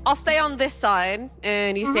 I'll stay on this side,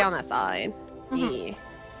 and you stay on that side. Yeah.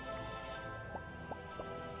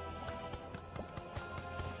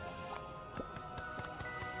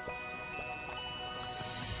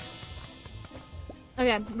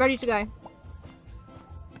 Okay, ready to go.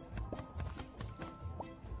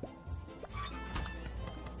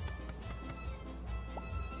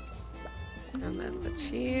 And then the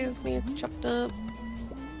cheese needs chopped up.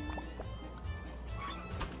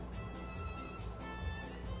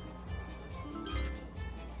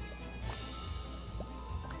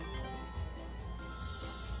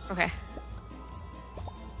 Okay.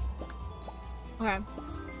 Okay.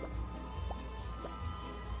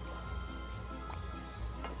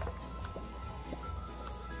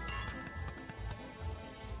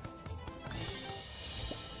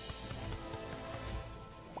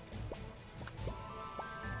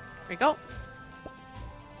 Here we go.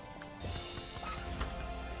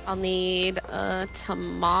 I'll need a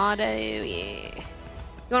tomato, yeah. You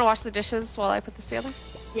wanna wash the dishes while I put this together?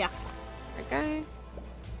 Yeah. Okay.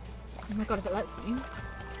 Oh my god, if it lets me.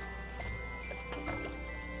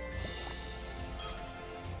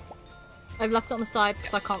 I've left it on the side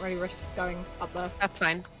because I can't really risk going up there. That's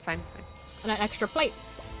fine. It's fine. It's fine. And an extra plate.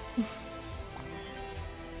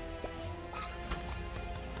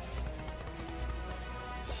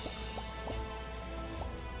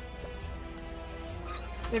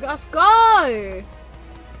 Look at us go! Oh,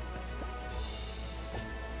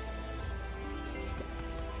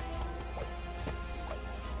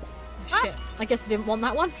 shit. I guess I didn't want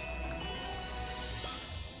that one.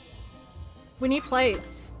 We need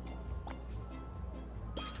plates.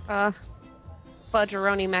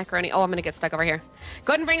 Fudgeroni macaroni. Oh, I'm gonna get stuck over here.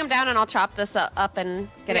 Go ahead and bring them down and I'll chop this up and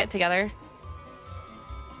get it together.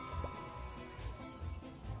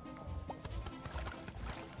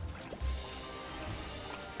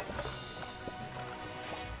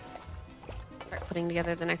 Start putting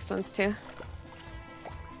together the next ones too.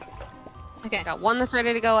 Okay. Got one that's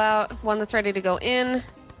ready to go out, one that's ready to go in,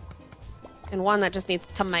 and one that just needs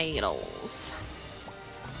tomatoes.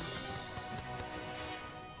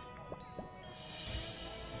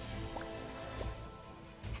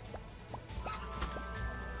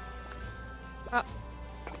 Oh.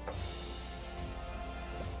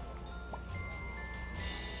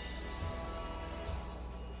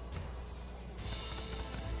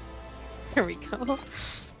 Here we go.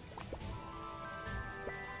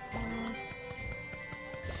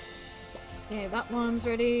 Okay, that one's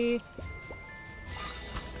ready.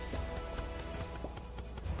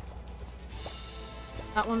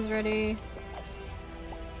 That one's ready.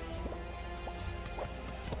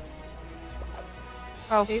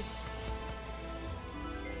 Oh. Oops.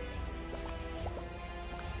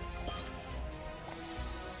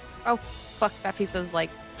 Oh, fuck, that piece is like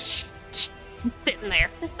sitting there.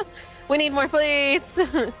 We need more plates!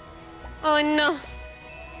 Oh no!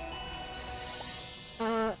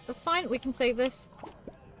 That's fine, we can save this.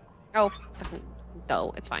 Oh,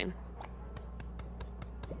 no, it's fine.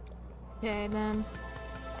 Okay, then.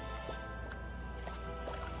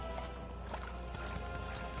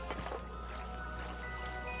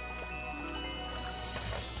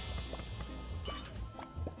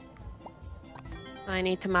 I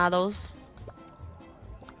need tomatoes.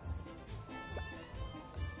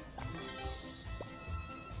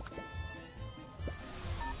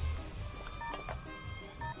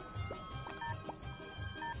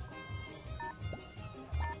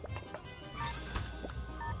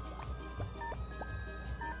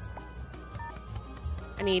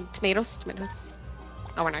 I need tomatoes.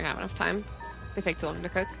 Oh, we're not gonna have enough time. They take too long to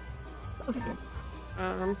cook.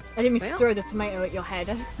 I didn't mean to throw the tomato at your head.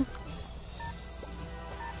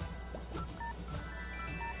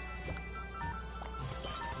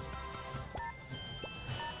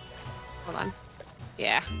 Hold on.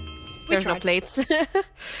 Yeah. There's no plates. I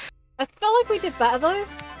felt like we did better though.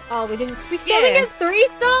 Oh, we didn't. We still didn't get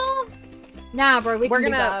 3-star? Nah, bro, we can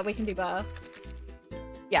do better. We can do better.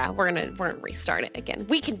 Yeah, we're gonna restart it again.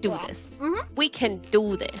 We can do this. Mm-hmm. We can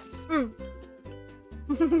do this.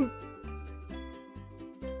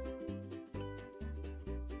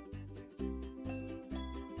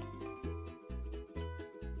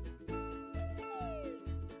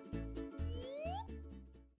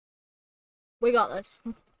 We got this.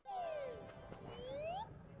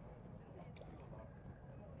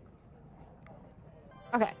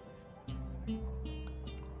 Okay.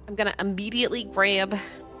 I'm gonna immediately grab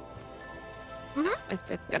Mhm.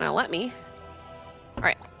 if it's gonna let me. All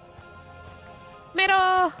right.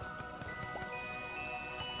 Tomato.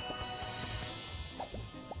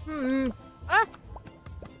 Ah.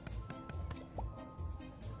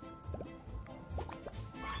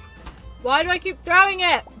 Why do I keep throwing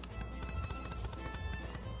it?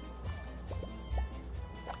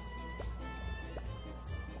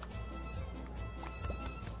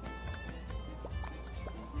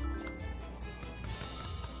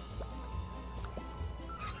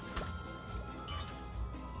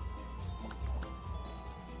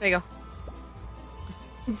 There you go.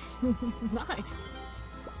 Nice.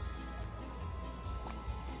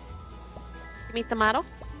 Give me tomato.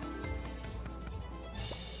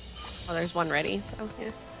 Oh, there's one ready, so yeah.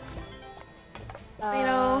 There you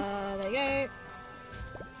go.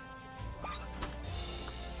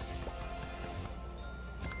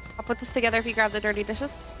 I'll put this together if you grab the dirty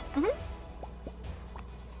dishes. Mhm.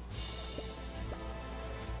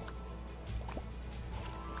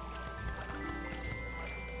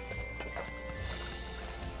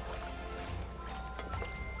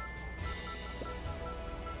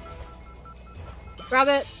 Grab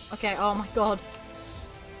it. Okay, oh my god.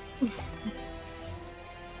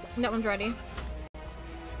 That one's ready.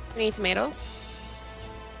 We need tomatoes.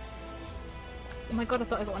 Oh my god, I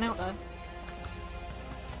thought I got one out there.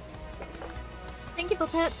 Thank you for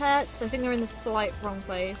pets. I think they're in the slight wrong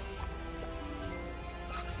place.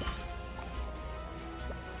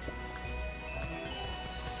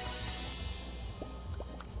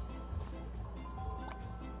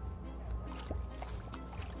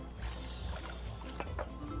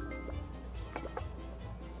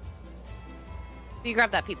 You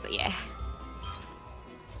grab that pizza, yeah.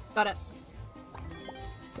 Got it.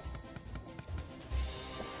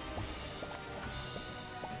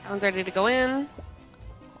 That one's ready to go in.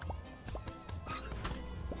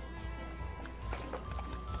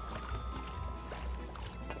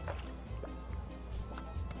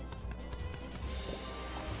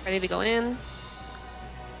 Ready to go in.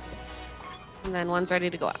 And then one's ready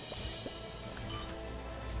to go out.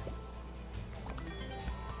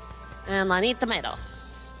 And I need tomato.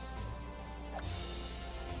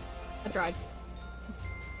 I tried.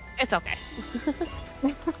 It's okay.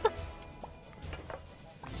 You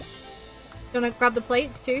wanna grab the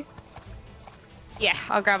plates too? Yeah,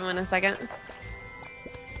 I'll grab them in a second.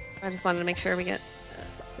 I just wanted to make sure we get...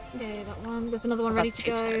 Okay, that one. There's another one ready to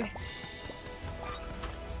go.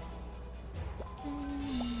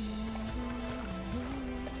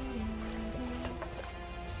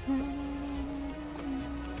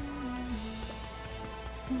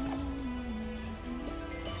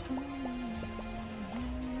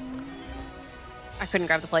 I couldn't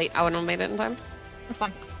grab the plate. I wouldn't have made it in time. That's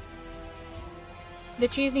fine. The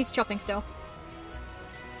cheese needs chopping still.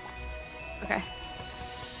 Okay.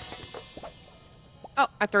 Oh,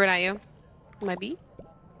 I threw it at you. My bee?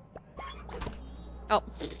 Oh.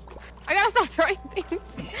 I gotta stop throwing things.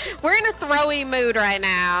 We're in a throwy mood right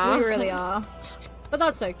now. We really are. But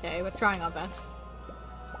that's okay. We're trying our best.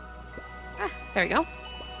 Ah, there we go.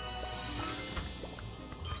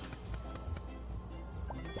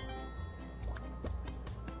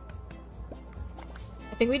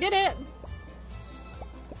 I think we did it.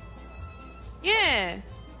 Yeah.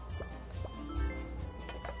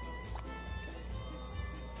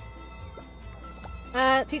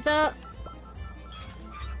 Pizza.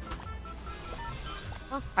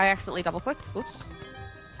 Oh, I accidentally double clicked. Oops.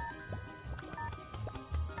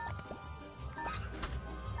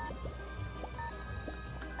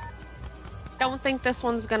 Don't think this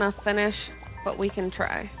one's gonna finish, but we can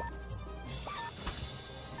try.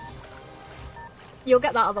 You'll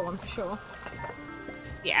get that other one for sure.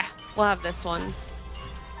 Yeah, we'll have this one.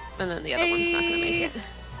 And then the other one's not gonna make it.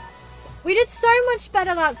 We did so much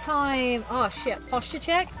better that time. Oh shit, posture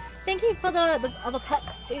check. Thank you for the other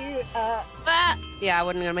pets too. Ah! Yeah, I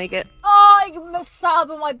wasn't gonna make it. Oh, I sat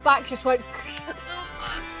up and my back just went. I'm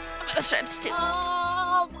gonna stretch too.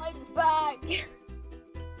 Oh, my back.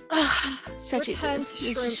 Stretchy Return too.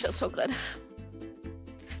 to This shrimp. feels so good.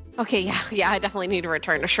 Okay, yeah, I definitely need to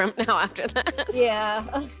return to shrimp now after that. Yeah.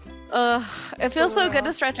 It feels so good real.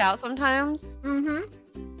 to stretch out sometimes. Mm-hmm.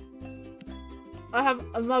 I have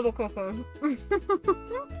another cooker.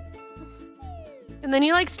 And then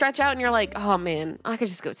you like stretch out and you're like, oh man, I could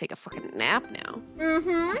just go take a fucking nap now.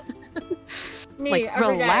 Mm-hmm. Like,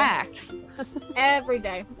 relax. Every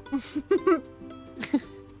day. Just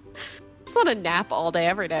want to nap all day,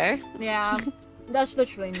 every day. Yeah, that's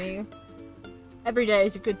literally me. Every day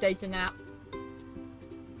is a good day to nap.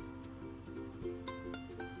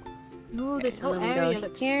 Oh, this Okay, whole and then we area go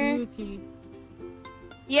looks here. spooky.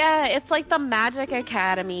 Yeah, it's like the Magic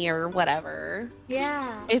Academy or whatever.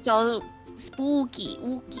 Yeah. It's all spooky,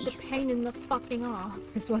 The ooky. pain in the fucking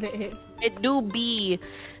ass is what it is. It do be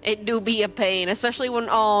a pain, especially when,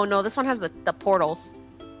 oh no, this one has the portals.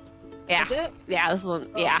 Yeah. Is it? Yeah, this one,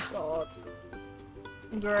 Oh, yeah. God.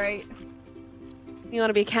 Great. You want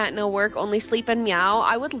to be a cat, no work, only sleep and meow?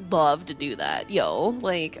 I would love to do that, yo.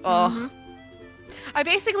 Like, oh. I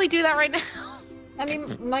basically do that right now. I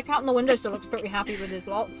mean, my cat in the window still looks pretty happy with his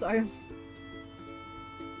lot, so...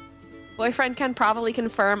 Boyfriend can probably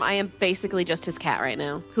confirm I am basically just his cat right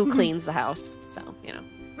now, who cleans the house, so, you know.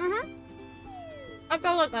 I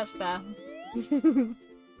feel like that's fair.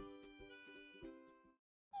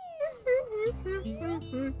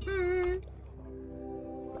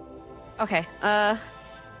 Okay, oh,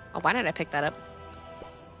 why did I pick that up?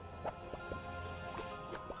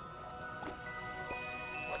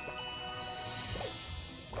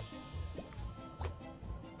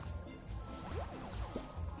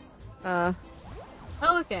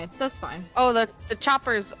 Oh, okay. That's fine. Oh, the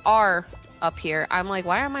choppers are up here. I'm like,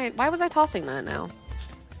 why was I tossing that now?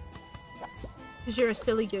 Because you're a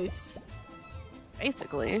silly goose.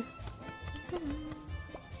 Basically.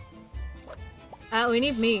 We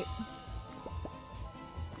need meat.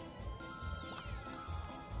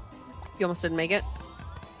 You almost didn't make it.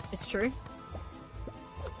 It's true.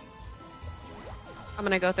 I'm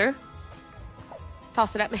gonna go through.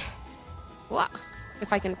 Toss it at me. Wow.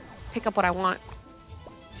 If I can pick up what I want.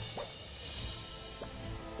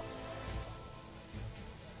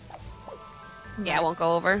 Yeah, it won't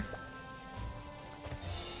go over.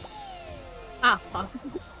 Ah, fuck.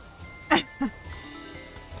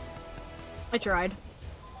 I tried.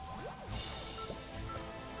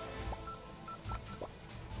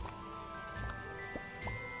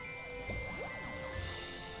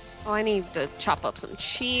 Oh, I need to chop up some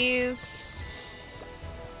cheese.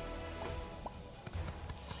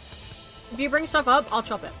 If you bring stuff up, I'll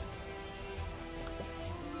chop it.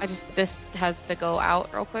 This has to go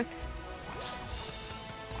out real quick.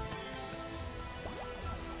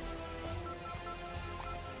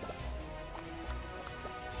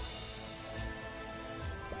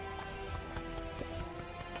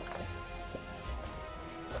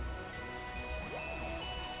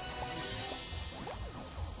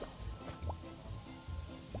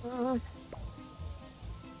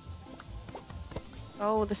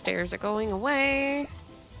 Oh, the stairs are going away.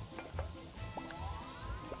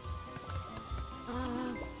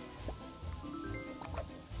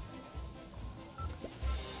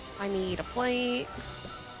 I need a plate.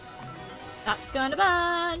 That's gonna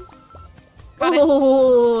burn. Got it.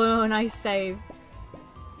 Oh, nice save.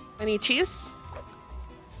 I need cheese.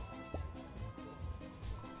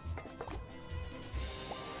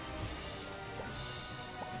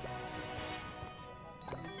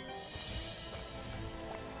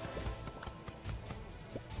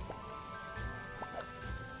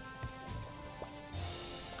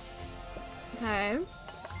 Okay.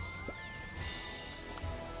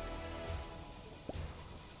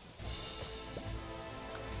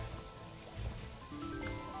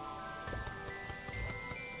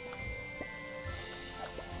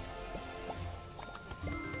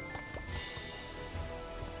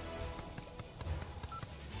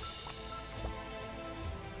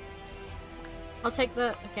 I'll take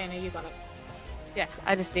the... Okay, no, you got it. Yeah,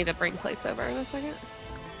 I just need to bring plates over in a second.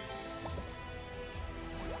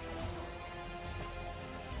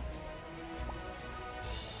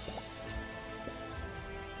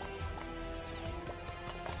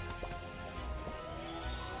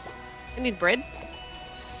 I need bread.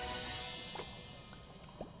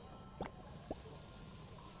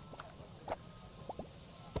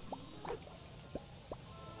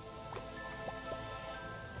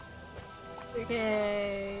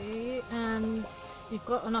 Okay, and you've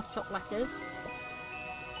got enough chopped lettuce.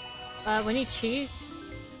 We need cheese.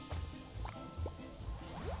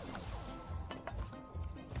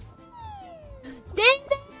 Ding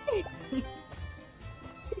ding!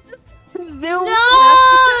 No!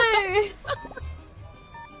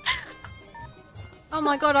 Oh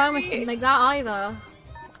my god, I almost didn't make that either.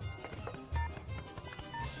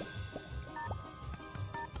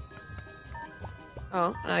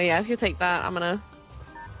 Oh, yeah, if you take that, I'm gonna...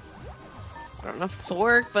 I don't know if this will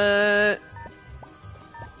work, but...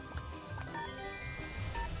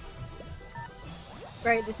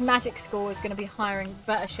 Great, this magic school is going to be hiring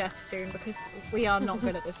better chefs soon because we are not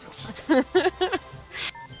good at this one.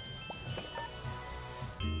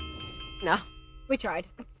 No. We tried.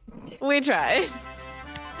 We tried.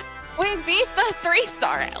 We beat the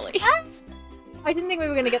 3-star at least. I didn't think we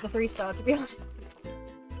were gonna get the 3-star, to be honest.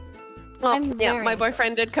 Well, yeah, my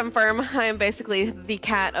boyfriend did confirm I am basically the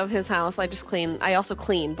cat of his house. I just clean. I also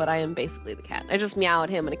clean, but I am basically the cat. I just meow at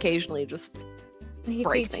him and occasionally just He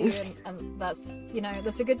break feeds things. you, and that's, you know,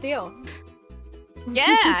 that's a good deal.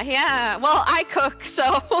 Yeah, yeah. Well, I cook,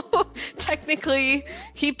 so technically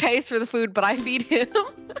he pays for the food, but I feed him.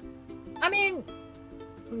 I mean,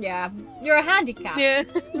 yeah, you're a handicap. Yeah.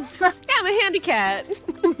 Yeah, I'm a handy cat.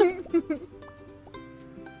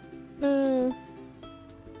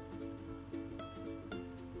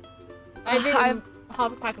 I did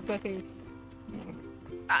half a pack of cookies.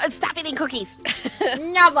 Stop eating cookies.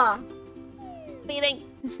 Never! Eating.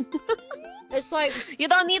 It's like, You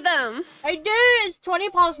don't need them. I do! It's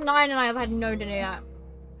 9:20 and I've had no dinner yet.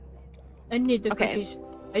 I need the cookies.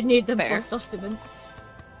 I need them Fair. for sustenance.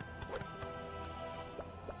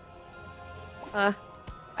 I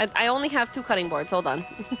only have 2 cutting boards. Hold on.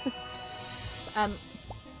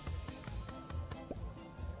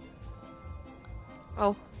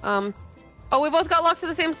 Oh, we both got locked to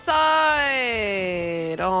the same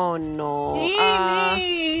side. Oh no.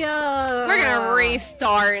 We're gonna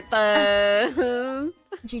restart the.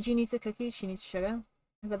 Gigi needs a cookie. She needs sugar.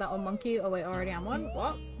 I got that on monkey. Oh wait, I already am one.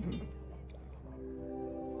 What?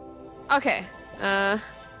 Okay.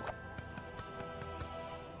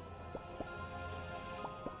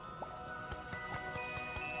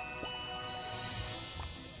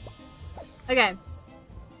 Okay.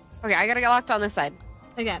 Okay, I gotta get locked on this side.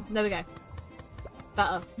 Okay, there we go.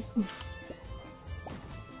 Better.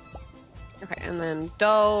 Okay, and then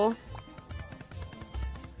dough.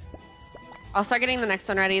 I'll start getting the next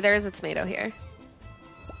one ready. There is a tomato here.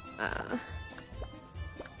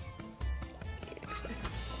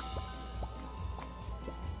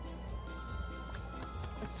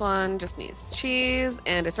 This one just needs cheese,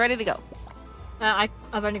 and it's ready to go. I've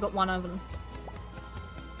only got one oven.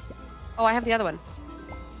 Oh, I have the other one.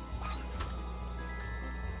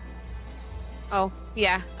 Oh,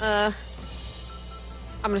 yeah. I'm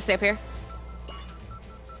gonna stay up here.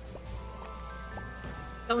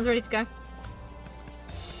 That one's ready to go.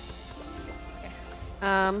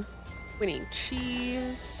 We need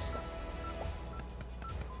cheese.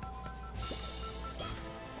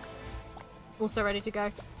 Also ready to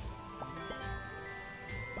go.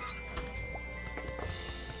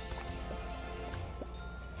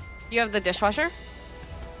 You have the dishwasher?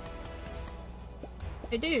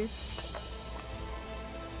 I do.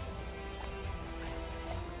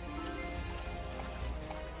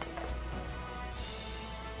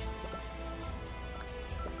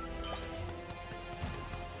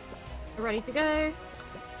 Ready to go.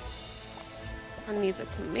 One needs a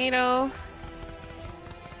tomato.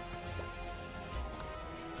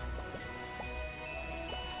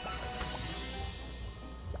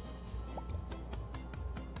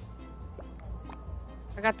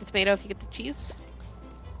 I got the tomato if you get the cheese.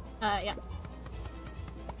 Yeah.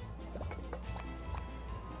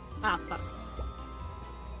 Ah, fuck.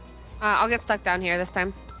 I'll get stuck down here this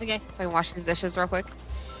time. Okay. So I can wash these dishes real quick.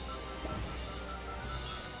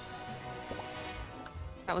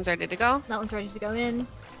 That one's ready to go. That one's ready to go in.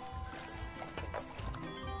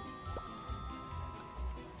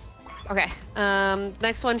 Okay.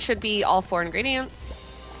 Next one should be all 4 ingredients.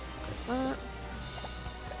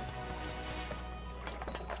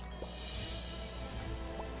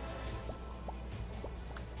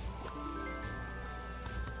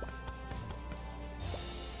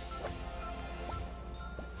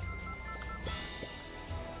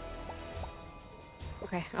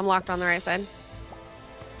 Okay, I'm locked on the right side.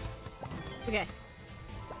 Okay.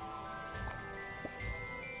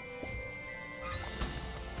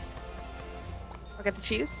 I'll get the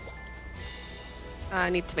cheese. I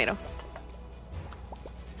need tomato.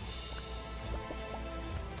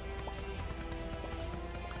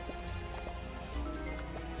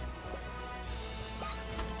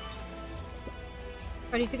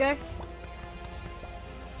 Ready to go?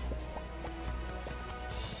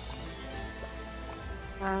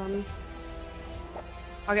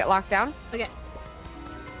 I'll get locked down. Okay.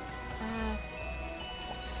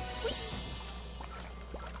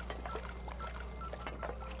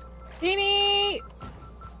 Mimi!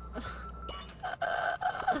 I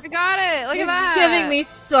got it! Look You're at that! giving me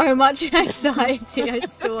so much anxiety, I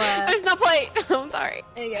swear. There's no plate! I'm sorry.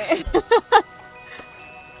 Okay.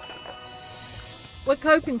 We're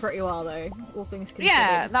coping pretty well though, all things considered.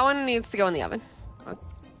 Yeah, that one needs to go in the oven. Okay.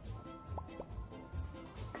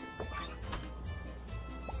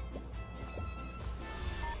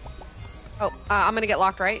 Oh, I'm gonna get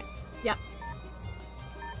locked, right? Yeah.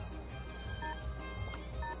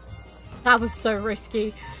 That was so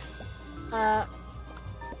risky. I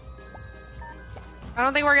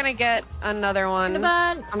don't think we're gonna get another one.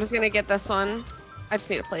 Cinnamon. I'm just gonna get this one. I just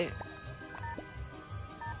need a plate.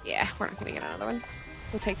 Yeah, we're not gonna get another one.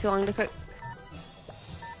 It'll take too long to cook.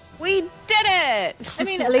 We did it! I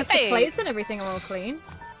mean, at least Hey. the plates and everything are all clean.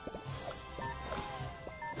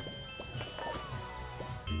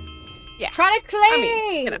 Yeah. Try to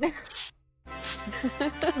clean! I mean,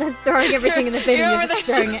 Then throwing everything in the bin You're and you're over just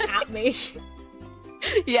there. throwing it at me.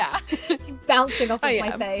 Yeah. Just bouncing off of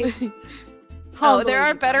my am. face. Oh, there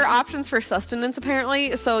are better Humbling options for sustenance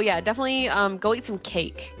apparently. So yeah, definitely go eat some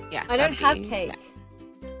cake. Yeah. I don't that'd have be- cake.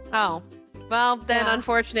 Oh. Well, then Yeah.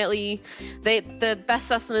 unfortunately, the best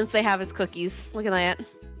sustenance they have is cookies. Look at that.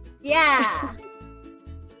 Yeah!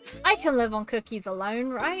 I can live on cookies alone,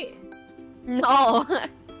 right? No.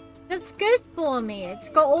 That's good for me. It's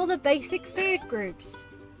got all the basic food groups.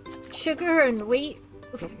 Sugar and wheat.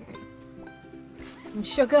 And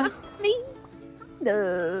sugar.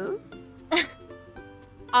 No.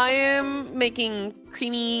 I am making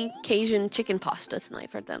creamy Cajun chicken pasta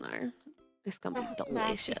tonight for dinner. It's gonna be That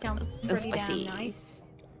delicious actually sounds and pretty spicy. damn nice.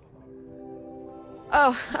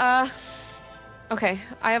 Oh, okay.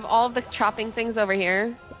 I have all of the chopping things over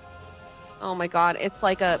here. Oh my god, it's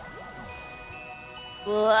like a...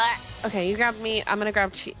 Blah. Okay, you grab me. I'm gonna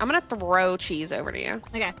grab cheese. I'm gonna throw cheese over to you.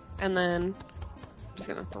 Okay. And then I'm just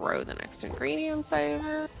gonna throw the next ingredients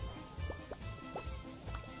over.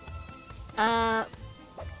 Bun.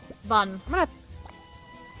 I'm gonna...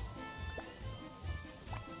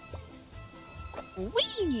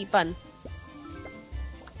 Wee! Bun.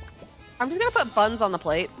 I'm just gonna put buns on the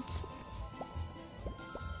plates.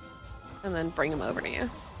 And then bring them over to you.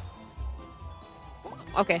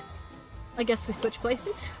 Okay. I guess we switch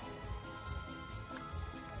places.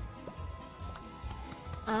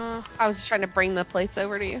 I was just trying to bring the plates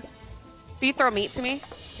over to you. Will you throw meat to me?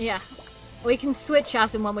 Yeah. We can switch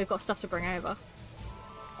as and when we've got stuff to bring over.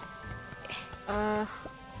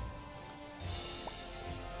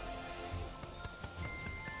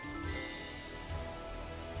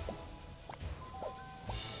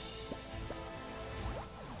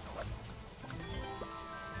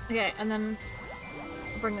 Okay, and then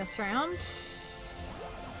bring this around.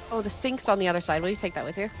 Oh, the sink's on the other side. Will you take that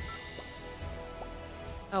with you?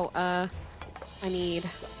 Oh, I need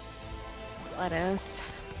lettuce.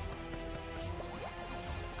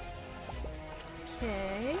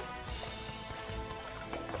 Okay.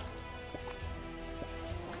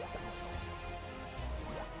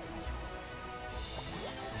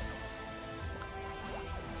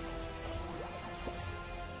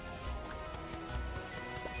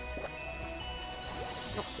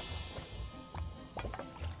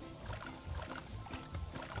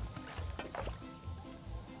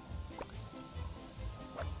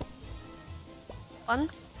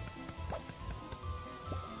 Buns?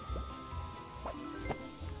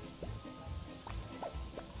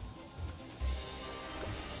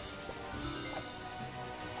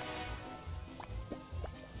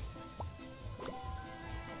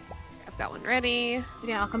 I've got one ready.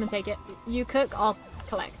 Okay, I'll come and take it. You cook, I'll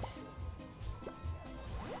collect.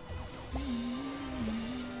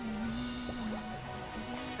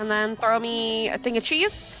 And then throw me a thing of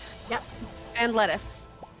cheese. Yep. And lettuce.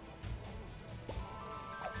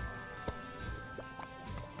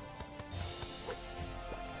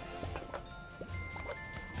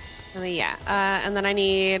 And then, yeah, and then I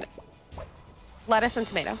need lettuce and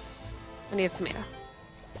tomato. I need a tomato.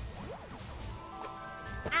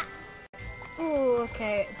 Ooh,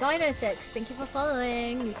 okay. Dinotix, thank you for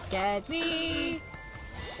following. You scared me.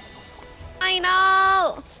 I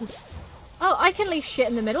know! Oh, I can leave shit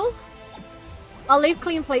in the middle? I'll leave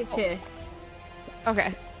clean plates here.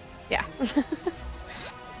 Okay. Yeah.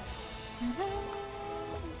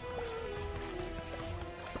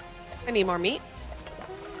 I need more meat.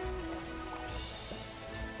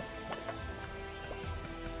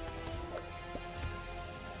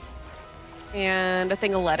 And a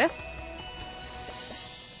thing of lettuce.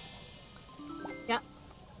 Yep.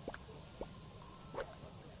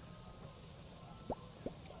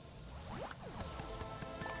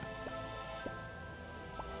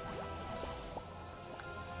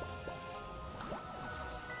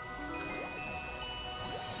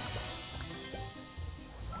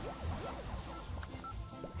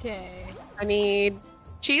 Okay. I need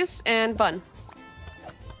cheese and bun.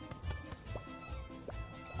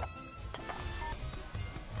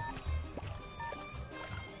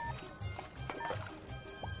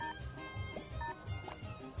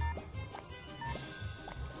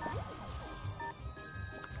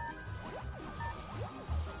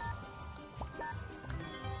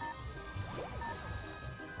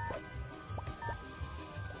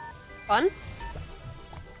 Fun?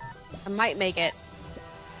 I might make it.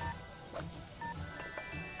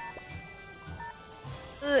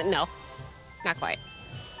 No. Not quite.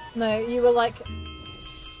 No, you were like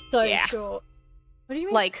so Yeah. short. What do you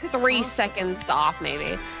mean? Like cook 3 faster? seconds off,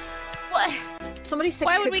 maybe. What? Somebody said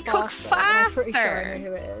Why would we cook faster, and I'm pretty sure I faster? know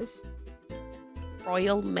who it is.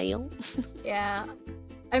 Royal Mail? Yeah.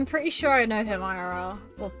 I'm pretty sure I know him IRL.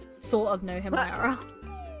 Or sort of know him IRL.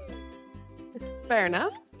 Fair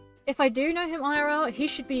enough. If I do know him IRL, he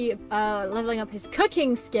should be leveling up his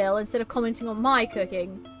cooking skill instead of commenting on my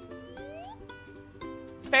cooking.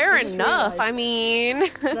 Fair I just enough. I realised. mean,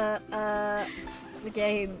 The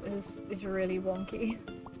game is really wonky.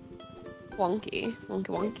 wonky.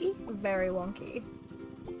 Wonky. It's very wonky.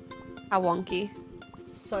 How wonky?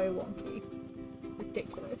 So wonky.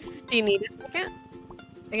 Ridiculous. Do you need a second?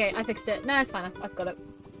 Okay, I fixed it. No, it's fine. I've got it.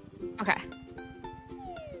 Okay.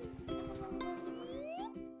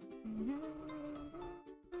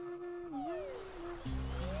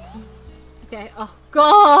 Okay. Oh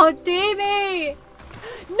God, Davey!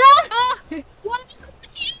 No! What?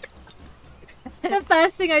 The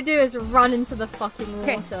first thing I do is run into the fucking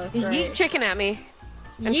Okay. water. Yeet Great. chicken at me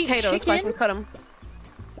and Yeet potatoes so I can chicken? cut them.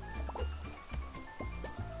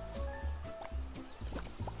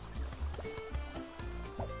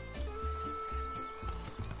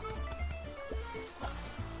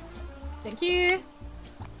 Thank you.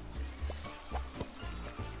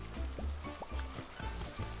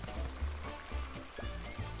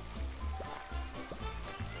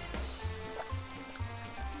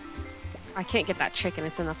 I can't get that chicken.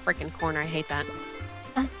 It's in the freaking corner. I hate that.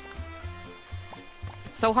 Uh.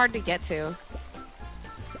 So hard to get to.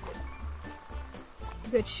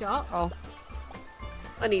 Good shot. Oh.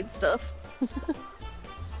 I need stuff.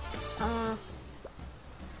 Uh.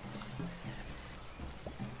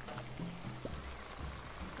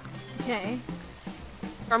 Okay.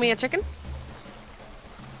 Throw me a chicken?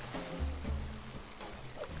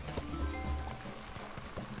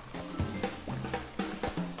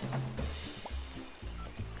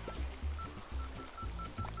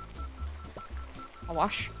 A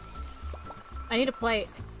wash. I need a plate.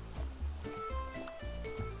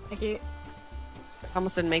 Thank you.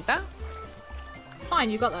 Almost didn't make that. It's fine,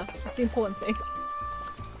 you got that. That's the important thing.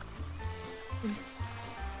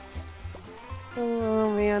 Oh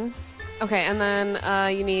man. Okay, and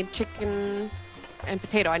then you need chicken and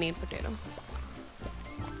potato. I need potato.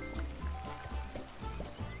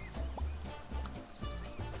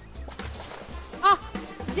 Oh,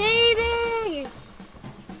 Davey!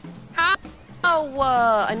 how?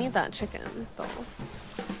 Oh, I need that chicken though.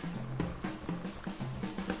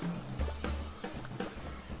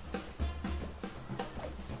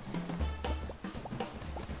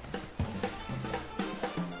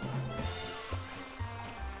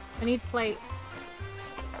 I need plates.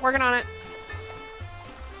 Working on it.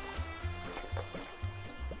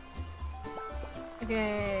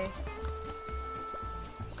 Okay.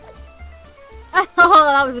 Oh,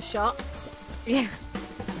 that was a shot. Yeah.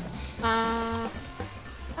 Ah.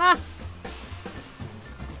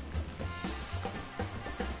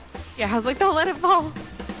 Yeah, I was like, don't let it fall.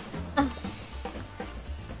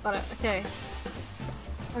 Got it. Okay.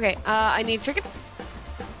 Okay, I need chicken.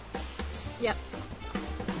 Yep.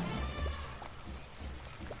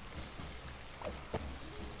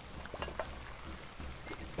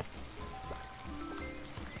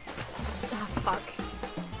 Ah, fuck.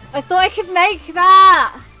 I thought I could make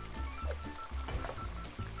that!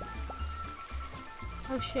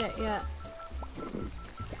 Oh shit, yeah.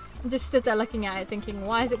 I just stood there looking at it thinking,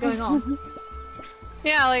 why is it going on?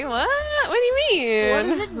 Yeah, like what? What do you mean? What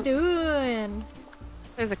is it doing?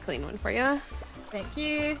 There's a clean one for you. Thank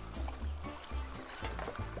you.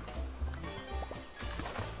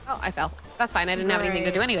 Oh, I fell. That's fine. I didn't have anything to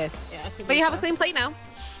do Great. anyways. Yeah, it's a But you have a good clean plate now. one.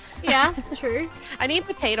 Yeah, true. I need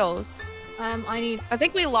potatoes. I need... I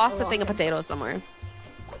think we lost A a thing of lot. potatoes somewhere.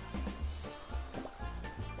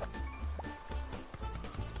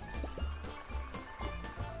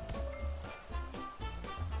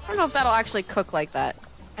 I don't know if that'll actually cook like that.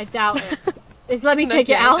 I doubt it. It's let me No, take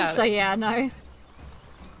it yeah, I out, doubt so it. yeah, no.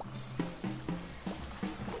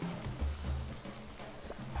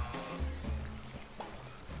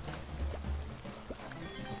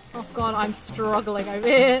 Oh god, I'm struggling over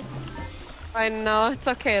here. I know, it's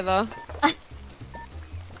okay though.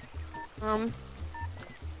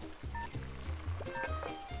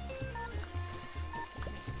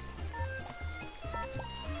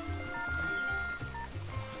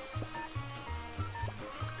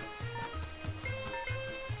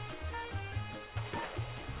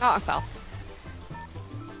 Oh, I fell.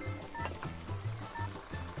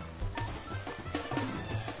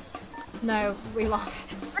 No, we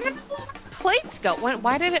lost. Where did the plates go?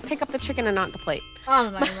 Why did it pick up the chicken and not the plate? I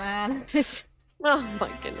don't know, man. Oh my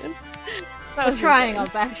goodness. We're trying our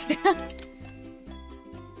best.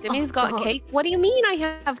 Denny's got cake? What do you mean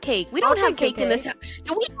I have cake? We don't have cake in this house.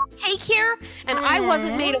 Do we have cake here? And I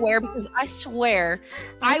wasn't made aware because I swear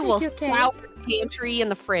I will scour the pantry and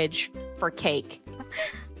the fridge for cake.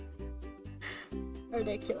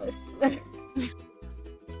 Ridiculous.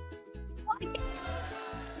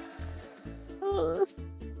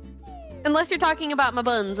 Unless you're talking about my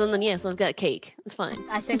buns, and then yes, I've got cake. It's fine.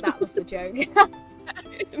 I think that was the joke.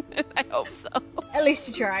 I hope so. At least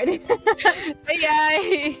you tried.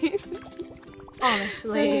 Yay!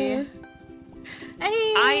 Honestly.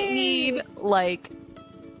 Hey. I need, like,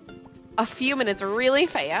 a few minutes really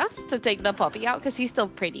fast to take the puppy out, because he's still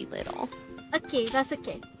pretty little. Okay, that's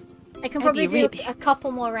okay. I can probably do a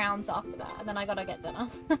couple more rounds after that, and then I gotta get dinner.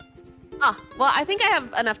 Well, I think I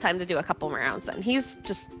have enough time to do a couple more rounds then. He's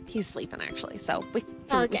sleeping, actually, so we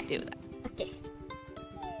can do that. Okay.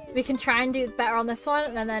 We can try and do better on this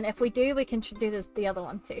one, and then if we do, we can do the other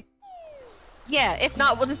one too. Yeah, if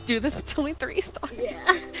not, we'll just do this until we 3-star.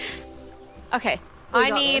 Yeah. Okay,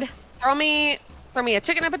 I need throw me a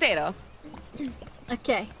chicken and potato.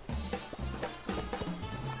 Okay.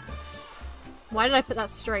 Why did I put that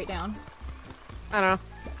straight down? I don't know.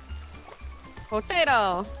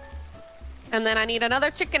 Potato. And then I need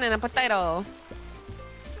another chicken and a potato.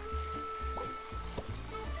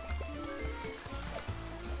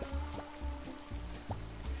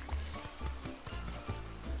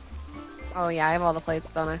 Oh yeah, I have all the plates,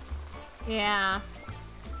 don't I? Yeah.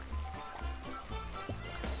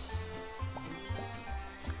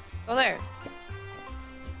 Go there.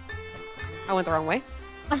 I went the wrong way.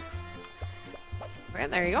 Okay,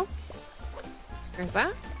 there you go. There's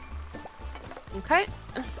that. Okay.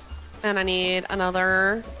 And I need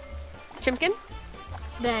another chimkin.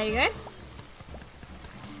 There you go.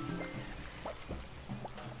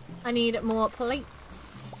 I need more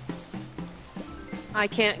plates. I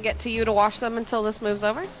can't get to you to wash them until this moves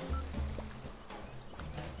over.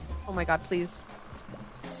 Oh my god, please.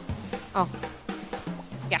 Oh.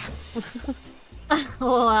 Yeah.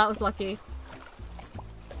 Oh, that was lucky.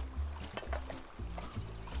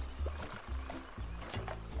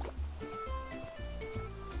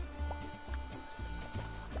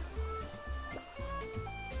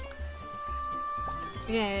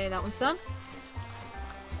 Okay, that one's done.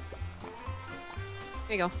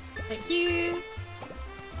 There you go. Thank you.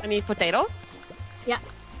 I need potatoes. Yeah.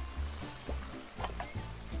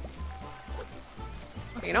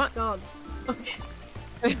 You know what? God.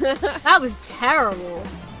 That was terrible.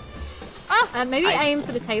 Oh, maybe aim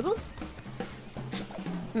for the tables?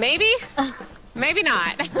 Maybe? Maybe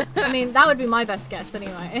not. I mean, that would be my best guess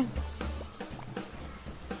anyway.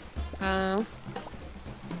 Oh.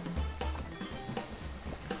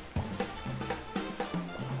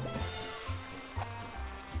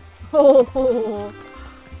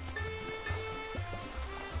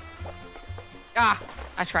 Ah,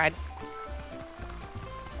 I tried.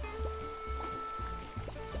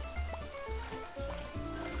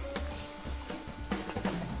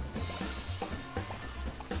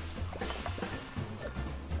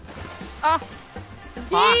 Oh,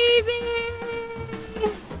 Baby!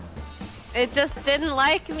 It just didn't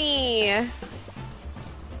like me.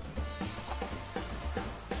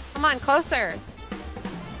 Come on, closer.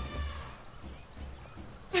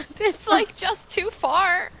 It's like just too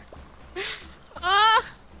far. Ah.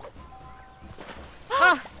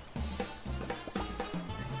 Ah.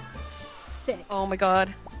 Sick. Oh my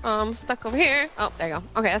god. I'm stuck over here. Oh, there you go.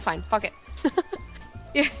 Okay, that's fine. Fuck it.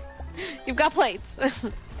 Yeah, you've got plates.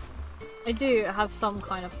 I do have some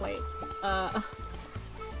kind of plates.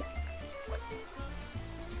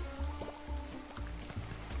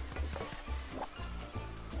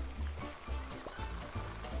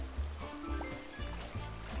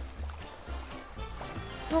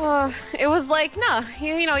 It was like, no,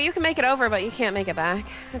 you know, you can make it over, but you can't make it back.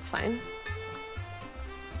 It's fine.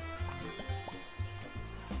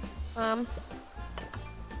 I'm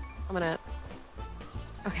gonna...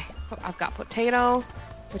 Okay, I've got potato,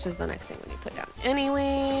 which is the next thing we need to put down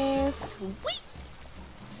anyways. Whee!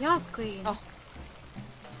 Yes, queen. Oh.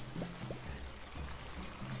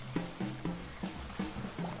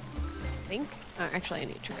 I think... actually, I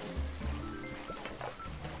need chicken.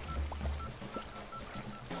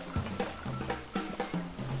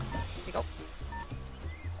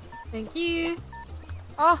 Thank you.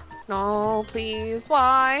 Oh, no, please.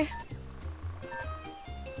 Why?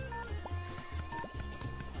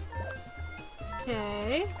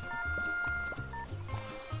 Okay.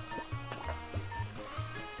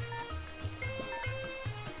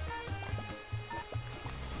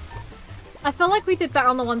 I feel like we did better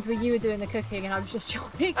on the ones where you were doing the cooking and I was just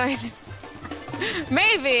chopping.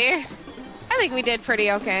 Maybe. I think we did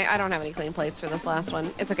pretty okay. I don't have any clean plates for this last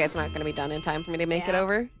one. It's okay. It's not going to be done in time for me to make it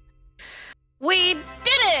over. We did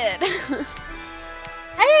it!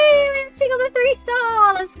 Hey, we actually got the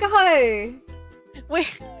 3-star! Let's go!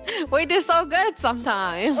 We do so good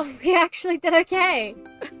sometimes. Oh, we actually did okay.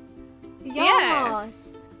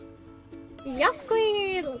 Yes! Yeah. Yes,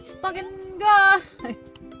 queen! Let's fucking go! And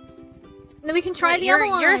then we can try the other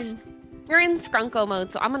one. You're in Scrunko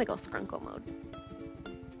mode, so I'm gonna go Scrunko mode.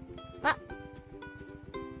 Ah.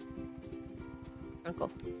 Scrunko.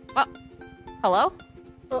 Oh, hello?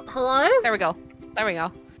 Oh, hello? There we go. There we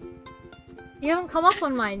go. You haven't come up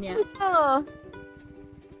on mine yet. Oh.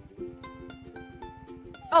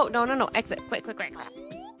 Oh, no. Exit. Quick.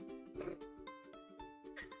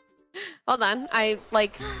 Hold on. I,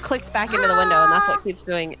 like, clicked back into the window, and that's what keeps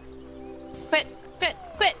doing it. Quit.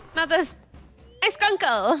 Not this. Hey,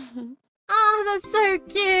 Scrunko. Ah, that's so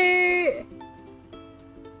cute.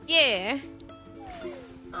 Yeah.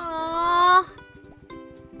 Aww.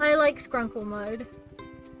 I like Scrunkle mode.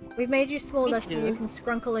 We've made you smaller so you can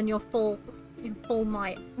scrunkle in your full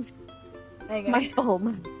might. There you go. My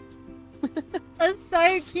foam. That's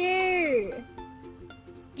so cute!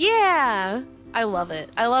 Yeah! I love it.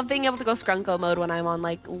 I love being able to go Scrunko mode when I'm on,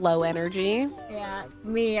 like, low energy. Yeah,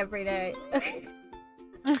 me every day.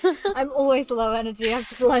 I'm always low energy, I've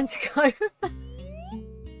just learned to go.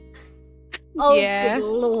 Oh, yeah. Good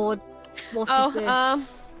lord. What is this?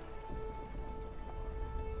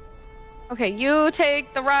 Okay, you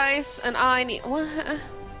take the rice, and I need... What?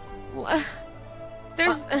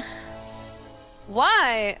 There's...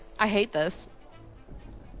 Why? I hate this.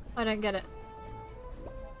 I don't get it.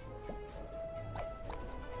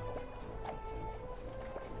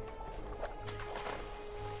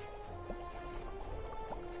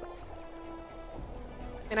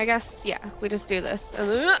 And I guess, yeah, we just do this.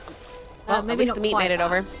 Well, maybe at least not the meat made it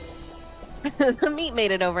over. The meat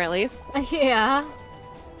made it over, at least. Yeah.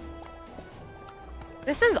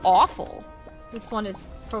 This is awful. This one is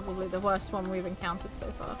probably the worst one we've encountered so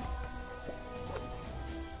far.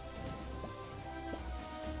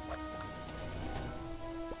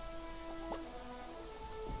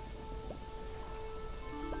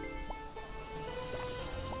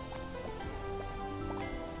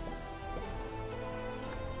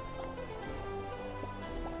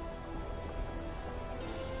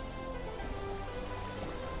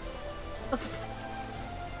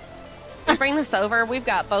 Bring this over. We've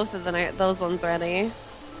got both of those ones ready.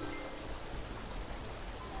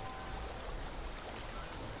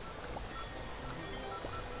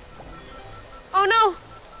 Oh no!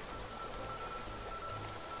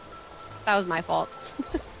 That was my fault.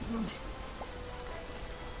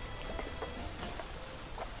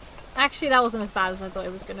 Actually, that wasn't as bad as I thought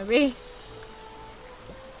it was gonna be.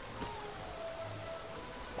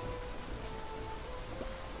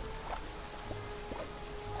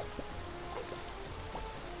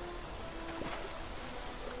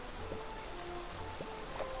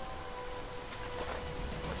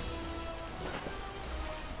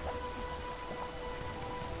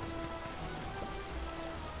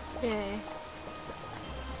 Okay.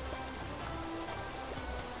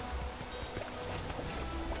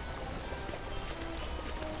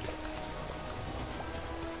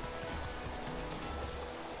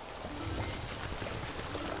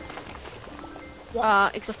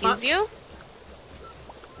 Excuse you?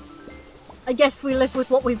 I guess we live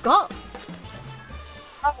with what we've got.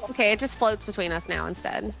 Oh, okay, it just floats between us now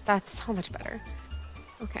instead. That's so much better.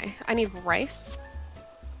 Okay, I need rice.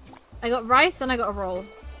 I got rice and I got a roll.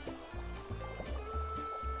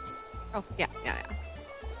 Oh, yeah.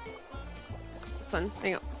 This one,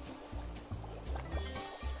 there you go.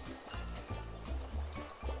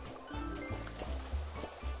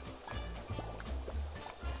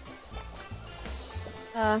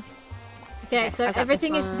 Okay, so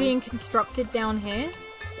everything is being constructed down here.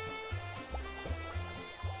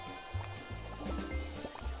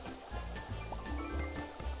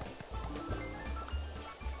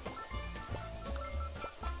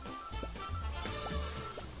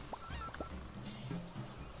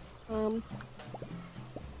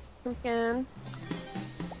 Pumpkin.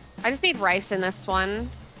 I just need rice in this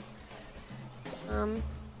one.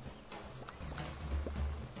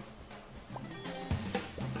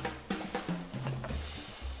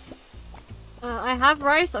 I have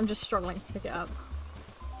rice, I'm just struggling to pick it up.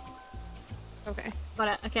 Okay. Got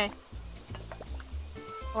it, okay.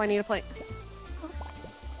 Oh, I need a plate.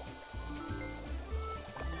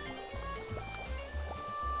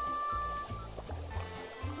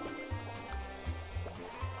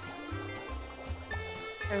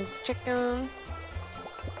 There's chicken.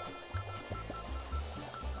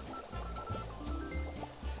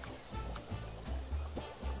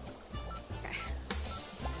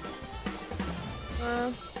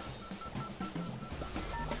 Okay.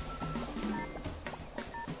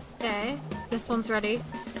 Okay, this one's ready.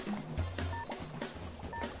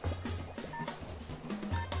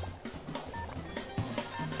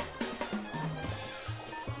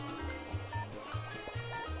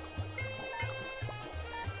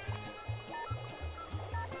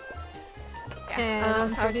 Okay, that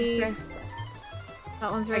one's ready.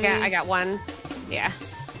 That one's ready. I got one. Yeah.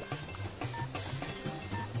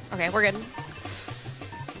 Okay, we're good.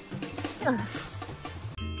 Bye,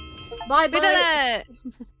 We bye. did it!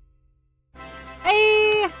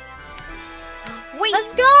 Hey! Wait!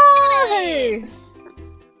 Let's go!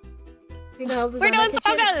 Who the hell does We're that doing make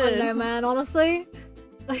so a chip? I good. don't know, man, honestly.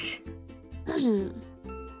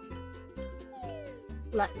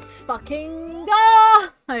 Let's fucking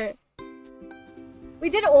go! We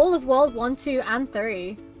did all of World 1, 2, and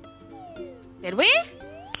 3. Did we?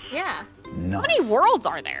 Yeah. How many worlds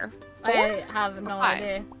are there? 4? I have no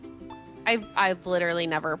idea. I've literally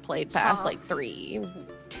never played past like Pass. 3,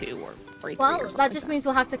 2, or 3. Well, or something that just like means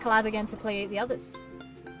we'll have to collab again to play the others.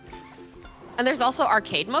 And there's also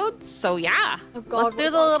arcade modes, so yeah. Oh god, Let's do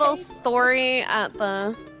what's the little arcade? story at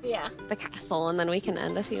the Yeah. castle, and then we can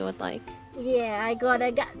end if you would like. Yeah, I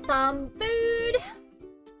gotta get some food.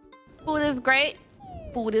 Food is great.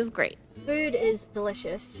 Food is great. Food is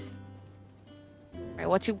delicious. Alright,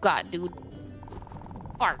 what you got, dude?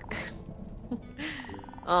 Bark.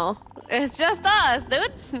 Oh, it's just us,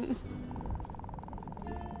 dude.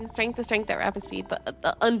 Strength to strength at rapid speed, but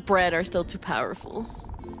the unbred are still too powerful.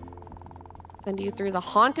 Send you through the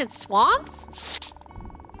haunted swamps?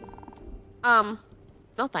 No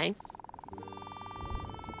thanks.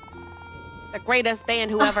 The greatest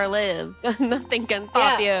band who ever lived. Nothing can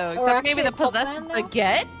stop you. or Except maybe actually the a pop possessed band now?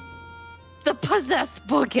 baguette? The possessed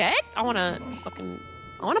baguette? I wanna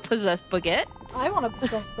possess baguette. I want to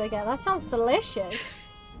possess baguette. That sounds delicious.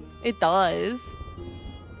 It does.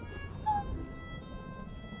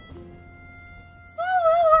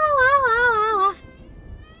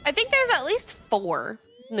 I think there's at least 4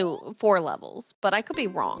 levels, but I could be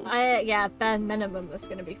wrong. Yeah, bare minimum there's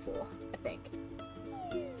gonna be 4, I think.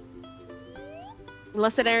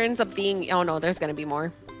 Unless it ends up being, oh no, there's gonna be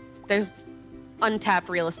more. There's untapped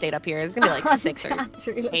real estate up here. It's gonna be like 6 or Untapped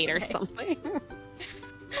real 8 or estate. something.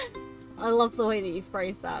 I love the way that you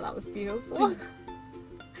phrased that. That was beautiful.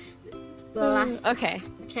 Bless. Okay.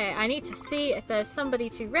 Okay, I need to see if there's somebody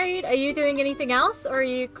to raid. Are you doing anything else, or are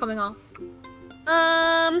you coming off?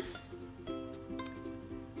 I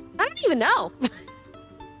don't even know.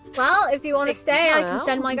 Well, if you want to stay, I can know.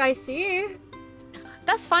 send my guys to you.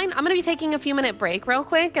 That's fine. I'm gonna be taking a few minute break real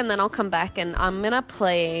quick, and then I'll come back and I'm gonna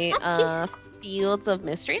play Fields of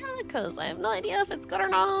Mystery because I have no idea if it's good or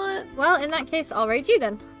not. Well, in that case, I'll raid you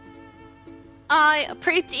then. I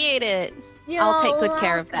appreciate it. I'll take good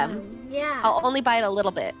care of them. Yeah. I'll only bite a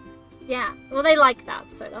little bit. Yeah. Well, they like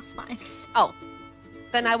that, so that's fine. Oh,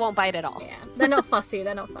 then I won't bite at all. Yeah. They're not fussy.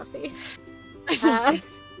 They're not fussy.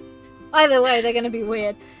 Either way, they're gonna be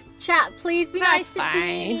weird. Chat, please be nice to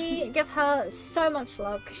Dee. Give her so much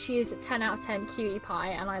love because she is a 10 out of 10 cutie pie,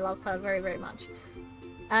 and I love her very, very much.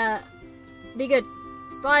 Be good.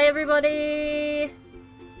 Bye, everybody.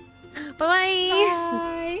 Bye.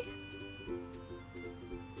 Bye.